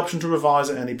 We have the option to revise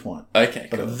at any point. Okay,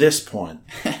 But cool. at this point,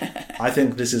 I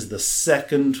think this is the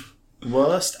second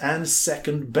worst and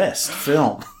second best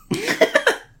film,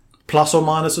 plus or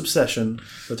minus Obsession,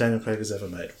 that Daniel Craig has ever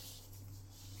made.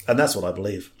 And that's what I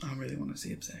believe. I really want to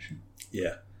see Obsession.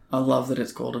 Yeah. I love that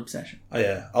it's called Obsession. Oh,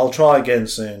 yeah. I'll try again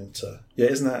soon to... Yeah,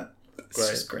 isn't that It's great?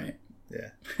 just great.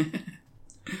 Yeah.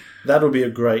 That would be a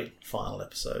great final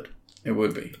episode. It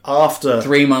would be. After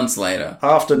 3 months later.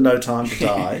 No Time to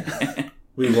Die,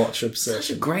 we watch Obsession.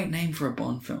 Such a great name for a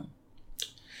Bond film.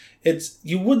 It's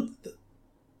you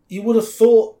would have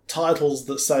thought titles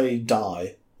that say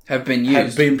die Have been had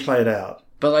used. been played out,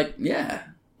 But like, yeah.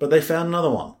 but they found another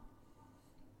one.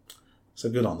 So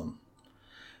good on them.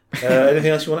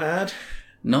 Anything else you want to add?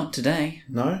 Not today.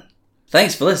 No?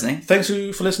 Thanks for listening. Thanks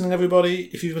for listening, everybody.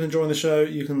 If you've been enjoying the show,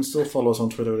 you can still follow us on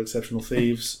Twitter at Exceptional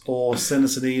Thieves or send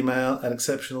us an email at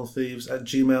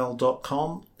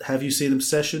exceptionalthieves@gmail.com. Have you seen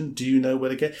Obsession? Do you know where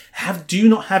to get? Do you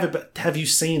not have it, but have you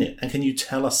seen it? And can you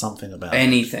tell us something about it?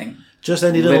 Anything. Just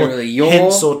any little Literally, your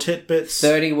hints or tidbits,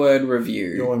 30-word review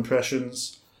your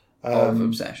impressions. of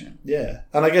Obsession. Yeah.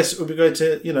 And I guess it would be great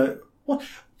to,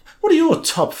 what are your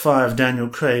top 5 Daniel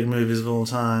Craig movies of all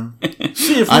time?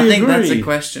 See if we I think agree. that's a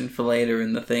question for later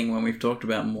in the thing when we've talked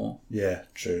about more. Yeah,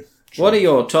 true. What are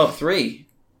your top 3?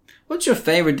 What's your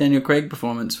favourite Daniel Craig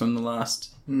performance from the last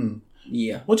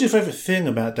year? What's your favourite thing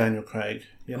about Daniel Craig?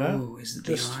 You know? Oh, is it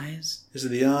Just- the eyes? Is it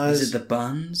the eyes? Is it the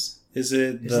buns? Is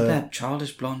it Is it that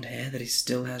childish blonde hair that he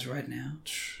still has right now?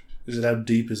 Is it how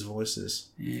deep his voice is?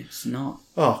 It's not.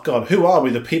 Oh, God. Who are we?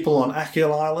 The people on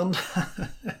Akil Island?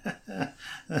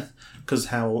 Because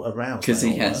how aroused Because they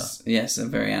he all has, yes, a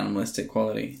very animalistic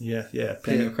quality. were. Yeah.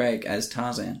 Daniel Craig as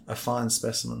Tarzan. A fine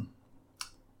specimen.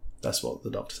 That's what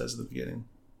the doctor says at the beginning.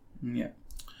 Yeah.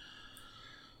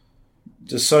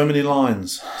 Just so many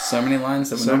lines. So many lines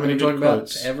that we're So not many going to talk good about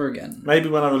quotes. ever again. Maybe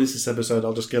when I release this episode,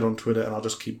 I'll just get on Twitter and I'll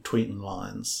just keep tweeting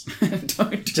lines. Don't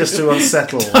do Just to that.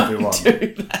 unsettle Don't everyone. do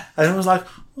that. And everyone's like,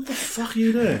 what the fuck are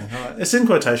you doing? I'm like, it's in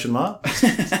quotation marks.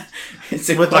 It's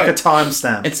a With like a quote.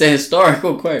 timestamp. It's a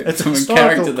historical quote It's a from a historical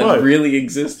character quote. that really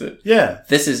existed. Yeah.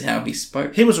 This is how he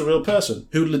spoke. He was a real person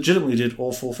who legitimately did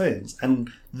awful things. And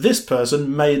this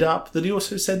person made up that he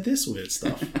also said this weird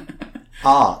stuff.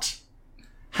 Art.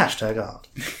 #art.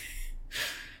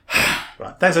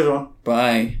 Right. Thanks, everyone.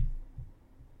 Bye.